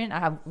compression. I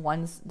have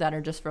ones that are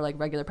just for like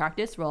regular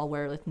practice where I'll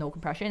wear like no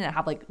compression, and I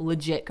have like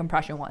legit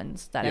compression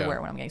ones that I wear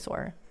when I'm getting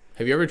sore.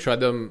 Have you ever tried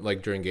them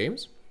like during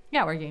games?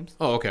 Yeah, I wear games.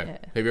 Oh, okay. Yeah.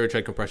 Have you ever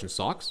tried compression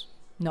socks?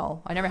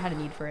 No, I never had a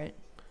need for it.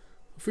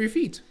 For your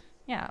feet?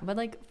 Yeah, but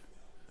like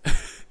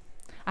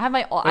I have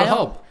my It'll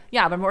help.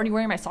 Yeah, but I'm already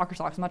wearing my soccer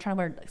socks. I'm not trying to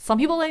wear. Some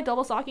people like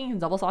double socking,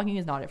 and double socking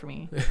is not it for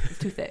me. It's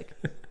too thick.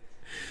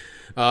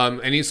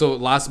 So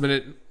last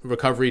minute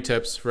recovery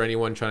tips for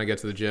anyone trying to get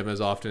to the gym as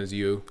often as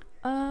you?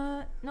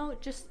 No,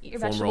 just eat your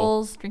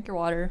vegetables, drink your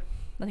water.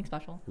 Nothing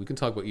special. We can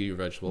talk about eat your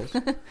vegetables.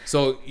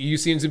 So you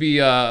seem to be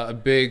a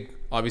big,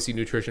 obviously,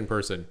 nutrition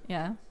person.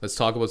 Yeah. Let's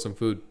talk about some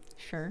food.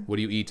 Sure. What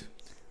do you eat?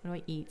 What do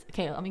I eat?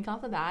 Okay, let me go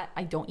off the bat.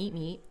 I don't eat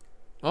meat.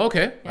 Oh,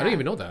 okay. Yeah. I didn't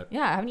even know that.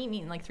 Yeah, I haven't eaten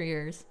meat in like 3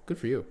 years. Good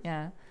for you.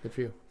 Yeah. Good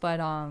for you.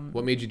 But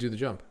what made you do the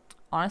jump?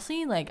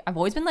 Honestly, like I've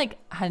always been like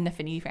had an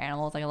affinity for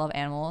animals. Like I love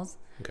animals.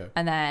 Okay.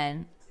 And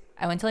then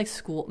I went to like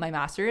school, my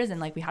master's,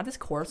 and like we had this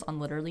course on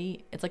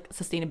literally it's like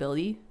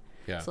sustainability.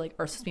 Yeah. So like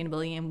earth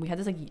sustainability, and we had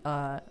this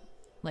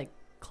like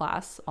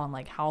class on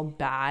like how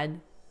bad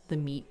the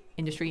meat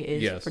industry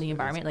is for the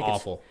environment. Like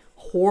awful.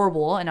 It's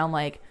horrible. And I'm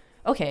like,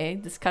 okay,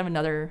 this is kind of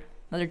another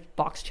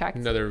box checked.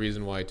 Another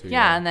reason why to.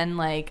 Yeah, and then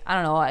like I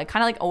don't know, I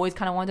kind of like always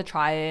kind of wanted to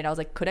try it. I was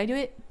like, could I do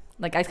it?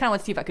 Like I just kind of wanted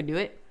to see if I could do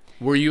it.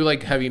 Were you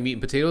like heavy meat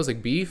and potatoes,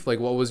 like beef? Like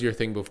what was your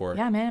thing before?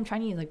 Yeah, man, I'm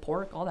trying to eat like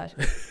pork, all that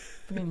shit.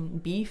 fucking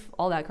beef,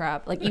 all that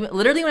crap. Like even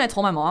literally when I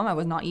told my mom I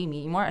was not eating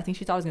meat anymore, I think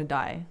she thought I was gonna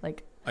die.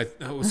 Like,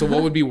 so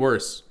what would be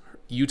worse?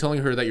 You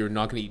telling her that you're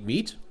not gonna eat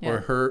meat,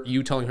 Yeah. or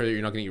you telling her that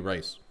you're not gonna eat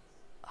rice?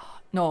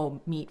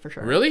 no, meat for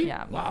sure. Really?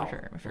 Yeah, meat Wow.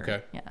 for sure.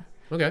 Okay. Yeah.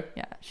 Okay.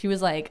 Yeah. She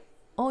was like,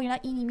 oh, you're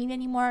not eating meat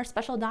anymore,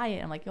 special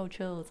diet. I'm like, yo,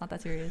 chill, it's not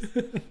that serious.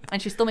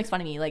 And she still makes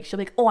fun of me. Like, she'll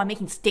be like, oh, I'm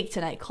making steak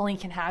tonight, Colleen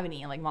can't have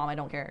any. I'm like, mom, I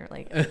don't care.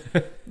 Like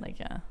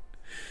yeah.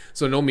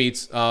 So no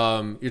meats.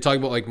 You're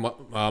talking about like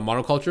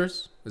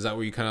monocultures. Is that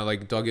what you kind of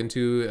like dug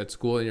into at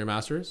school in your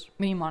master's?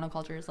 Mini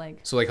monocultures,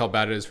 like, So like how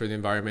bad it is for the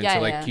environment Yeah, to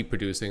like yeah. keep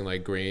producing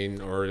like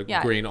grain or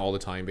Yeah. grain all the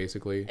time,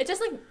 basically. it's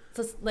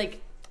just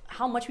like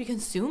how much we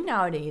consume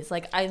nowadays.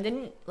 Like, I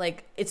didn't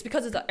like, it's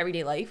because it's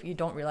everyday life. You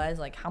don't realize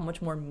like how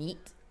much more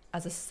meat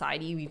as a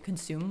society we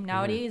consume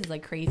nowadays is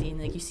like crazy.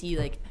 And like you see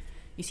like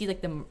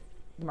the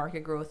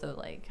market growth of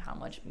like how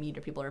much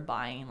meat people are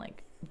buying.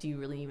 Like, do you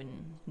really even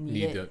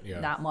need it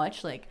yeah. that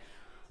much? Like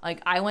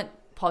I went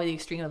probably the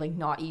extreme of like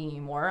not eating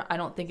anymore. I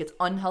don't think it's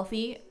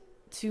unhealthy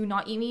to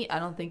not eat meat. I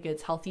don't think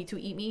it's healthy to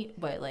eat meat,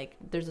 but like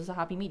there's just a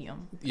happy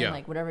medium. Yeah. And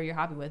like whatever you're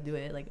happy with, do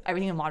it. Like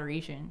everything in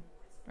moderation,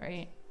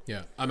 right?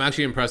 Yeah, I'm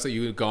actually impressed that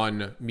you've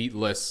gone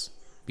meatless,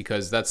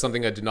 because that's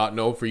something I did not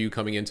know for you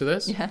coming into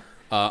this. Yeah.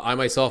 I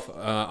myself,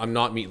 I'm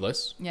not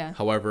meatless. Yeah.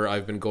 However,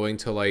 I've been going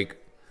to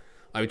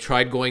I've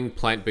tried going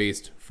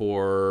plant-based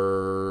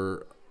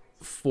for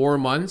 4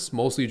 months,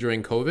 mostly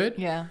during COVID.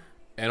 Yeah.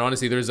 And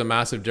honestly, there's a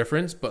massive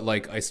difference, but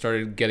like I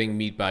started getting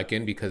meat back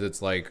in because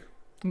it's like,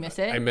 You miss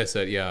it? I miss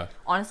it, yeah.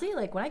 Honestly,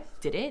 like when I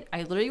did it,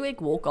 I literally like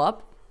woke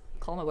up,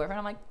 called my boyfriend.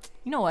 I'm like,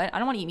 you know what? I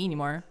don't want to eat meat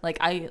anymore.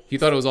 Like He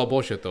thought it was all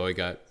bullshit though,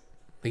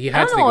 he I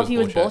had to don't think know it if he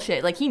was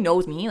bullshit. Like he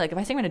knows me. Like if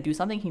I say I'm gonna do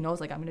something, he knows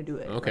like I'm gonna do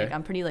it. Okay. Like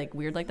I'm pretty like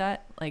weird like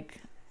that. Like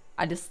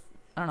I don't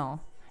know.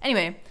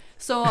 Anyway,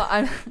 so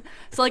I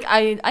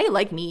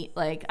like meat.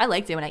 Like I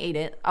liked it when I ate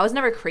it. I was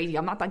never crazy.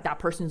 I'm not like that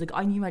person who's like,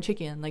 I need my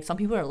chicken. Like some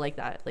people are like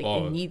that. Like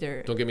Oh, they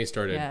neither. Don't get me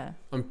started. Yeah.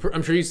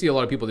 I'm sure you see a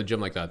lot of people at the gym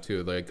like that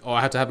too. Like, oh,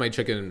 I have to have my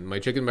chicken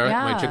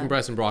Yeah.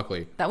 breast and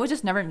broccoli. That was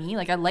just never me.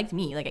 Like I liked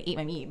meat. Like I ate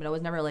my meat, but I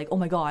was never like, oh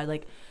my god,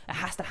 like it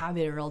has to have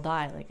it or I'll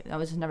die. Like I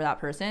was just never that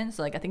person.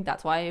 So like I think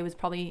that's why it was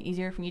probably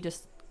easier for me to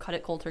just cut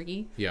it cold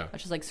turkey. Yeah. I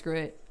was just like, screw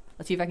it.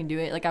 Let's see if I can do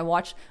it. Like I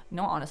watched,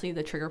 honestly,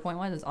 the trigger point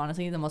is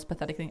honestly the most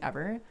pathetic thing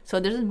ever. So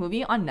there's this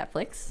movie on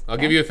Netflix. I'll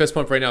give you a fist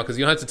pump right now because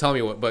you don't have to tell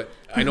me what, but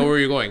I know where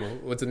you're going.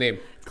 What's the name?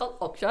 It's called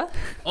Oksha.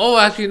 Oh,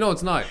 actually, no,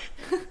 it's not.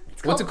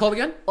 What's it called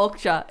again?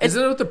 Oksha.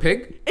 Isn't it with the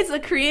pig? It's a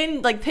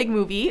Korean like pig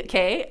movie.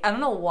 Okay, I don't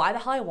know why the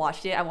hell I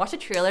watched it. I watched a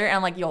trailer and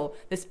I'm like, yo,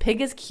 this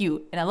pig is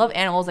cute, and I love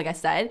animals, like I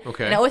said.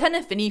 Okay. And I always had an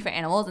affinity for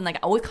animals, and like I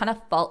always kind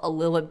of felt a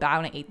little bit bad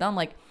when I ate them.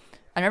 Like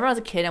I remember when I was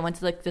a kid, I went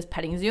to like this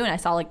petting zoo and I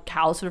saw like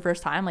cows for the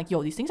first time. Like,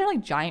 yo, these things are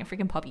like giant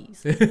freaking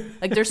puppies.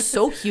 Like they're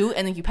so cute,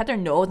 and like you pet their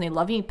nose and they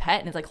love being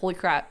pet, and it's like holy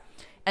crap.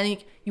 And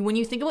like, when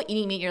you think about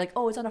eating meat, you're like,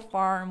 oh, it's on a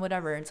farm,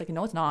 whatever. It's like,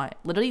 no, it's not.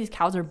 Literally, these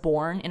cows are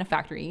born in a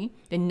factory.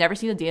 They never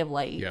see the day of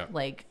light. Yeah.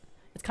 Like,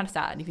 it's kind of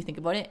sad if you think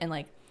about it. And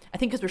like, I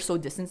think because we're so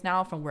distant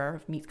now from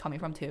where meat's coming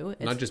from too.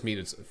 Not just meat,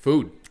 it's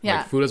food. Yeah.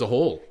 Like food as a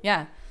whole.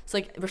 Yeah. So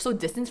like we're so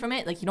distant from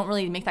it, like you don't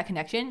really make that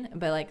connection.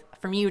 But like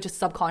for me, it was just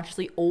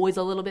subconsciously always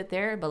a little bit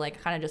there, but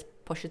like kind of just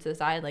push it to the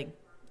side, like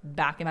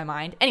back in my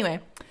mind.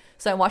 Anyway,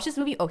 so I watched this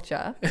movie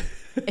Okja.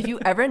 If you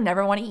ever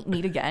never want to eat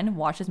meat again,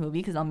 watch this movie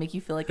because I'll make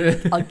you feel like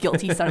a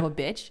guilty son of a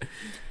bitch.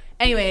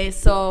 Anyway,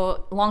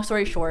 so long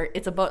story short,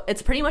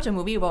 it's pretty much a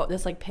movie about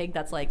this like pig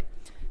that's like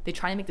they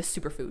try to make this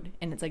superfood,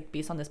 and it's like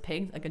based on this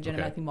pig, like a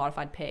genetically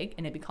modified pig,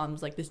 and it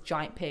becomes like this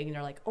giant pig, and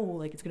they're like, oh,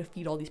 like it's gonna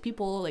feed all these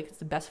people, like it's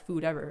the best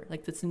food ever,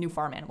 like it's the new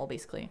farm animal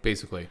basically.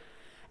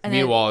 And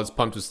meanwhile, it's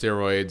pumped with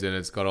steroids and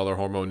it's got all their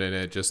hormone in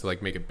it just to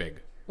like make it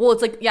big. Well,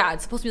 it's like, yeah,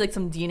 it's supposed to be like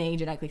some DNA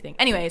genetically thing.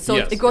 Anyway, so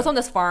Yes, it grows on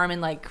this farm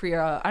in like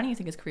Korea. I don't even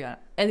think it's Korea.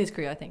 At least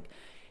Korea, I think.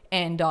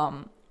 And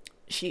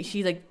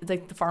she like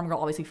the farm girl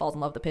obviously falls in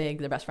love with the pig.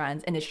 They're best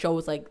friends, and it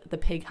shows like the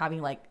pig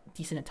having like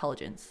decent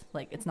intelligence.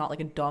 Like it's not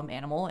like a dumb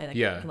animal, and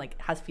it can, like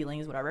has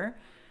feelings, whatever.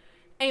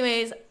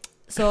 Anyways,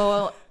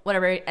 so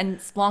whatever. And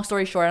long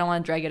story short, I don't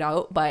want to drag it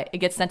out, but it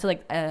gets sent to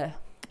like a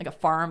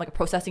farm, like a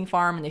processing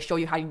farm, and they show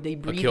you how they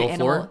breed the animal.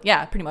 Floor?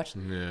 Yeah, pretty much.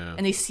 Yeah.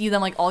 And they see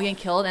them like all getting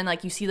killed, and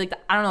like you see like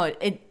I don't know,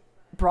 it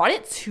brought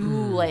it to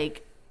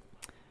like.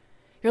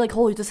 You're like,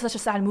 holy, this is such a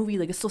sad movie.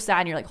 Like, it's so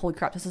sad. And you're like, holy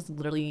crap, this is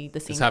literally the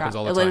same. This happens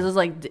all the time. This is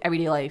like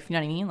everyday life. You know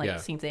what I mean? Like,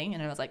 same thing.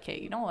 And I was like, hey,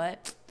 you know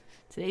what?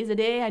 Today's the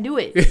day I do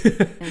it.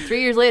 And 3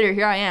 years later,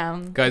 here I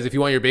am. Guys, if you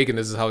want your bacon,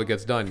 this is how it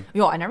gets done.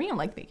 Yo, I never even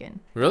liked bacon.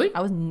 Really?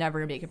 I was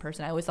never a bacon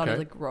person. I always thought it was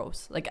like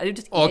gross. Like, I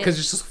just. Oh, because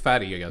it's just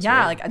fatty, I guess. Yeah,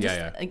 right? like I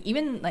just like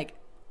even like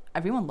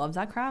everyone loves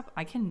that crap.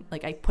 I can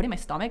like I put it in my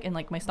stomach and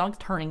like my stomach's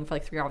turning for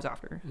like 3 hours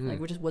after, like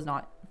which just was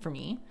not for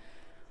me.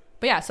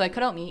 But yeah, so I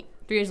cut out meat.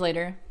 3 years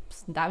later,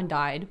 that one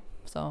died.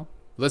 So.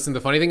 Listen, the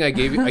funny thing, I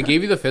gave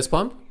you the fist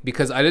pump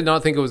because I did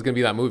not think it was going to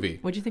be that movie.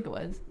 What'd you think it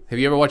was? Have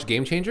you ever watched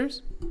Game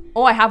Changers?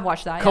 Oh, I have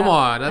watched that. Come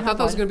on. I thought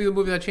that was going to be the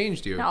movie that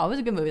changed you. No, it was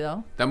a good movie,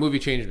 though. That movie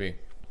changed me.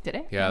 Did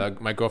it? Yeah,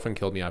 my girlfriend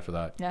killed me after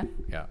that. Yeah?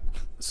 Yeah.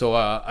 So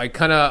I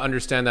kind of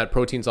understand that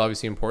protein's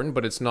obviously important,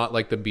 but it's not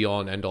like the be-all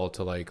and end-all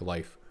to like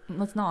life.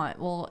 Let's not.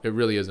 Well, It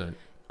really isn't.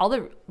 all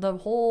the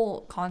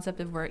whole concept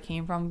of where it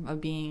came from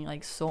of being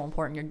like so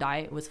important, your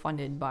diet was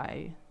funded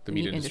by The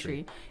meat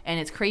industry. And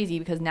it's crazy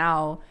because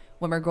now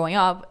when we're growing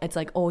up, it's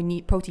like, oh,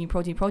 need protein,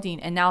 protein, protein.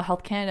 And now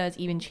Health Canada has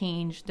even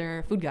changed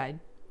their food guide.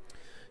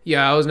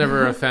 Yeah, I was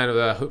never a fan of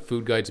the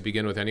food guide to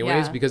begin with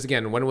anyways, Yeah. because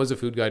again, when was the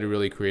food guide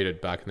really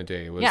created back in the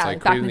day? It was Yeah,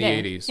 like back created in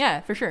the day. 80s.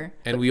 Yeah, for sure.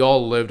 And we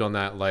all lived on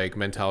that like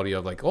mentality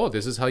of like, oh,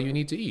 this is how you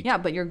need to eat. Yeah,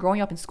 but you're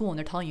growing up in school and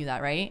they're telling you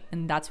that, right?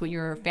 And that's what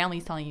your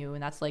family's telling you.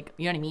 And that's like,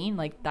 you know what I mean?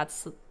 Like,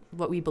 that's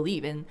what we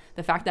believe. And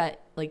the fact that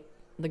like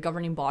the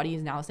governing body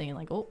is now saying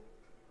like, oh,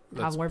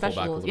 Let's have more pull back a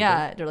vegetables. little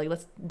Yeah, bit. they're like,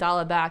 let's dial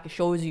it back. It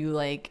shows you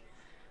like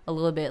a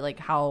little bit like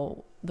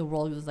how the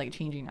world is like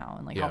changing now,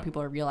 and like how Yeah. people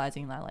are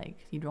realizing that like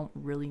you don't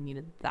really need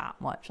it that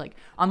much. Like,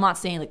 I'm not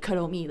saying like cut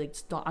out meat. Like,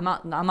 stop. I'm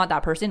not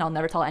that person. I'll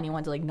never tell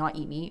anyone to like not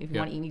eat meat. If you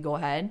Yeah. want to eat meat, go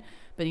ahead.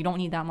 But you don't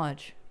need that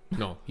much.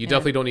 No, you Yeah.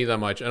 definitely don't need that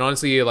much. And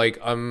honestly, like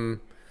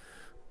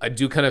I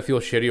do kind of feel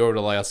shitty over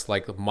the last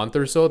like month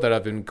or so that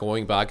I've been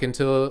going back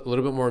into a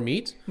little bit more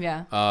meat.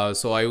 Yeah.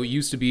 So I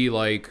used to be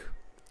like,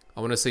 I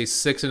want to say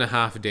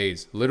 6.5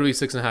 days, literally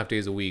 6.5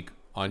 days a week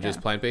on just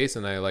Yeah. plant-based,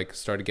 and I like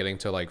started getting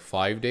to like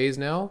 5 days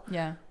now.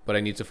 Yeah. But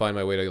I need to find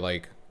my way to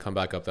like come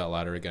back up that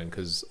ladder again,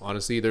 because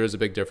honestly, there is a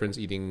big difference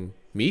eating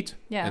meat,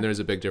 Yeah. and there's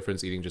a big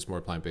difference eating just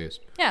more plant-based.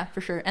 Yeah, for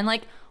sure. And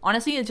like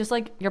honestly, it's just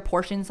like your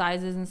portion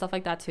sizes and stuff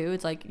like that too.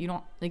 It's like you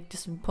don't like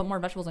just put more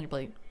vegetables on your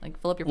plate. Like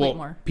fill up your plate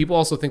more. People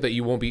also think that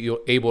you won't be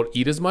able to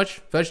eat as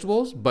much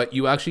vegetables, but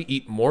you actually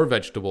eat more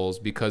vegetables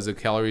because the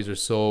calories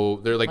are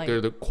they're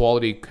the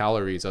quality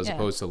calories as Yeah.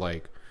 opposed to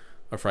like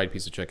a fried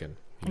piece of chicken.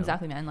 you know?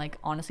 Exactly, man. Like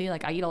honestly,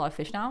 like I eat a lot of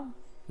fish now.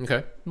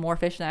 Okay. More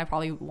fish than I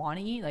probably want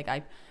to eat. Like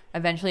I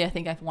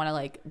think I want to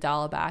like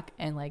dial it back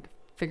and like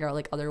figure out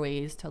like other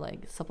ways to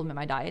like supplement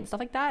my diet and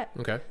stuff like that.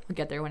 Okay. I'll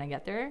get there when I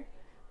get there.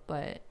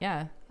 But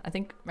yeah, I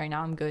think right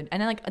now I'm good.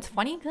 And then like it's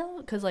funny though,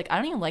 because like I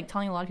don't even like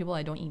telling a lot of people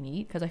I don't eat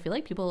meat, because I feel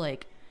like people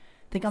like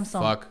think I'm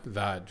some. Fuck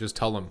that. Just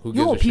tell them. Who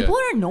gives Yo, a shit? people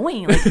are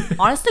annoying. Like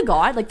honest to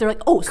God, like they're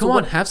like, oh, so Come on,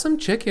 what? have some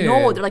chicken.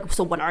 No, they're like,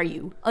 so what are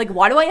you? Like,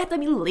 why do I have to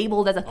be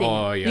labeled as a thing?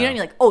 Oh, You know yeah. what I mean?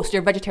 Like, oh, so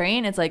you're a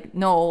vegetarian? It's like,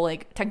 no,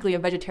 like technically a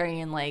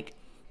vegetarian like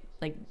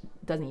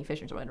doesn't eat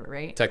fish or whatever,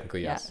 right?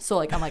 Technically, Yeah. yes. So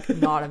like I'm like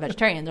not a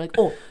vegetarian. They're like,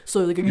 oh, so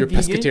like are you You're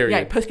vegan? pescatarian.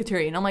 Yeah,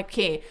 pescatarian. I'm like,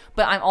 okay,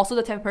 but I'm also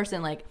the type of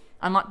person like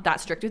I'm not that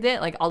strict with it.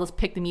 Like I'll just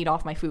pick the meat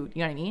off my food.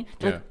 You know what I mean?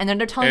 They're like- Yeah. and then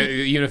they're telling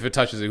me, Even if it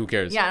touches it, who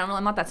cares? yeah,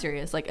 I'm not that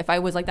serious. Like if I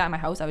was like that in my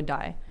house, I would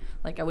die.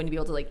 Like I wouldn't be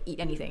able to like eat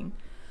anything.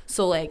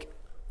 So like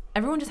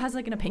everyone just has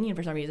like an opinion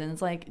for some reason.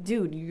 It's like,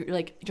 dude, you're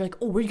like,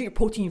 oh, where do you get your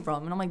protein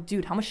from? And I'm like,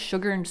 dude, how much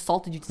sugar and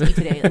salt did you just eat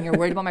today? Like you're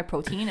worried about my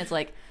protein? It's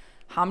like,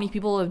 how many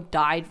people have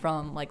died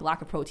from like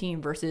lack of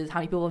protein versus how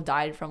many people have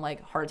died from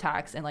like heart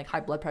attacks and like high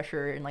blood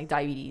pressure and like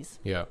diabetes?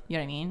 Yeah. You know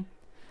what I mean?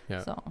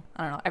 Yeah. So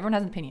I don't know. Everyone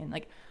has an opinion.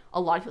 Like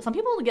a lot of some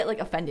people get like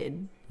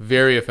offended.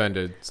 Very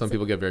offended. Some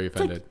people get very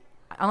offended.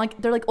 I'm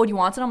like, they're like, oh, do you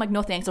want it? I'm like,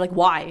 no, thanks. They're like,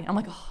 why? I'm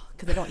like, oh,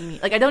 because I don't eat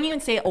meat. Like, I don't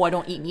even say, oh, I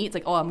don't eat meat. It's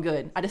like, oh, I'm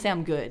good. I just say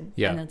I'm good.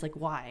 Yeah. And then it's like,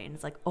 why? And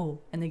it's like, oh,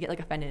 and they get like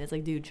offended. It's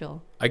like, dude,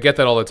 chill. I get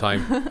that all the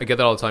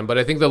time. But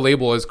I think the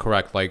label is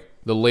correct. Like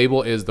the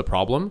label is the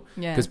problem.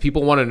 Yeah. Because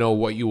people want to know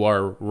what you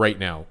are right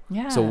now.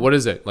 Yeah. So what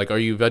is it? Like, are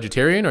you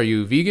vegetarian? Are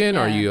you vegan?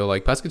 Are Yeah. you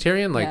like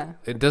pescatarian? Like, Yeah.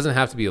 it doesn't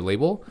have to be a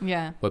label.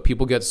 Yeah. But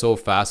people get so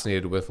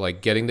fascinated with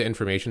like getting the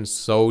information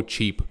so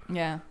cheap,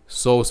 Yeah.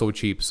 so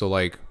cheap. So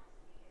like,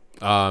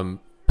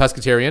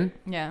 pescatarian.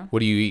 Yeah. What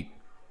do you eat?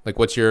 Like,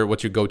 what's your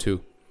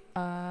go-to?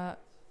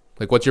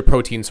 Like, what's your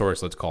protein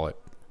source? Let's call it.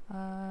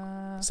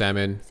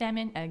 Salmon,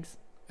 Salmon, eggs.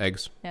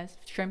 eggs. Yes.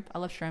 Shrimp. I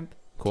love shrimp.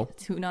 Cool.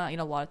 Tuna. I eat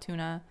a lot of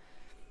tuna.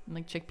 And,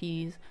 like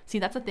chickpeas. See,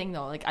 that's the thing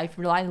though. Like I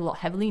rely a lot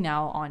heavily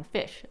now on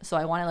fish. So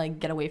I want to like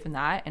get away from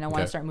that, and I want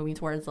to Okay. start moving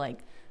towards like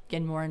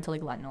getting more into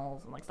like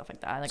lentils and like stuff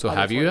like that. Like So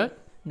other have you sort- yet?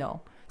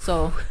 No.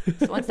 So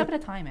one step at a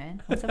time,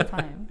 man. One step at a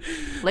time.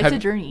 Life's Have- a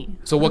journey.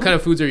 So what kind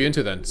of foods are you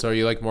into then? So are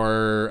you like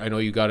more? I know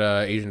you got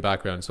a Asian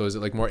background. So is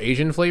it like more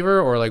Asian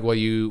flavor, or like what I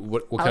kind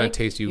of like-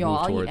 taste you yo, move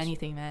I'll towards? eat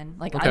anything, man.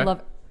 Like Okay. I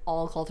love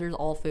all cultures,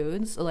 all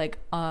foods. So like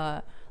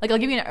I'll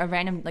give you a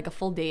random like a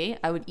full day.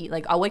 I would eat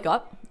like I'll wake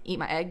up, eat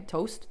my egg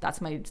toast.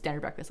 That's my standard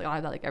breakfast. Like I'll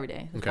have that like every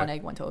day. Just Okay. one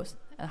egg, one toast,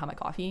 and have my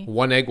coffee.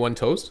 One egg, one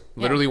toast.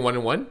 Literally one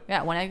and one.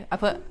 Yeah, one egg.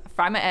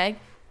 Fry my egg,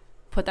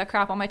 put that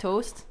crap on my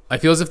toast. I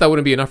feel as if that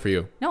wouldn't be enough for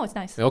you. No, it's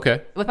nice.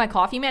 Okay. With my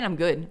coffee, man, I'm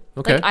good.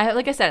 Okay.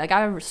 Like I said, like I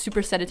have a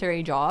super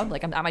sedentary job.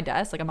 Like I'm at my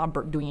desk. Like I'm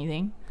not doing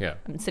anything. Yeah.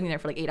 I'm sitting there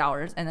for like 8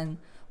 hours, and then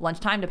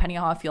lunchtime, depending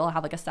on how I feel, I'll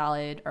have like a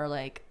salad or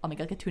like I'll make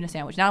like a tuna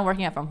sandwich. Now I'm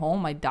working out from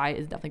home. My diet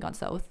has definitely gone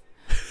south,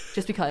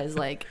 just because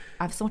like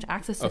I have so much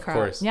access to Of crap.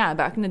 course. Yeah,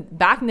 back in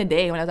the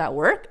day when I was at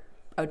work,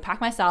 I would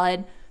pack my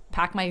salad,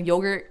 pack my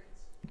yogurt.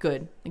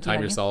 Good. Like, you know what I Time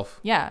mean? yourself.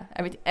 Yeah,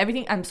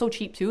 everything. I'm so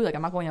cheap too. Like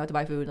I'm not going out to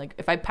buy food. Like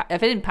if I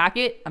didn't pack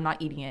it, I'm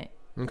not eating it.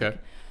 Okay.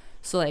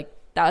 So like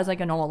that was like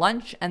a normal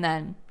lunch, and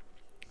then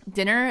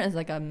dinner is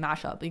like a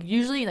mashup. Like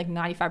usually like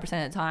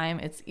 95% of the time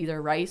it's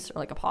either rice or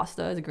like a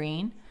pasta as a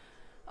green.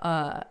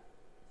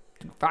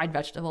 Fried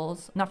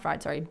vegetables, not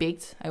fried, sorry,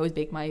 baked. I always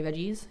bake my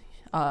veggies.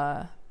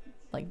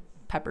 Like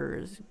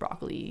peppers,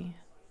 broccoli,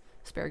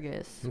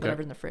 asparagus,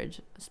 whatever's in the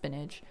fridge,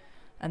 spinach,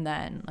 and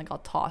then like I'll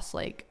toss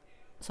like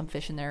some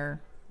fish in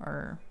there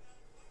or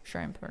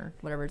shrimp or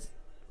whatever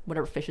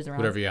fish is around.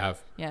 Whatever you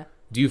have. Yeah.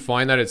 Do you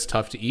find that it's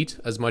tough to eat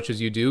as much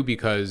as you do?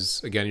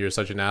 Because again, you're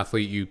such an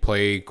athlete, you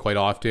play quite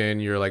often,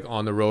 you're like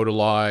on the road a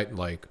lot,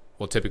 like,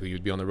 well, typically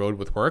you'd be on the road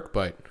with work,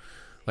 but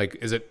like,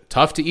 is it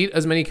tough to eat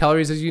as many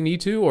calories as you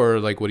need to, or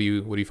like, what do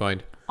you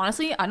find?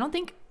 Honestly, I don't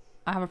think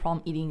I have a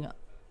problem eating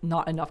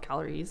not enough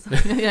calories.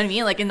 You know what I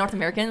mean? Like in North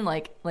American,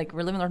 like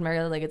we're living in North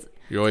America, like it's,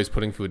 you're always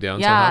putting food down.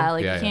 Yeah, somehow?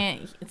 like you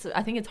can't. It's,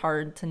 I think it's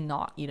hard to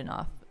not eat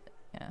enough.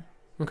 Yeah.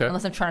 Okay.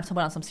 Unless I'm trying to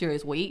put on some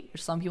serious weight, or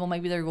some people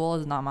might be their goal.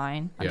 Is not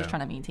mine. I'm just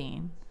trying to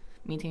maintain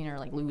or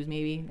like lose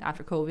maybe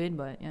after COVID.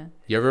 But yeah.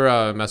 You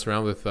ever mess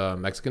around with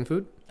Mexican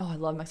food? Oh, I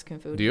love Mexican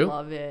food. Do you?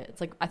 Love it. It's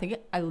like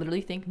I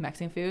literally think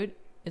Mexican food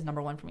is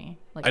number one for me.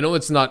 Like, I know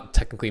it's not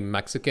technically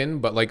Mexican,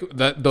 but like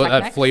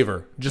that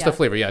flavor, just the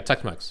flavor. Yeah,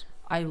 Tex-Mex.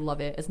 I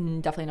love it. It's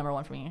definitely number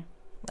one for me.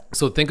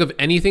 So think of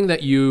anything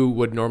that you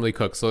would normally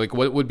cook. So like,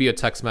 what would be a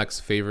Tex-Mex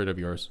favorite of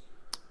yours?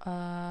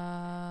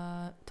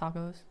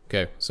 Tacos.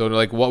 Okay, so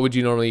like, what would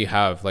you normally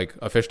have? Like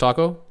a fish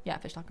taco? Yeah,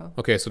 fish taco.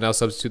 Okay, so now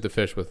substitute the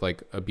fish with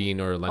like a bean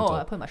or a lentil. Oh,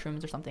 I put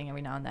mushrooms or something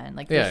every now and then.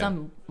 Like there's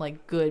some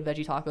like good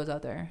veggie tacos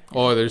out there. Yeah.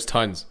 Oh, there's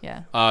tons.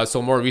 Yeah.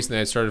 So more recently,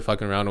 I started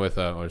fucking around with,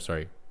 I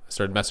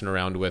started messing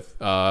around with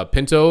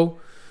pinto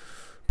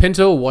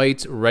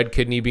white red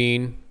kidney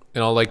bean,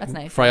 and I'll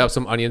like fry up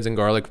some onions and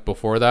garlic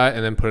before that,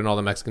 and then put in all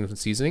the Mexican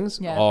seasonings.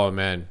 Yeah. Oh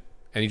man,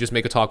 and you just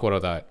make a taco out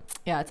of that.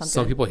 Yeah, it sounds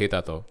Some people hate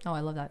that though. Oh, I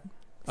love that.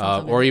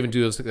 Or even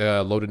do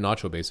a loaded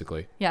nacho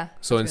basically. Yeah.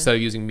 So instead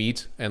of using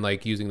meat and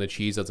like using the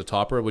cheese as a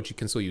topper, which you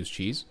can still use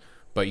cheese,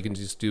 but you can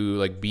just do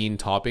like bean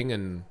topping,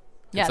 and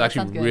it's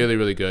actually really,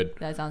 really good.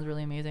 That sounds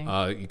really amazing.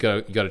 You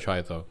gotta try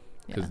it though,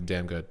 because it's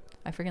damn good.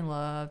 I freaking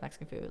love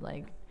Mexican food.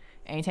 Like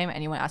anytime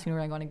anyone asks me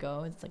where I'm going to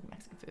go, it's like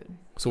Mexican food.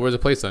 So where's the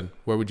place then?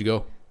 Where would you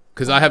go?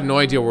 Because I have no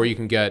idea where you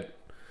can get.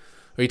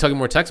 Are you talking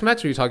more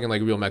Tex-Mex, or are you talking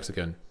like real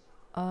Mexican?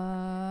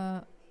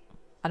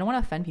 I don't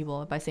want to offend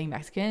people by saying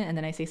Mexican, and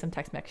then I say some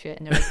Tex-Mex shit,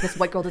 and they're like, "This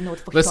white girl doesn't know what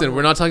the fuck." Listen,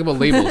 we're not talking about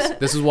labels.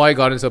 This is why I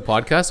got into a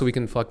podcast, so we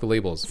can fuck the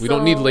labels. We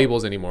don't need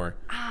labels anymore.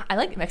 I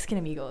like Mexican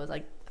amigos,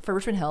 like for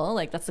Richmond Hill,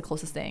 like that's the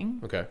closest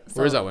thing. Okay,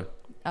 where is that one?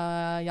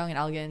 Young and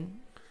Elgin.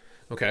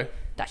 Okay.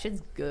 That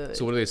shit's good.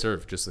 So what do they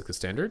serve? Just like the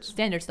standards?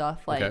 Standard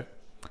stuff, like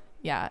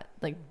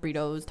like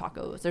burritos,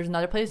 tacos. There's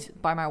another place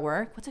by my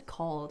work. What's it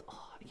called?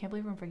 Oh, I can't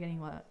believe I'm forgetting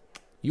what.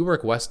 You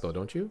work west though,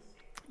 don't you?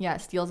 Yeah,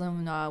 Steele's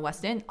in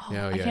Weston.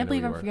 Oh, I can't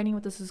believe I'm forgetting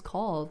what this is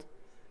called.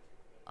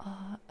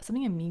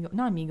 Something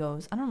not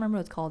Amigos. I don't remember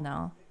what it's called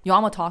now.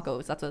 Yama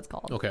Tacos. That's what it's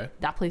called. Okay.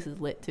 That place is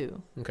lit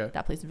too. Okay.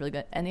 That place is really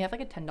good, and they have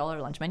like a $10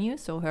 lunch menu.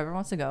 So whoever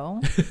wants to go,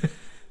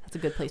 that's a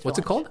good place. What's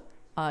it called?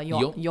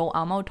 Yo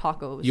Amo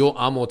Tacos. Yo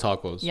Amo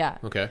Tacos. Yeah.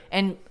 Okay.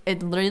 And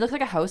it literally looks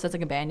like a house that's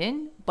like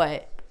abandoned,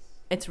 but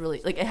it's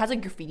really like it has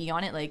like graffiti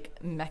on it,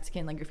 like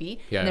Mexican like graffiti.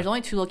 Yeah. And there's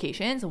only 2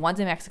 locations. One's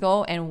in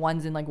Mexico and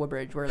one's in like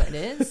Woodbridge where it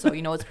is. So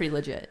it's pretty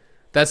legit.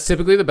 That's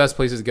typically the best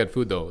places to get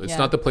food though. It's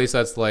not the place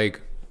that's like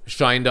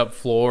shined up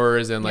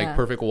floors and like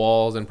perfect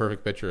walls and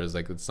perfect pictures.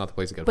 Like it's not the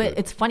place to get food. But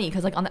it's funny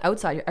because like on the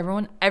outside,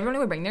 everyone who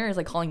would bring there is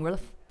like calling, "Where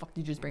the fuck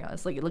did you just bring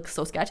us?" Like it looks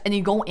so sketch. And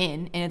you go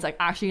in and it's like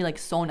actually like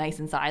so nice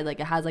inside. Like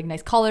it has like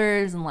nice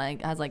colors and like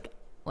it has like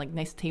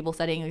nice table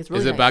setting. Like, it's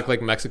really nice. Back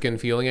like Mexican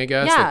feeling, I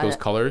guess? Yeah. Like those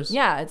colors?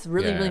 Yeah, it's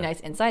really, really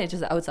nice inside. It's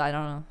just the outside. I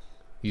don't know.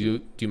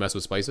 Do you mess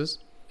with spices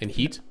and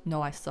heat?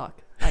 No, I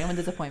suck. I am a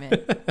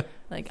disappointment.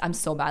 Like I'm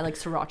so bad. Like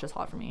sriracha's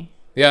hot for me.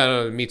 Yeah,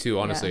 no, me too,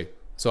 honestly. Yeah.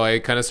 So I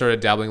kind of started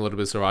dabbling a little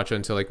bit of sriracha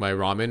into like my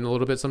ramen a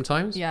little bit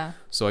sometimes. Yeah.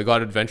 So I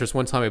got adventurous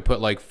one time. I put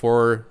like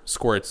 4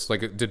 squirts,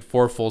 like it did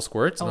 4 full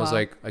squirts. And I was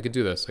like, I can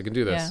do this.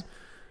 Yeah.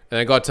 And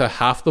I got to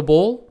half the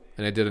bowl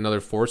and I did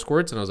another 4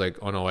 squirts and I was like,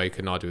 oh no, I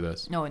could not do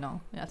this. No. Yeah,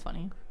 that's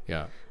funny.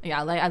 Yeah.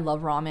 Yeah, I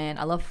love ramen.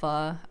 I love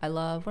pho.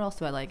 What else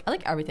do I like? I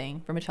like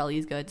everything. Vermicelli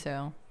is good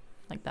too.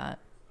 Like that.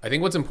 I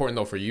think what's important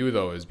though for you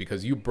though is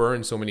because you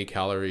burn so many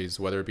calories,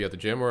 whether it be at the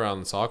gym or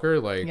on soccer,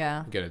 like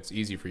again, it's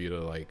easy for you to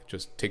like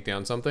just take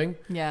down something.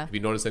 Yeah. Have you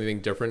noticed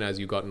anything different as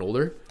you've gotten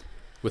older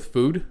with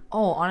food?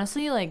 Oh,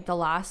 honestly, like the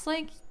last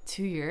like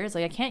 2 years,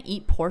 like I can't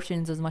eat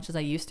portions as much as I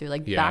used to.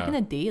 Like back in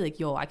the day, like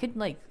I could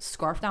like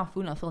scarf down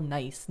food and I feel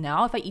nice.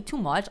 Now if I eat too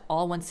much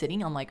all one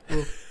sitting, I'm like,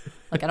 ugh.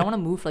 Like I don't want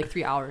to move for like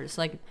 3 hours.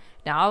 Like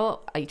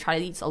now I try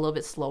to eat a little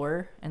bit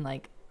slower and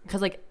like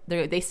because like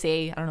they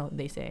say, I don't know what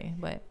they say,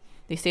 but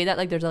they say that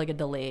like there's like a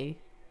delay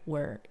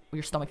where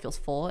your stomach feels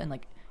full and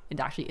like it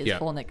actually is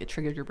full and like it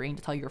triggers your brain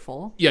to tell you you're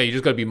full. Yeah, you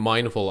just got to be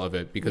mindful of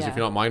it because if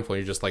you're not mindful,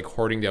 you're just like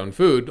hoarding down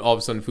food. All of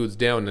a sudden, food's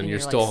down and you're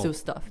still like, so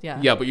stuffed. Yeah.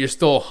 Yeah, but you're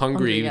still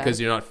hungry because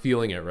you're not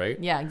feeling it, right?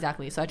 Yeah,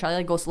 exactly. So I try to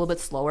like go a little bit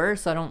slower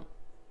so I don't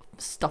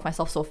stuff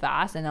myself so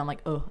fast. And I'm like,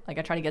 oh, like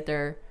I try to get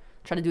there,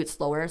 try to do it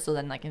slower so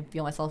then I can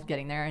feel myself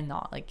getting there and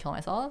not like kill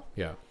myself.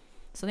 Yeah.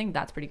 So I think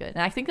that's pretty good.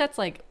 And I think that's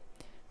like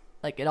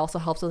it also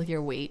helps with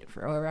your weight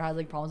for whoever has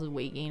like problems with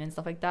weight gain and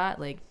stuff like that.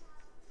 Like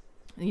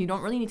You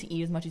don't really need to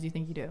eat as much as you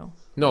think you do.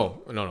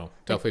 No,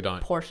 definitely Like,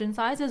 not. portion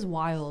size is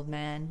wild,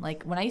 man.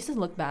 Like when I used to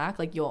look back,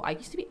 like I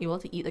used to be able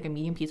to eat like a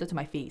medium pizza to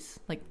my face,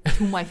 like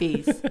to my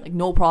face, like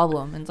no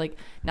problem. And it's like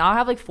now I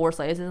have like 4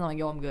 slices, and I'm like,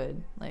 yo, I'm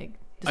good. Like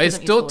I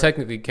still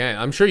technically can.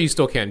 I'm sure you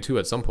still can too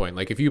at some point.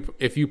 Like if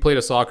you played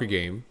a soccer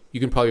game, you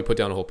can probably put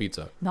down a whole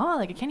pizza. No,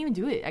 like I can't even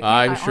do it.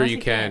 I'm sure you honestly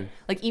can. can't.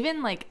 Like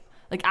even like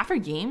after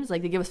games,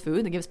 like they give us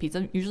food, they give us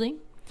pizza usually.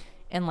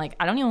 And like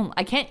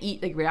I can't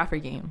eat like right after a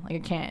game. Like I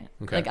can't.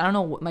 Okay. Like I don't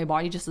know. My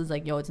body just is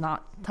like, yo, it's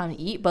not time to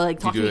eat. But like,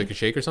 Do you do like a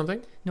shake or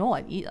something? No,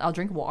 I'll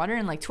drink water,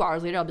 and like 2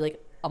 hours later, I'll be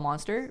like a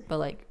monster. But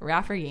like right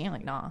after a game,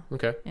 like nah.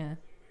 Okay. Yeah.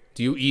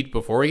 Do you eat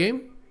before a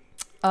game?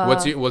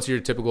 What's your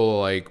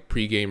typical like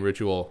pre-game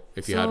ritual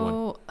if you had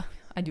one?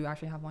 I do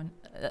actually have one.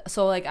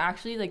 So like I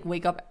actually like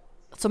wake up.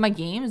 So my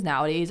games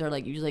nowadays are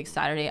like usually like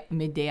Saturday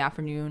midday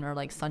afternoon or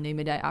like Sunday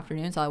midday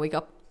afternoon. So I wake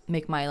up,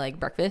 make my like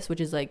breakfast,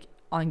 which is like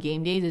on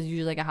game days is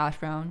usually like a hash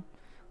brown,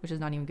 which is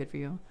not even good for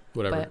you.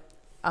 Whatever. But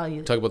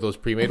I'll talk about those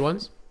pre-made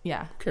ones.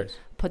 Yeah. Who cares?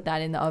 Put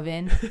that in the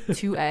oven.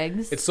 2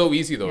 eggs. It's so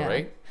easy though, Yeah.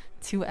 right?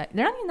 2 eggs.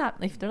 They're not even that.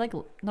 Like they're like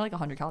not like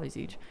 100 calories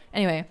each.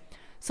 Anyway,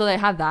 so I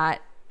have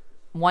that.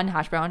 1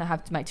 hash brown. I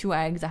have my 2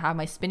 eggs. I have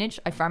my spinach.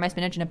 I fry my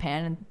spinach in a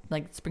pan and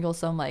like sprinkle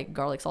some like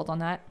garlic salt on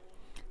that.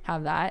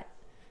 Have that.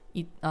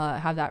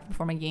 Have that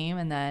before my game,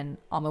 and then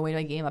on my way to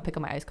my game, I pick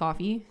up my iced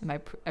coffee.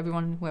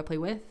 Everyone who I play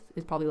with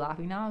is probably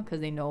laughing now because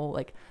they know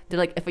like they're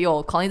like, if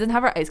Colleen doesn't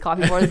have her iced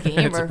coffee before this game,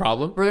 it's a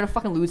problem. We're gonna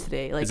fucking lose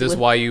today. Like, is this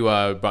why you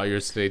brought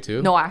yours today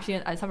too? No, actually,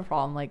 I just have a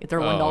problem. Like, they're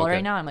 $1 okay.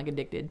 right now. I'm like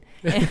addicted.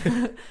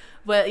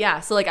 But yeah,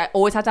 so like I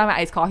always have to have my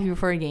iced coffee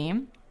before a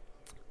game.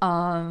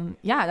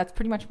 Yeah, that's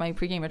pretty much my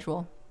pregame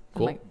ritual.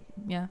 Cool. Like,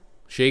 yeah.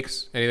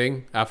 Shakes,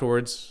 anything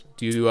afterwards?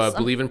 Do you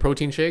believe in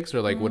protein shakes,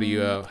 or like what do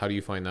you? How do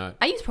you find that?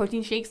 I use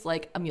protein shakes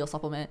like a meal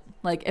supplement.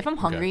 Like if I'm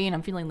hungry and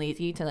I'm feeling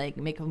lazy to like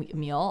make a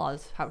meal, I'll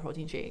just have a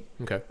protein shake.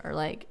 Okay. Or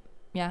like,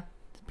 yeah,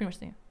 it's pretty much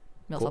the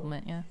meal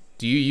supplement. Yeah.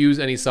 Do you use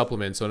any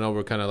supplements? So now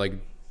we're kind of like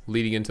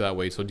leading into that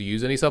way. So do you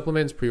use any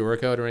supplements,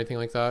 pre-workout or anything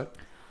like that?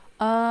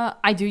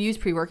 I do use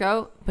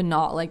pre-workout, but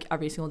not like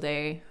every single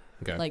day.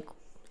 Okay. Like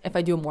if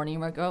I do a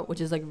morning workout,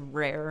 which is like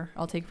rare,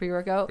 I'll take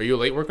pre-workout. Are you a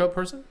late workout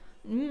person?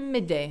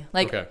 Midday.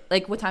 Like okay.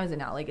 Like what time is it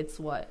now? Like it's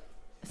what?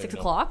 6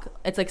 o'clock?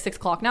 It's like 6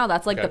 o'clock now.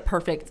 That's like okay. the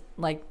perfect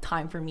like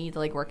time for me to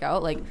like work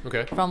out. Like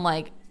okay. From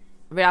like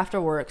right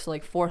after work, so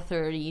like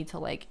 4:30 to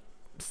like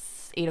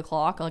 8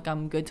 o'clock. Like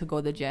I'm good to go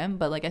to the gym.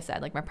 But like I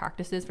said, like my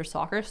practices for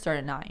soccer start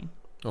at 9.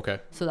 Okay.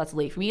 So that's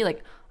late for me.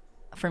 Like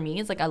for me,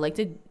 it's like I like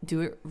to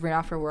do it right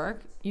after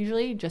work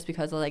usually, just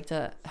because I like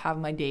to have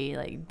my day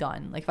like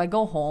done. Like if I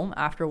go home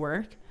after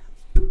work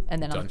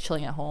and then I'm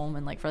chilling at home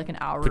and like for like an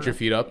hour. Put your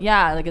feet up.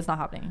 Yeah, like it's not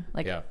happening.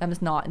 Like yeah. I'm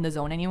just not in the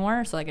zone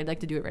anymore. So like I'd like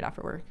to do it right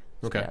after work.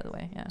 Okay. Get out of the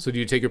way. Yeah. So do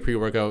you take your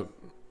pre-workout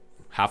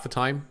half the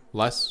time?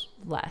 Less?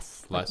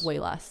 Less. Like, way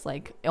less.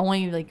 Like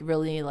only like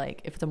really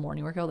like if it's a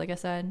morning workout, like I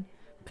said,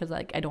 because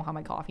like I don't have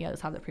my coffee, I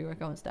just have the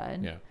pre-workout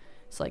instead. Yeah.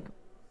 So like,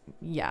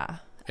 yeah.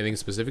 Anything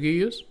specific you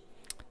use?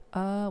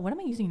 What am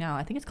I using now?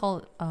 I think it's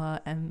called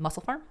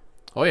Muscle Farm.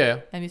 Oh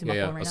yeah. I'm using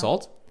Muscle Farm right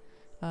Assault?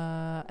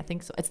 now. I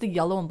think so. It's the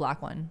yellow and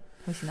black one.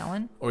 Have you seen that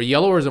one? Or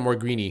yellow, or is it more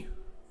greeny?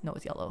 No,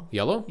 it's yellow.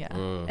 Yellow? Yeah.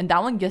 And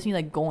that one gets me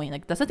like going.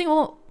 Like that's the thing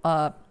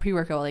about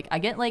pre-workout. Like I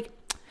get like,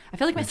 I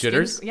feel like my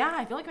jitters. Skin, yeah,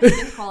 I feel like my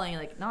skin's calling.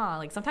 Like nah.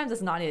 Like sometimes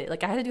it's not it.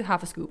 Like I had to do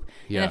half a scoop.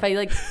 Yeah. And if I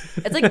like,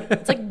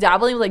 it's like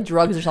dabbling with like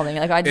drugs or something.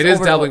 Like I just it is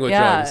dabbling with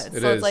drugs.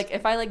 It's like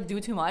if I like do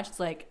too much, it's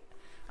like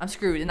I'm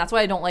screwed. And that's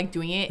why I don't like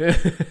doing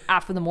it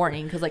after the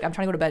morning, because like I'm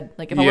trying to go to bed.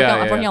 Like if I'm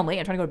working out late,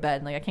 I'm trying to go to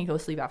bed. Like I can't go to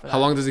sleep after that. How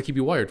long does it keep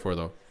you wired for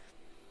though?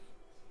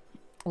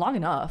 Long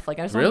enough. Like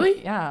I just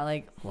really? Yeah.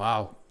 Like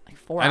wow. Like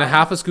 4 and hours. a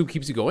half a scoop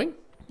keeps you going?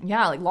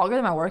 Yeah, like longer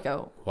than my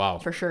workout. Wow.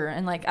 For sure.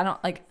 And like I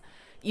don't like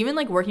even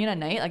like working at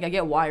night, like I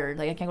get wired.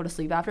 Like I can't go to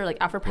sleep after. Like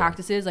after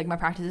practices, like my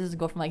practices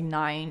go from like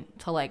 9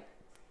 to like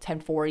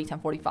 10:40,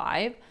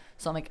 10:45.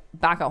 So I'm like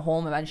back at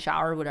home, I've had a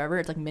shower, whatever.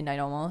 It's like midnight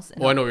almost. I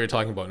know what you're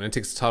talking about. And it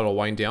takes time to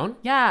wind down?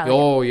 Yeah.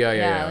 Like,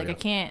 yeah. Like I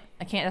can't.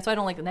 That's why I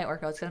don't like the night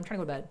workouts, because I'm trying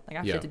to go to bed. Like I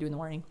have shit to do in the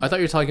morning. I thought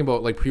you were talking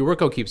about like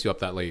pre-workout keeps you up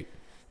that late.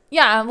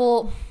 Yeah,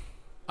 well.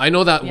 I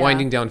know that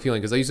winding down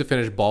feeling, because I used to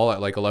finish ball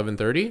at like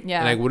 11:30. Yeah.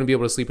 And I wouldn't be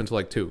able to sleep until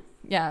like 2.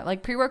 Yeah,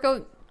 like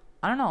pre-workout,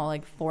 I don't know,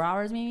 like 4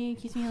 hours maybe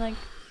keeps me like.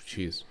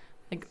 Jeez.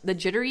 Like the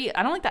jittery,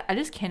 I don't like that. I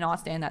just cannot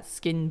stand that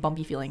skin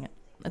bumpy feeling.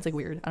 It's like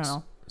weird. I don't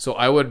know. So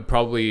I would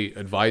probably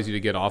advise you to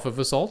get off of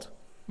Assault.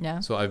 Yeah.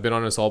 So I've been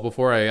on Assault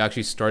before. I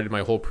actually started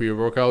my whole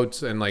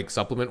pre-workout and like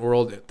supplement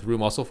world through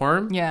Muscle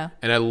Farm. Yeah.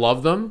 And I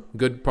love them.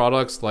 Good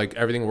products. Like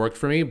everything worked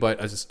for me. But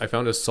I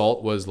found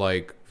Assault was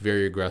like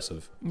very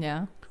aggressive.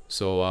 Yeah.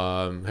 So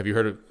have you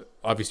heard of,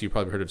 obviously you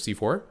probably heard of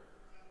C4?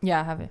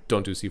 Yeah, I have it.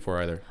 Don't do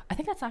C4 either. I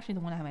think that's actually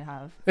the one I might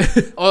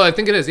have. Oh, I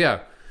think it is.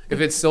 Yeah. If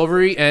it's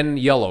silvery and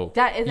yellow.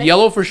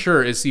 Yellow for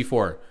sure is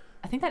C4.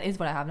 I think that is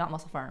what I have, not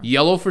Muscle Farm.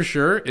 Yellow for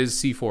sure is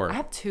C4. I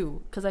have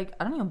 2, because like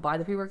I don't even buy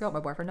the pre-workout. My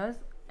boyfriend does.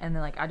 and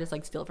then like I just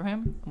like steal it from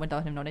him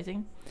without him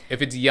noticing.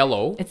 If it's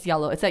yellow, it's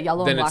that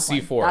yellow then and black it's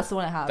C4. one. That's the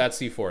one I have. That's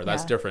C4.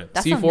 That's different.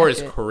 That's C4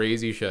 is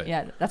crazy shit.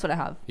 Yeah, that's what I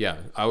have. Yeah,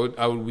 I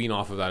would wean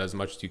off of that as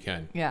much as you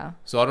can. Yeah.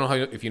 So I don't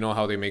know if you know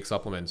how they make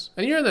supplements,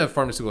 and you're in the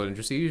pharmaceutical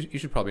industry. You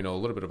should probably know a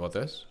little bit about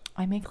this.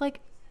 I make like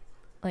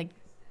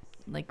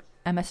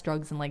MS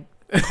drugs and like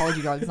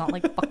oncology drugs, not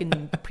like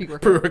fucking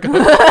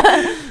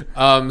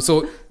pre-workout.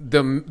 So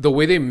the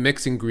way they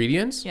mix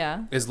ingredients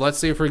is, let's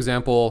say for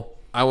example,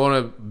 I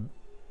want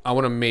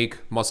to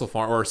make muscle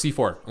farm or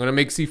C4. I'm going to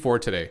make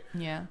C4 today.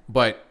 Yeah.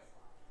 But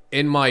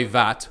in my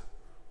vat,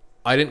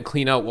 I didn't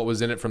clean out what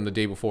was in it from the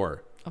day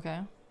before. Okay.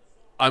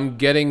 I'm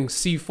getting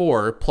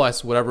C4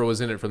 plus whatever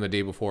was in it from the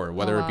day before,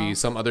 whether it be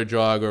some other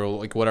drug or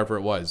like whatever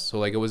it was. So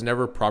like it was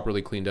never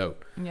properly cleaned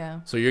out.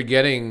 Yeah. So you're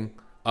getting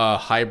a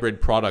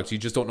hybrid product. You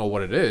just don't know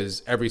what it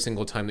is every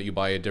single time that you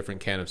buy a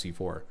different can of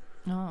C4.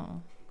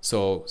 Oh.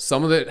 So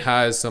some of it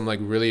has some like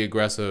really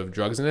aggressive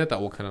drugs in it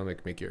that will kind of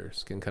like make your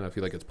skin kind of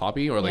feel like it's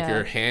poppy, or like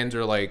your hands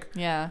are like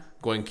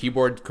going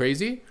keyboard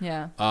crazy.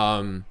 Yeah.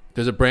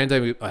 There's a brand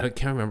I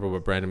can't remember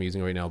what brand I'm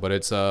using right now, but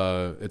it's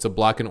a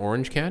black and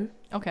orange can.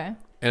 Okay.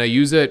 And I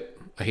use it,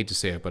 I hate to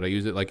say it, but I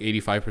use it like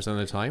 85% of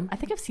the time. I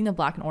think I've seen the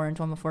black and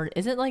orange one before.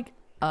 Is it like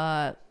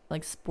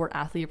sport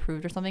athlete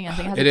approved or something? I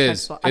think it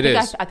has I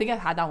think I've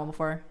had that one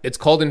before. It's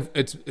called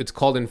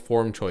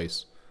Informed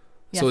Choice.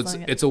 So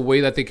it's a way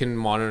that they can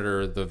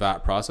monitor the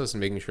VAT process and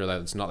making sure that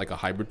it's not like a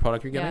hybrid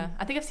product you're getting. Yeah,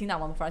 I think I've seen that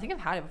one before. I think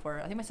I've had it before.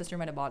 I think my sister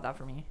might have bought that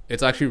for me.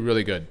 It's actually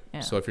really good. Yeah.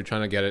 So if you're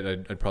trying to get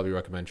it, I'd probably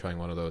recommend trying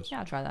one of those. Yeah,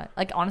 I'll try that.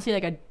 Like honestly,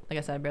 like I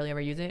said, I barely ever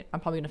use it.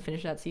 I'm probably gonna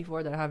finish that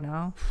C4 that I have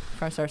now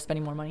before I start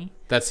spending more money.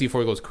 That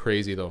C4 goes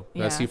crazy though.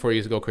 Yeah. That C4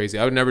 used to go crazy.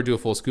 I would never do a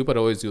full scoop. I'd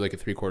always do like a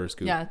 3/4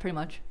 scoop. Yeah, pretty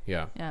much.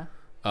 Yeah. Yeah.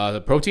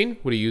 The protein,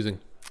 what are you using?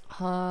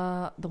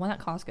 The one at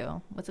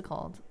Costco. What's it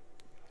called?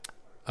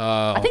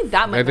 I think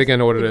that might. I think I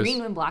know what it is. The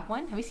green and black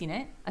one. Have you seen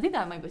it? I think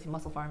that might be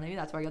Muscle Farm. Maybe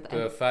that's where I got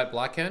the fat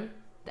black can.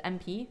 The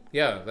MP.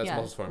 Yeah, that's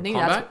Muscle Farm.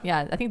 Combat.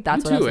 I think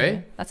that's Me what too, I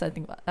was That's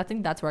I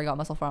think that's where I got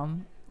Muscle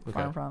Farm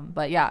from.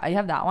 But yeah, I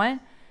have that one.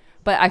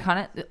 But I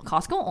kind of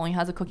Costco only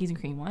has a cookies and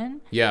cream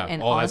one. Yeah.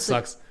 And honestly,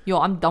 that sucks. Yo,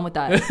 I'm done with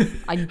that.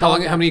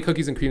 How many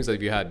cookies and creams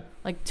have you had?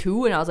 Like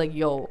 2, and I was like,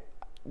 yo,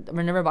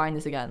 we're never buying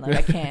this again. Like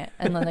I can't.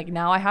 And then like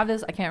now I have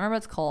this. I can't remember what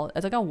it's called.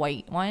 It's like a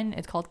white one.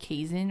 It's called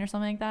Kaizen or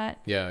something like that.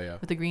 Yeah, yeah.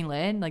 With the green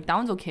lid. Like that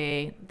one's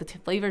okay. The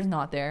flavor's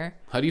not there.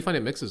 How do you find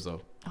it mixes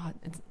though? Oh,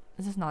 it's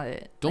just not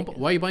it.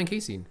 Why are you buying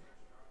casein?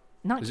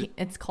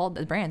 It's called,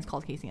 the brand's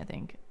called Casein, I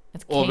think.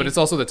 But it's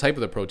also the type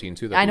of the protein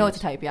too. I know it's a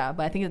type, yeah,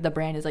 but I think that the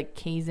brand is like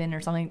Kaizen or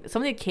something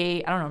like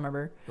K. I don't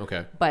remember.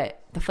 Okay. But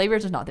the flavor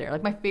is just not there.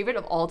 Like my favorite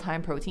of all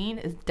time protein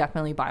is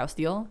definitely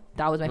BioSteel.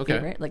 That was my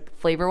favorite. Like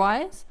flavor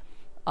wise,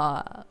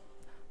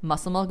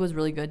 Muscle Milk was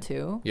really good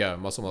too. Yeah,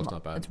 Muscle Milk's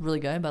not bad. It's really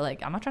good, but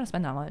like I'm not trying to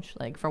spend that much.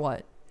 Like for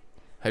what?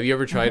 Have you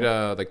ever tried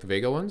like the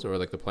Vega ones or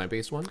like the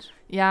plant-based ones?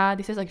 Yeah,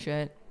 they taste like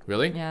shit.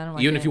 Really? Yeah, I don't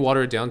like Even if you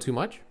water it down too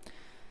much?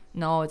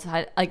 No, it's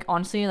like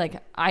honestly,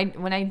 like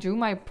when I do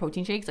my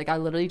protein shakes, like I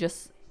literally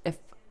just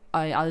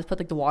I'll just put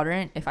like the water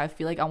in. If I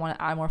feel like I want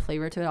to add more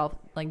flavor to it, I'll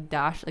like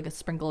dash like a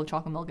sprinkle of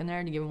chocolate milk in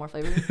there to give it more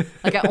flavor.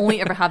 Like I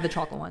only ever have the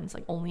chocolate ones,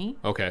 like only.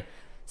 Okay.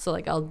 So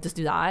like I'll just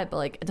do that, but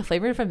like the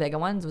flavor from Vega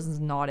ones was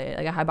not it.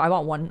 Like I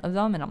bought one of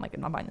them and I'm like,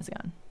 I'm not buying this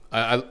again.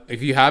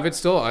 If you have it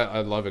still,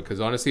 I love it because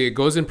honestly it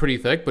goes in pretty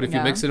thick. But if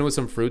you mix it in with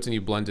some fruits and you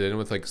blend it in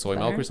with like soy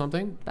milk or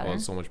something,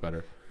 it's so much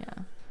better.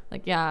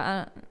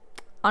 Yeah.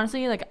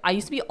 Honestly, like I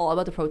used to be all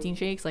about the protein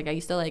shakes. Like I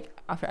used to like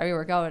after every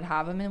workout I'd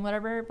have them and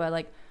whatever. But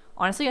like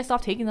honestly, I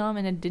stopped taking them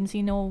and it didn't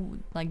see no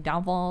like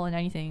downfall and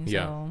anything.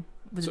 So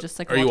it was just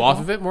like. Are you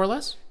off of it more or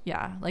less?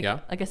 Yeah. Like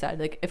I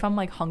said, like if I'm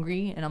like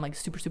hungry and I'm like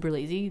super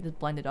lazy, just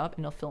blend it up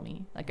and it'll fill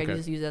me. Like I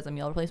just use it as a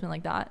meal replacement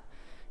like that,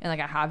 and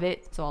like I have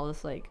it, so I'll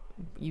just like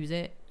use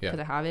it because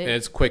I have it. And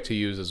it's quick to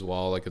use as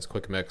well. Like it's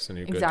quick mix and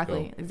you're good to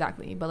go.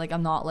 Exactly. But like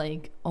I'm not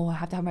like, oh, I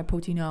have to have my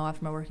protein now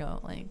after my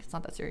workout. Like it's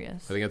not that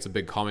serious. I think that's a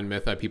big common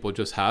myth that people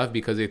just have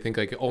because they think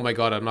like, oh my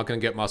god, I'm not gonna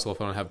get muscle if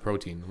I don't have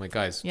protein. I'm like,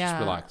 guys, just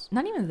relax.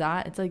 Not even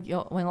that. It's like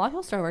when a lot of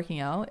people start working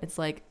out, it's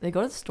like they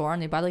go to the store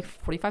and they buy like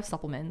 45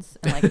 supplements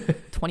and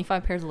like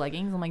 25 pairs of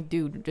leggings. I'm like,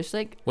 dude, just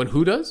like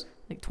who does?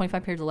 Like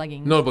 25 pairs of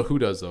leggings. No, but who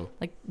does though?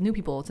 Like new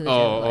people to the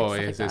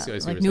gym. I see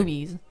like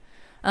newbies.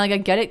 And like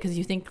I get it because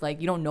you think like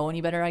you don't know any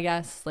better, I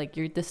guess. Like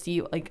you're to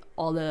see like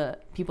all the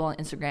people on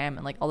Instagram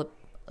and like all the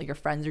like your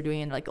friends are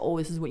doing and like, oh,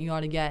 this is what you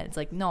gotta get. It's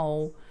like,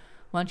 no,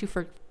 why don't you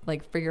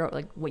figure out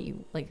like what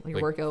you like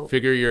your workout.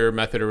 Figure your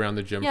method around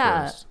the gym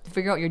first.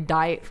 Figure out your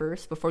diet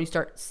first before you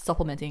start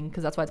supplementing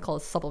because that's why it's called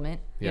a supplement.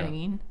 You know what I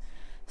mean?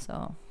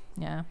 So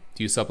yeah.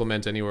 Do you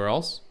supplement anywhere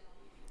else?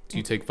 Do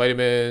you take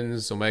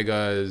vitamins,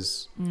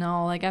 omegas?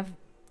 No, like I've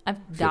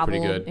dabbled.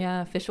 Pretty good.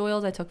 Yeah, fish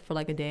oils I took for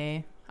like a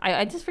day.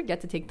 I just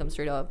forget to take them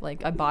straight up.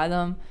 Like I buy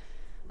them,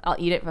 I'll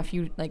eat it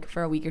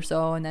for a week or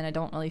so, and then I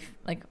don't really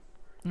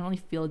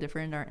feel a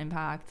different or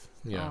impact.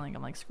 Yeah.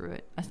 I'm like screw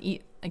it. If you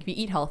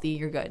eat healthy,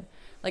 you're good.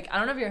 Like I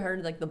don't know if you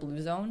heard like the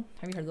Blue Zone.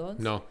 Have you heard of those?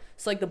 No.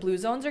 So like the Blue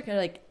Zones are kind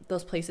of like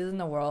those places in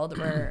the world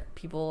where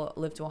people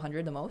live to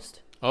 100 the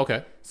most.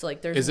 Okay. So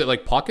like there's. Is it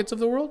like pockets of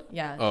the world?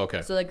 Yeah. Oh,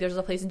 okay. So like there's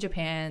a place in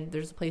Japan.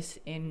 There's a place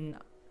in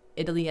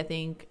Italy. I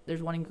think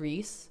there's one in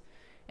Greece.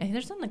 I think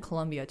there's some in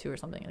Colombia too or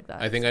something like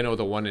that. I think I know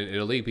the one in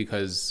Italy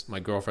because my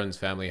girlfriend's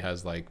family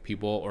has like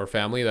people or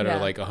family that are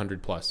like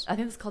 100 plus. I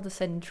think it's called the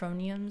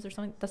Centroniums or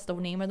something. That's the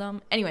name of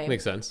them. Anyway.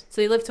 Makes sense.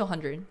 So they live to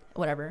 100,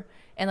 whatever.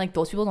 And like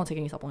those people don't take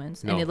any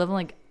supplements. No. And they live in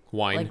like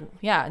wine. Like,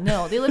 yeah,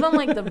 no. They live on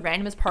like the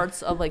randomest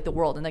parts of like the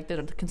world. And like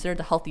they're considered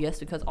the healthiest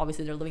because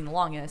obviously they're living the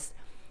longest.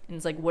 And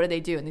it's like, what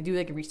do? And they do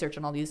like research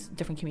on all these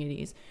different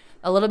communities.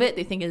 A little bit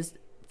they think is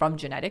from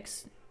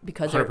genetics.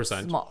 Because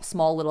 100%. they're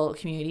small little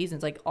communities, and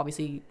it's like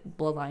obviously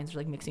bloodlines are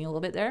like mixing a little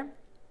bit there,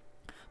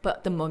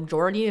 but the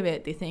majority of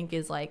it they think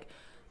is like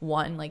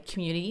one like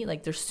community,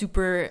 like they're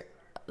super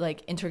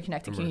like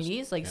interconnected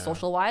communities, like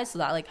social wise, so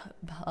that like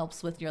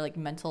helps with your like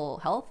mental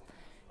health.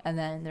 And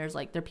then there's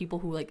like there are people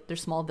who like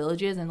there's small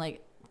villages and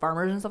like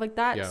farmers and stuff like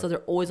that, so they're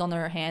always on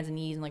their hands and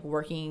knees and like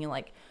working and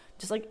like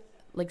just like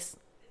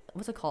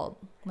what's it called,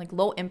 like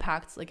low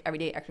impact like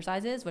everyday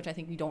exercises, which I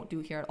think we don't do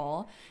here at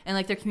all. And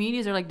like their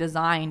communities are like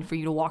designed for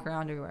you to walk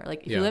around everywhere.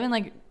 Like if you live in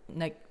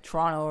like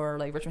Toronto or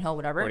like Richmond Hill,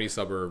 whatever, or any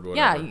suburb,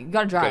 whatever. Yeah, you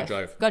gotta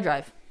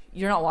drive.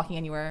 You're not walking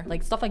anywhere,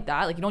 like stuff like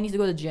that. Like you don't need to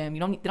go to the gym, they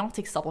don't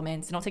take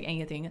supplements, they don't take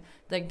anything.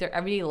 Like their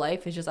everyday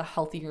life is just a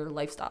healthier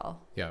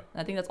lifestyle. And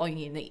I think that's all you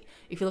need. And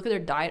if you look at their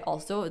diet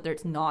also,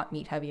 it's not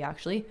meat heavy.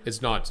 Actually,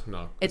 it's not.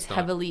 It's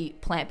heavily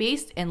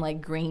plant-based and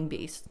like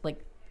grain-based,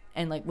 like,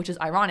 and like, which is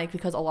ironic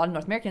because a lot of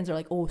North Americans are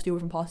like, oh, stay away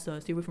from pasta,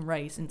 stay away from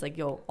rice. And it's like,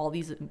 yo, all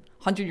these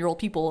 100-year-old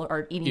people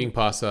are eating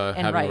pasta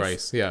and having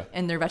rice. Yeah.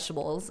 And their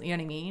vegetables. You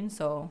know what I mean?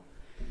 So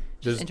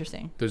just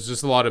interesting. There's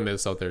just a lot of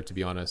myths out there, to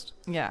be honest.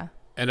 Yeah.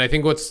 And I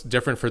think what's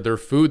different for their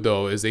food,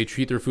 though, is they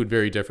treat their food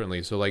very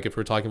differently. So, like, if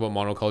we're talking about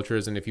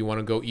monocultures and if you want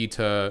to go eat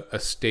a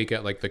steak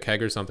at, like, the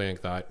Keg or something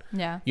like that,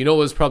 you know it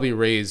was probably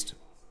raised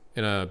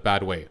in a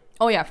bad way.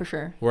 Oh, yeah, for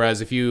sure.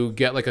 Whereas if you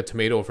get, like, a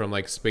tomato from,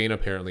 like, Spain,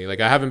 apparently. Like,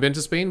 I haven't been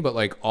to Spain, but,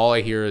 like, all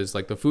I hear is,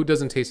 like, the food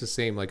doesn't taste the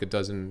same like it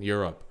does in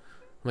Europe.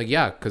 I'm like,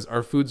 yeah, because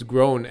our food's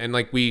grown. And,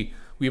 like, we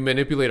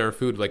manipulate our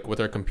food, like, with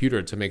our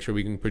computer to make sure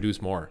we can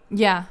produce more.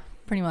 Yeah,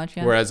 pretty much,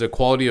 yeah. Whereas the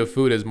quality of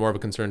food is more of a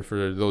concern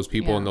for those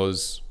people in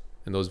those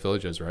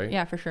villages, right?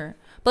 Yeah, for sure.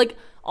 But like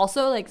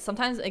also like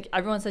sometimes like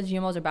everyone says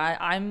GMOs are bad.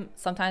 I'm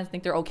sometimes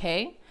think they're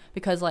okay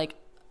because like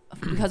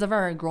because of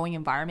our growing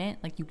environment,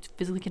 like you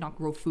physically cannot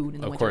grow food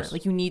in the winter.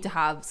 Like you need to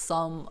have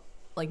some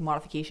like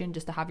modification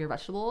just to have your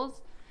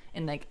vegetables,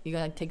 and like you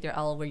gotta take their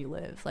L where you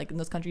live. Like in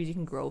those countries you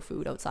can grow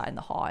food outside in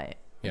the hot.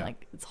 Yeah.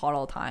 Like it's hot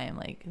all the time,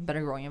 like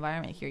better growing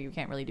environment. Here you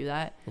can't really do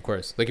that. Of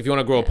course. Like if you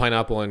want to grow a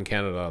pineapple in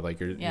Canada, like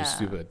you're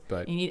stupid.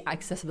 But you need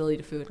accessibility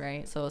to food,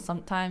 right? So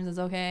sometimes it's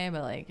okay,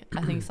 but like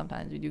I think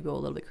sometimes we do go a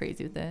little bit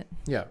crazy with it.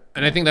 Yeah.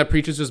 And I think that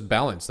preaches just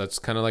balance. That's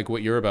kind of like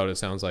what you're about, it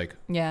sounds like.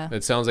 Yeah.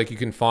 It sounds like you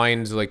can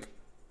find like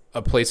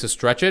a place to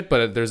stretch it,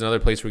 but there's another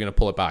place where you're going to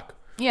pull it back.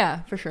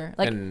 Yeah, for sure.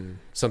 Like, and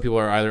some people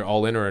are either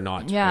all in or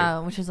not. Yeah,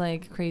 right? Which is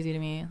like crazy to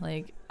me.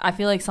 Like I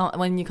feel like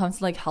when it comes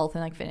to like health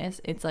and like fitness,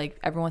 it's like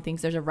everyone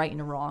thinks there's a right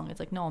and a wrong. It's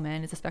like, no,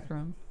 man, it's a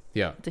spectrum.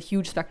 Yeah. It's a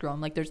huge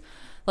spectrum. Like there's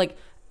like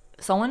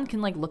someone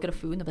can like look at a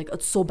food and they're like,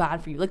 it's so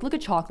bad for you. Like look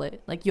at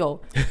chocolate. Like,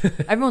 yo,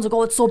 everyone's like,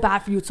 oh, it's so bad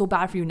for you. It's so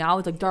bad for you. Now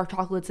it's like dark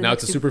chocolates. And now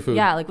it's a superfood.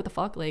 Yeah. Like what the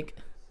fuck? Like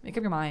make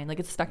up your mind. Like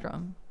it's a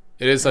spectrum.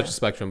 It is such a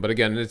spectrum, but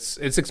again, it's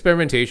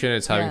experimentation.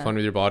 It's having fun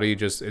with your body.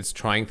 Just it's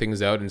trying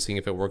things out and seeing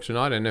if it works or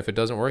not. And if it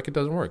doesn't work, it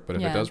doesn't work. But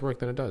if it does work,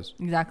 then it does.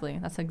 Exactly.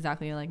 That's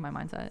exactly like my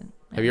mindset.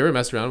 Yeah. Have you ever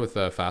messed around with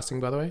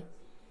fasting, by the way?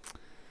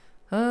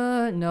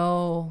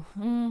 No.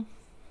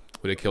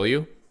 Would it kill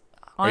you?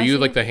 Honestly, are you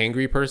like the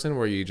hangry person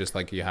where you just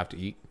like you have to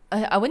eat?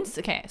 I wouldn't.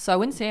 Okay, so I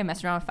wouldn't say I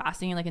messed around with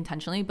fasting like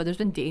intentionally, but there's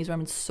been days where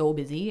I'm so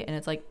busy and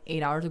it's like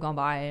 8 hours have gone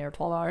by or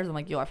 12 hours. I'm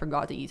like, yo, I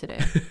forgot to eat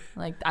today.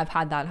 Like I've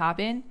had that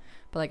happen.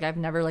 But like I've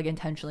never like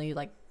intentionally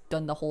like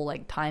done the whole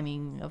like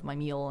timing of my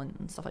meal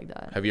and stuff like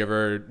that. Have you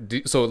ever?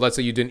 So let's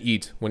say you didn't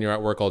eat when you're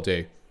at work all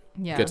day.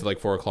 Yeah. Get to like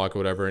 4 o'clock or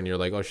whatever, and you're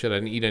like, oh shit, I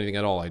didn't eat anything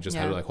at all. I just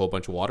had like a whole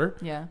bunch of water.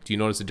 Yeah. Do you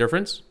notice a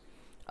difference?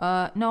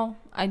 No,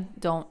 I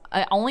don't.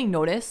 I only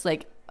notice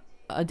like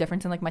a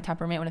difference in like my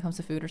temperament when it comes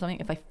to food or something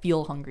if I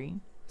feel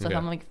hungry. So if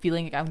I'm like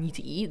feeling like I need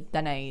to eat,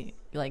 then I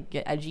like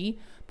get edgy.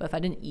 But if I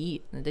didn't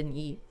eat, and I didn't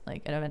eat.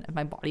 Like if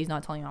my body's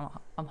not telling me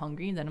I'm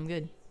hungry, then I'm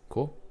good.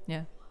 Cool.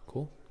 Yeah.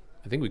 Cool.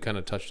 I think we kind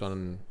of touched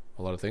on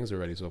a lot of things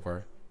already so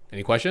far.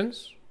 Any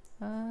questions?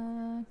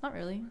 Not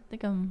really. I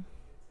think I'm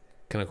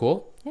kind of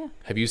cool. Yeah.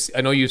 Have you?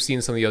 I know you've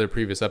seen some of the other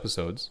previous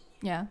episodes.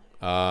 Yeah.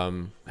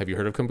 Have you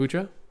heard of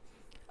kombucha?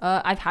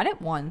 I've had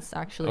it once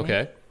actually.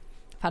 Okay.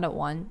 I've had it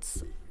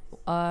once.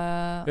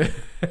 I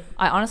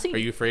honestly. Are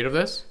you afraid of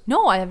this?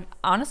 No, I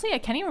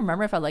can't even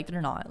remember if I liked it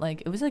or not.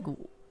 Like it was like a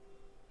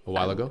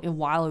while ago. It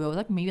was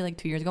like maybe like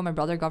 2 years ago. My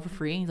brother got it for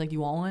free. He's like, "Do you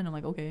want one?" I'm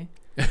like, "Okay."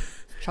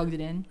 Chugged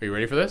it in. Are you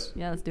ready for this?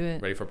 Yeah, let's do it.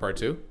 Ready for part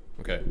 2?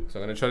 Okay. So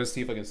I'm gonna try to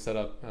see if I can set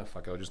up. Oh,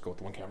 fuck! I'll just go with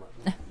the one camera.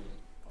 I'll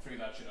figure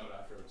that shit out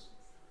afterwards.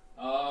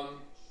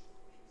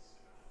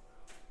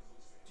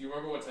 Do you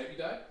remember what type you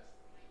dyed?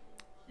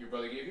 Your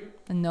brother gave you?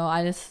 No,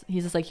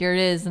 he's just like, here it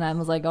is, and I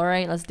was like, all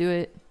right, let's do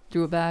it.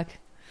 Threw it back.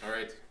 All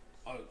right.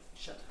 Oh,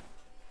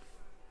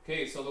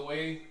 Okay, so the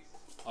way,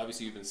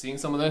 obviously you've been seeing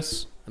some of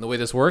this, and the way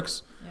this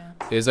works Yeah.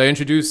 is I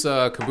introduce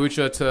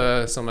kombucha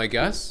to some of my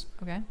guests,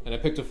 Okay. and I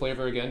picked a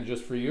flavor again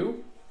just for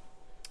you.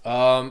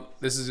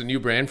 This is a new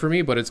brand for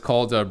me, but it's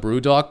called Brew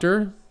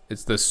Doctor.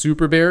 It's the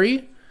Super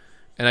Berry,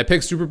 and I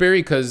picked Super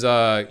Berry because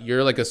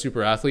you're like a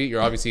super athlete.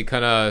 You're obviously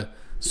kind of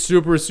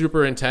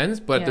super intense,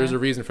 but there's a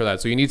reason for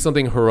that. So you need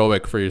something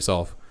heroic for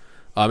yourself.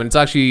 And it's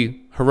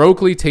actually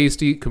heroically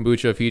tasty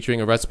kombucha featuring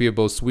a recipe of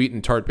both sweet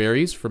and tart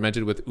berries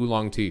fermented with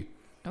oolong tea.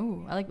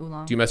 Oh, I like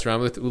oolong. Do you mess around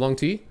with oolong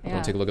tea? Yeah.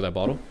 Want to take a look at that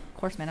bottle? Of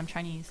course, man. I'm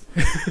Chinese.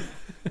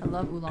 I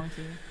love oolong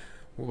tea.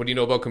 What do you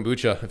know about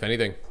kombucha, if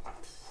anything?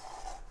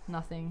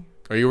 Nothing.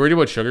 Are you worried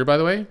about sugar, by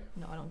the way?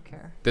 No, I don't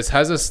care. This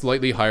has a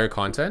slightly higher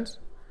content,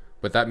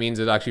 but that means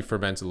it actually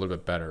ferments a little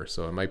bit better.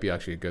 So it might be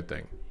actually a good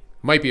thing.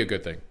 Might be a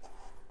good thing.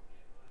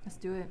 Let's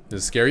do it.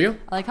 Does it scare you?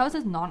 I like how it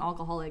says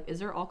non-alcoholic. Is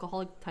there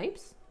alcoholic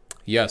types?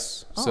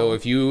 Yes. Oh. So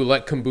if you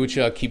let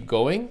kombucha keep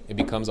going, it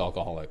becomes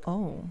alcoholic.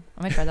 Oh,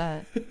 I might try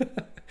that.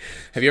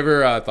 Have you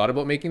ever thought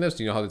about making this?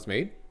 Do you know how it's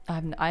made?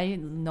 I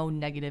know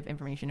negative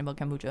information about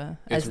kombucha.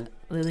 I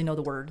literally know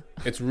the word.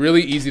 It's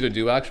really easy to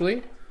do,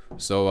 actually.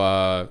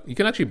 So you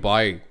can actually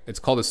buy, it's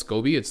called a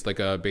SCOBY. It's like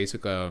a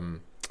basic, what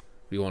do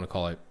you want to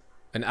call it?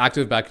 An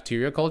active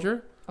bacteria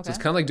culture. Okay. So it's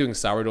kind of like doing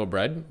sourdough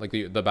bread. Like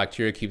the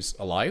bacteria keeps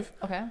alive.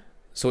 Okay.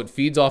 So it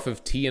feeds off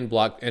of tea and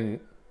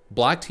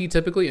black tea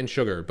typically and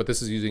sugar, but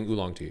this is using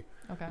oolong tea.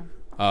 Okay.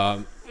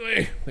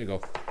 There you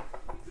go.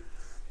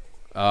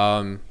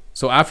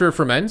 So after it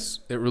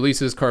ferments, it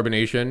releases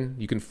carbonation.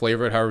 You can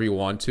flavor it however you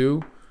want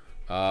to.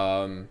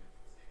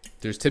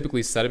 There's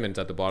typically sediment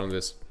at the bottom of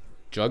this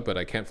jug, but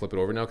I can't flip it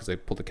over now because I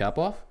pulled the cap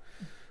off.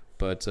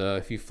 But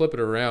if you flip it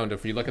around,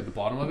 if you look at the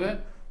bottom of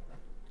it,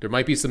 there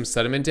might be some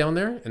sediment down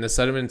there, and the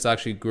sediment's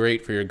actually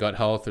great for your gut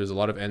health. There's a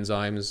lot of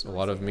enzymes, a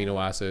lot of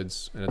amino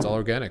acids, and it's all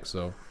organic.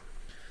 So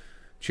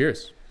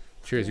cheers.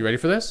 Cheers. You ready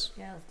for this?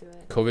 Yeah, let's do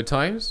it. COVID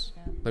times.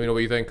 Yeah. Let me know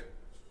what you think.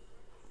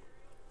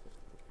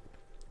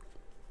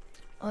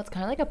 Oh, it's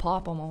kind of like a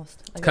pop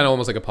almost. It's kind of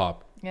almost like a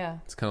pop. Yeah.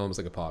 It's kind of almost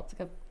like a pop. It's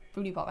like a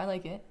fruity pop. I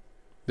like it.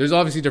 There's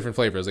obviously different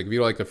flavors. Like if you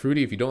don't like the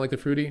fruity, if you don't like the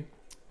fruity.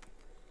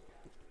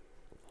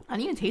 I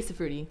don't even taste the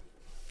fruity.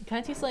 It kind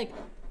of tastes like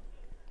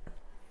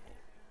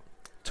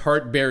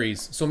Tart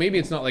berries. So maybe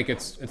it's not like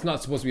it's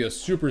not supposed to be a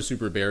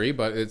super berry,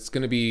 but it's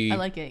gonna be. I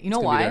like it. You know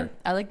why?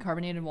 I like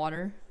carbonated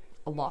water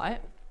a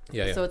lot.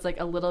 Yeah. So it's like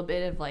a little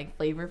bit of like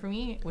flavor for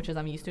me, which is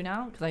I'm used to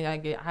now because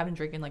I haven't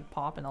drinking like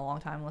pop in a long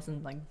time unless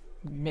I'm like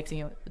mixing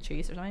it with the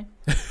chase or something.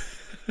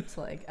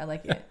 So like I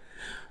like it.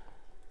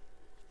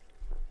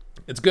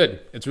 It's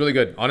good. It's really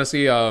good.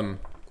 Honestly,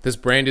 this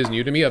brand is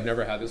new to me. I've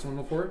never had this one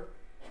before.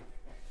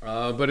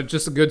 But it's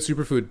just a good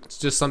superfood. It's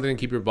just something to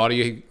keep your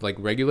body like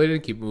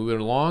regulated, keep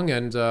moving along,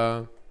 and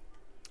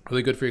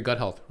really good for your gut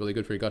health. Really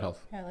good for your gut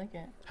health. Yeah, I like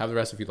it. Have the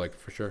rest if you'd like,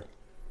 for sure.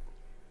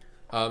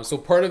 So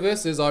part of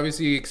this is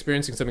obviously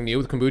experiencing something new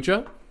with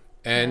kombucha.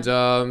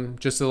 And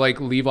just to like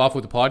leave off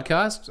with the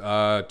podcast,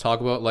 talk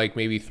about like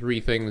maybe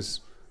 3 things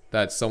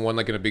that someone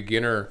like in a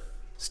beginner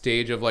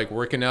stage of like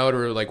working out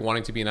or like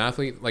wanting to be an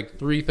athlete, like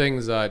 3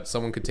 things that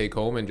someone could take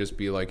home and just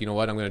be like, you know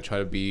what, I'm going to try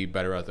to be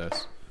better at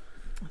this.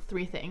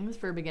 3 things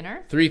for a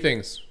beginner. 3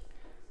 things.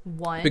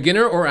 1.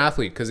 Beginner or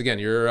athlete? Because again,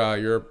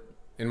 you're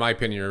in my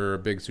opinion, you're a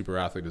big super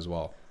athlete as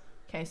well.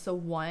 Okay, so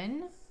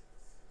 1,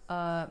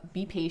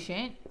 be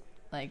patient.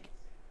 Like,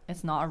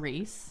 it's not a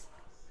race.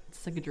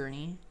 It's like a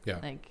journey. Yeah.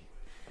 Like,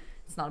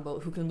 it's not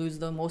about who can lose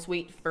the most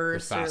weight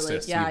first. The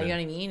fastest, or like, even. you know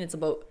what I mean? It's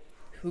about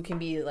who can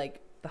be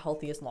like the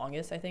healthiest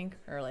longest, I think,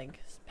 or like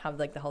have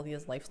like the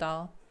healthiest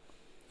lifestyle.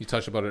 You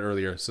touched about it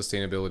earlier,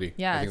 sustainability.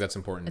 Yeah, I think that's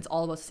important. It's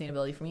all about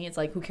sustainability for me. It's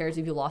like, who cares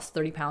if you lost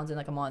 30 pounds in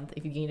like a month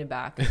if you gain it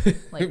back?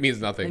 Like, it means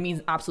nothing. It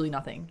means absolutely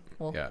nothing.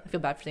 Well, Yeah. I feel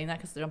bad for saying that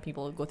because some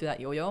people go through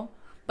that yo-yo.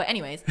 But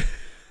anyways,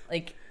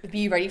 like,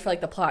 be ready for like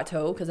the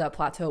plateau, because that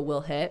plateau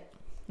will hit.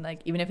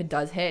 Like, even if it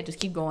does hit, just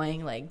keep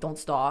going. Like, don't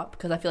stop,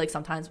 because I feel like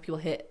sometimes people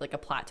hit like a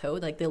plateau,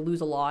 like they'll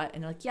lose a lot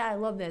and they're like, yeah, I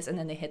love this, and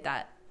then they hit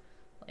that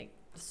like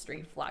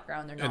straight flat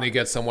ground. They're not. And they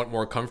get somewhat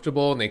more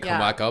comfortable and they come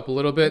back up a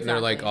little bit and they're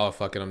like, oh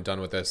fuck it, I'm done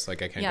with this.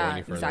 Like I can't go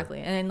any further. Exactly.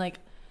 And then like,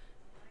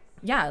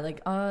 yeah,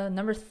 like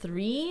number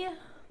 3.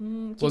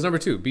 What was number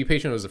 2? Be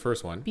patient was the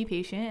first one. Be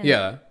patient.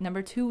 Yeah.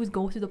 Number 2 is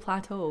go through the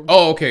plateau.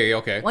 Oh,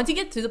 okay. Once you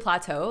get to the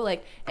plateau,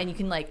 like, and you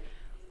can like,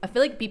 I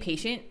feel like be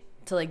patient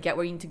to like get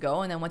where you need to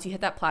go, and then once you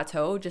hit that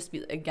plateau, just be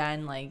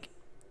again like,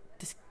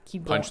 just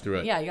keep going. Punch through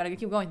it. Yeah, you gotta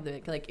keep going through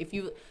it. Like if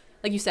you,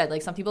 like you said,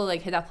 like some people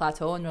like hit that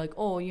plateau and they're like,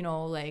 oh, you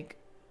know, like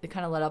they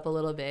kind of let up a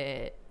little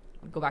bit,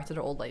 go back to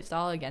their old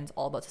lifestyle. Again, it's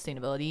all about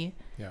sustainability.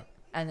 Yeah.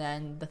 And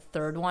then the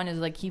third one is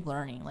like keep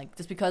learning. Like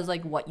just because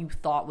like what you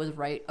thought was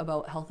right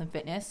about health and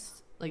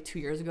fitness like 2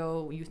 years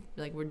ago, you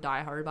like were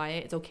die hard by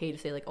it. It's okay to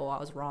say like, oh, I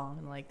was wrong,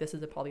 and like this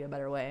is probably a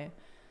better way.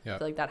 Yeah. I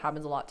feel like that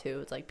happens a lot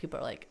too. It's like people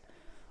are like,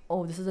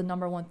 oh, this is the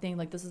number one thing,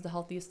 like this is the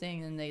healthiest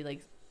thing, and they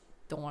like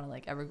don't want to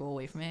like ever go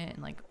away from it,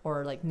 and like,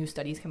 or like new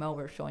studies come out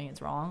where showing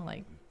it's wrong.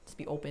 Like just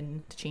be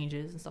open to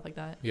changes and stuff like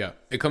that. Yeah.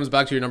 It comes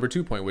back to your number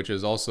 2 point, which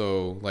is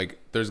also like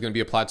there's going to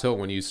be a plateau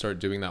when you start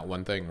doing that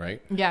one thing,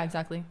 right? Yeah,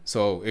 exactly.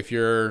 So if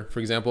you're, for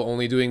example,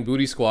 only doing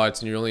booty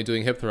squats and you're only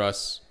doing hip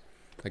thrusts,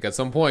 like at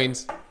some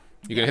point,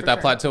 you're going to hit that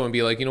plateau and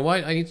be like, you know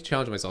what? I need to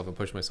challenge myself and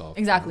push myself.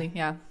 Exactly.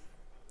 Yeah.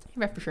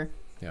 Right, for sure.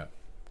 Yeah.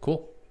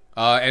 Cool.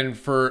 And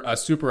for a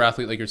super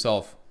athlete like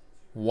yourself,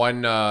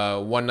 one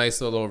nice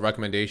little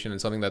recommendation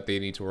and something that they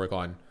need to work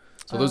on.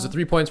 So those are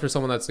 3 points for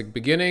someone that's like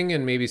beginning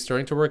and maybe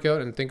starting to work out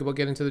and think about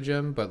getting to the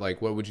gym. But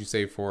like, what would you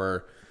say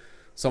for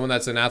someone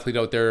that's an athlete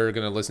out there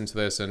going to listen to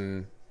this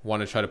and want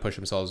to try to push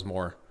themselves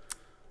more?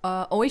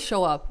 Always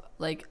show up.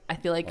 Like, I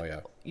feel like,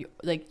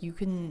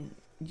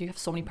 you have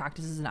so many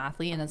practices as an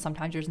athlete, and then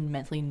sometimes you're just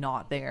mentally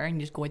not there and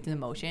you're just going through the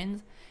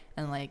motions.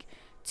 And like,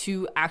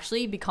 to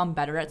actually become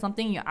better at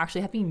something, you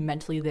actually have to be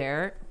mentally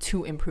there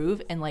to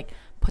improve and like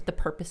put the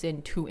purpose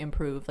in to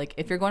improve. Like,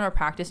 if you're going to a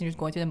practice and you're just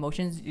going through the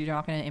motions, you're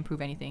not going to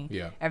improve anything.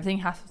 Yeah. Everything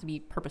has to be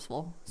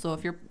purposeful. So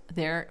if you're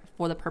there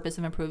for the purpose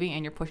of improving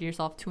and you're pushing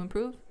yourself to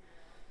improve,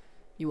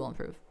 you will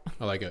improve.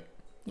 I like it.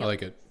 Yep. I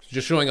like it.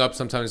 Just showing up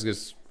sometimes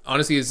is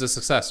honestly is a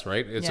success,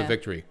 right? It's a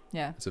victory.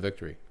 Yeah. It's a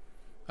victory.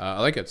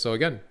 I like it. So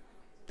again,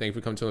 thank you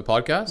for coming to the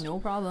podcast. No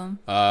problem.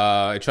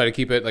 I try to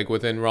keep it like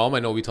within realm. I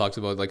know we talked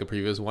about like a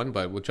previous one,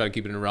 but we'll try to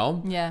keep it in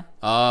realm. Yeah.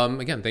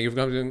 Again, thank you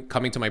for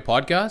coming to my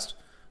podcast.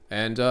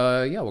 And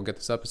we'll get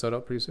this episode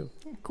out pretty soon.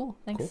 Yeah, cool.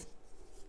 Thanks. Cool.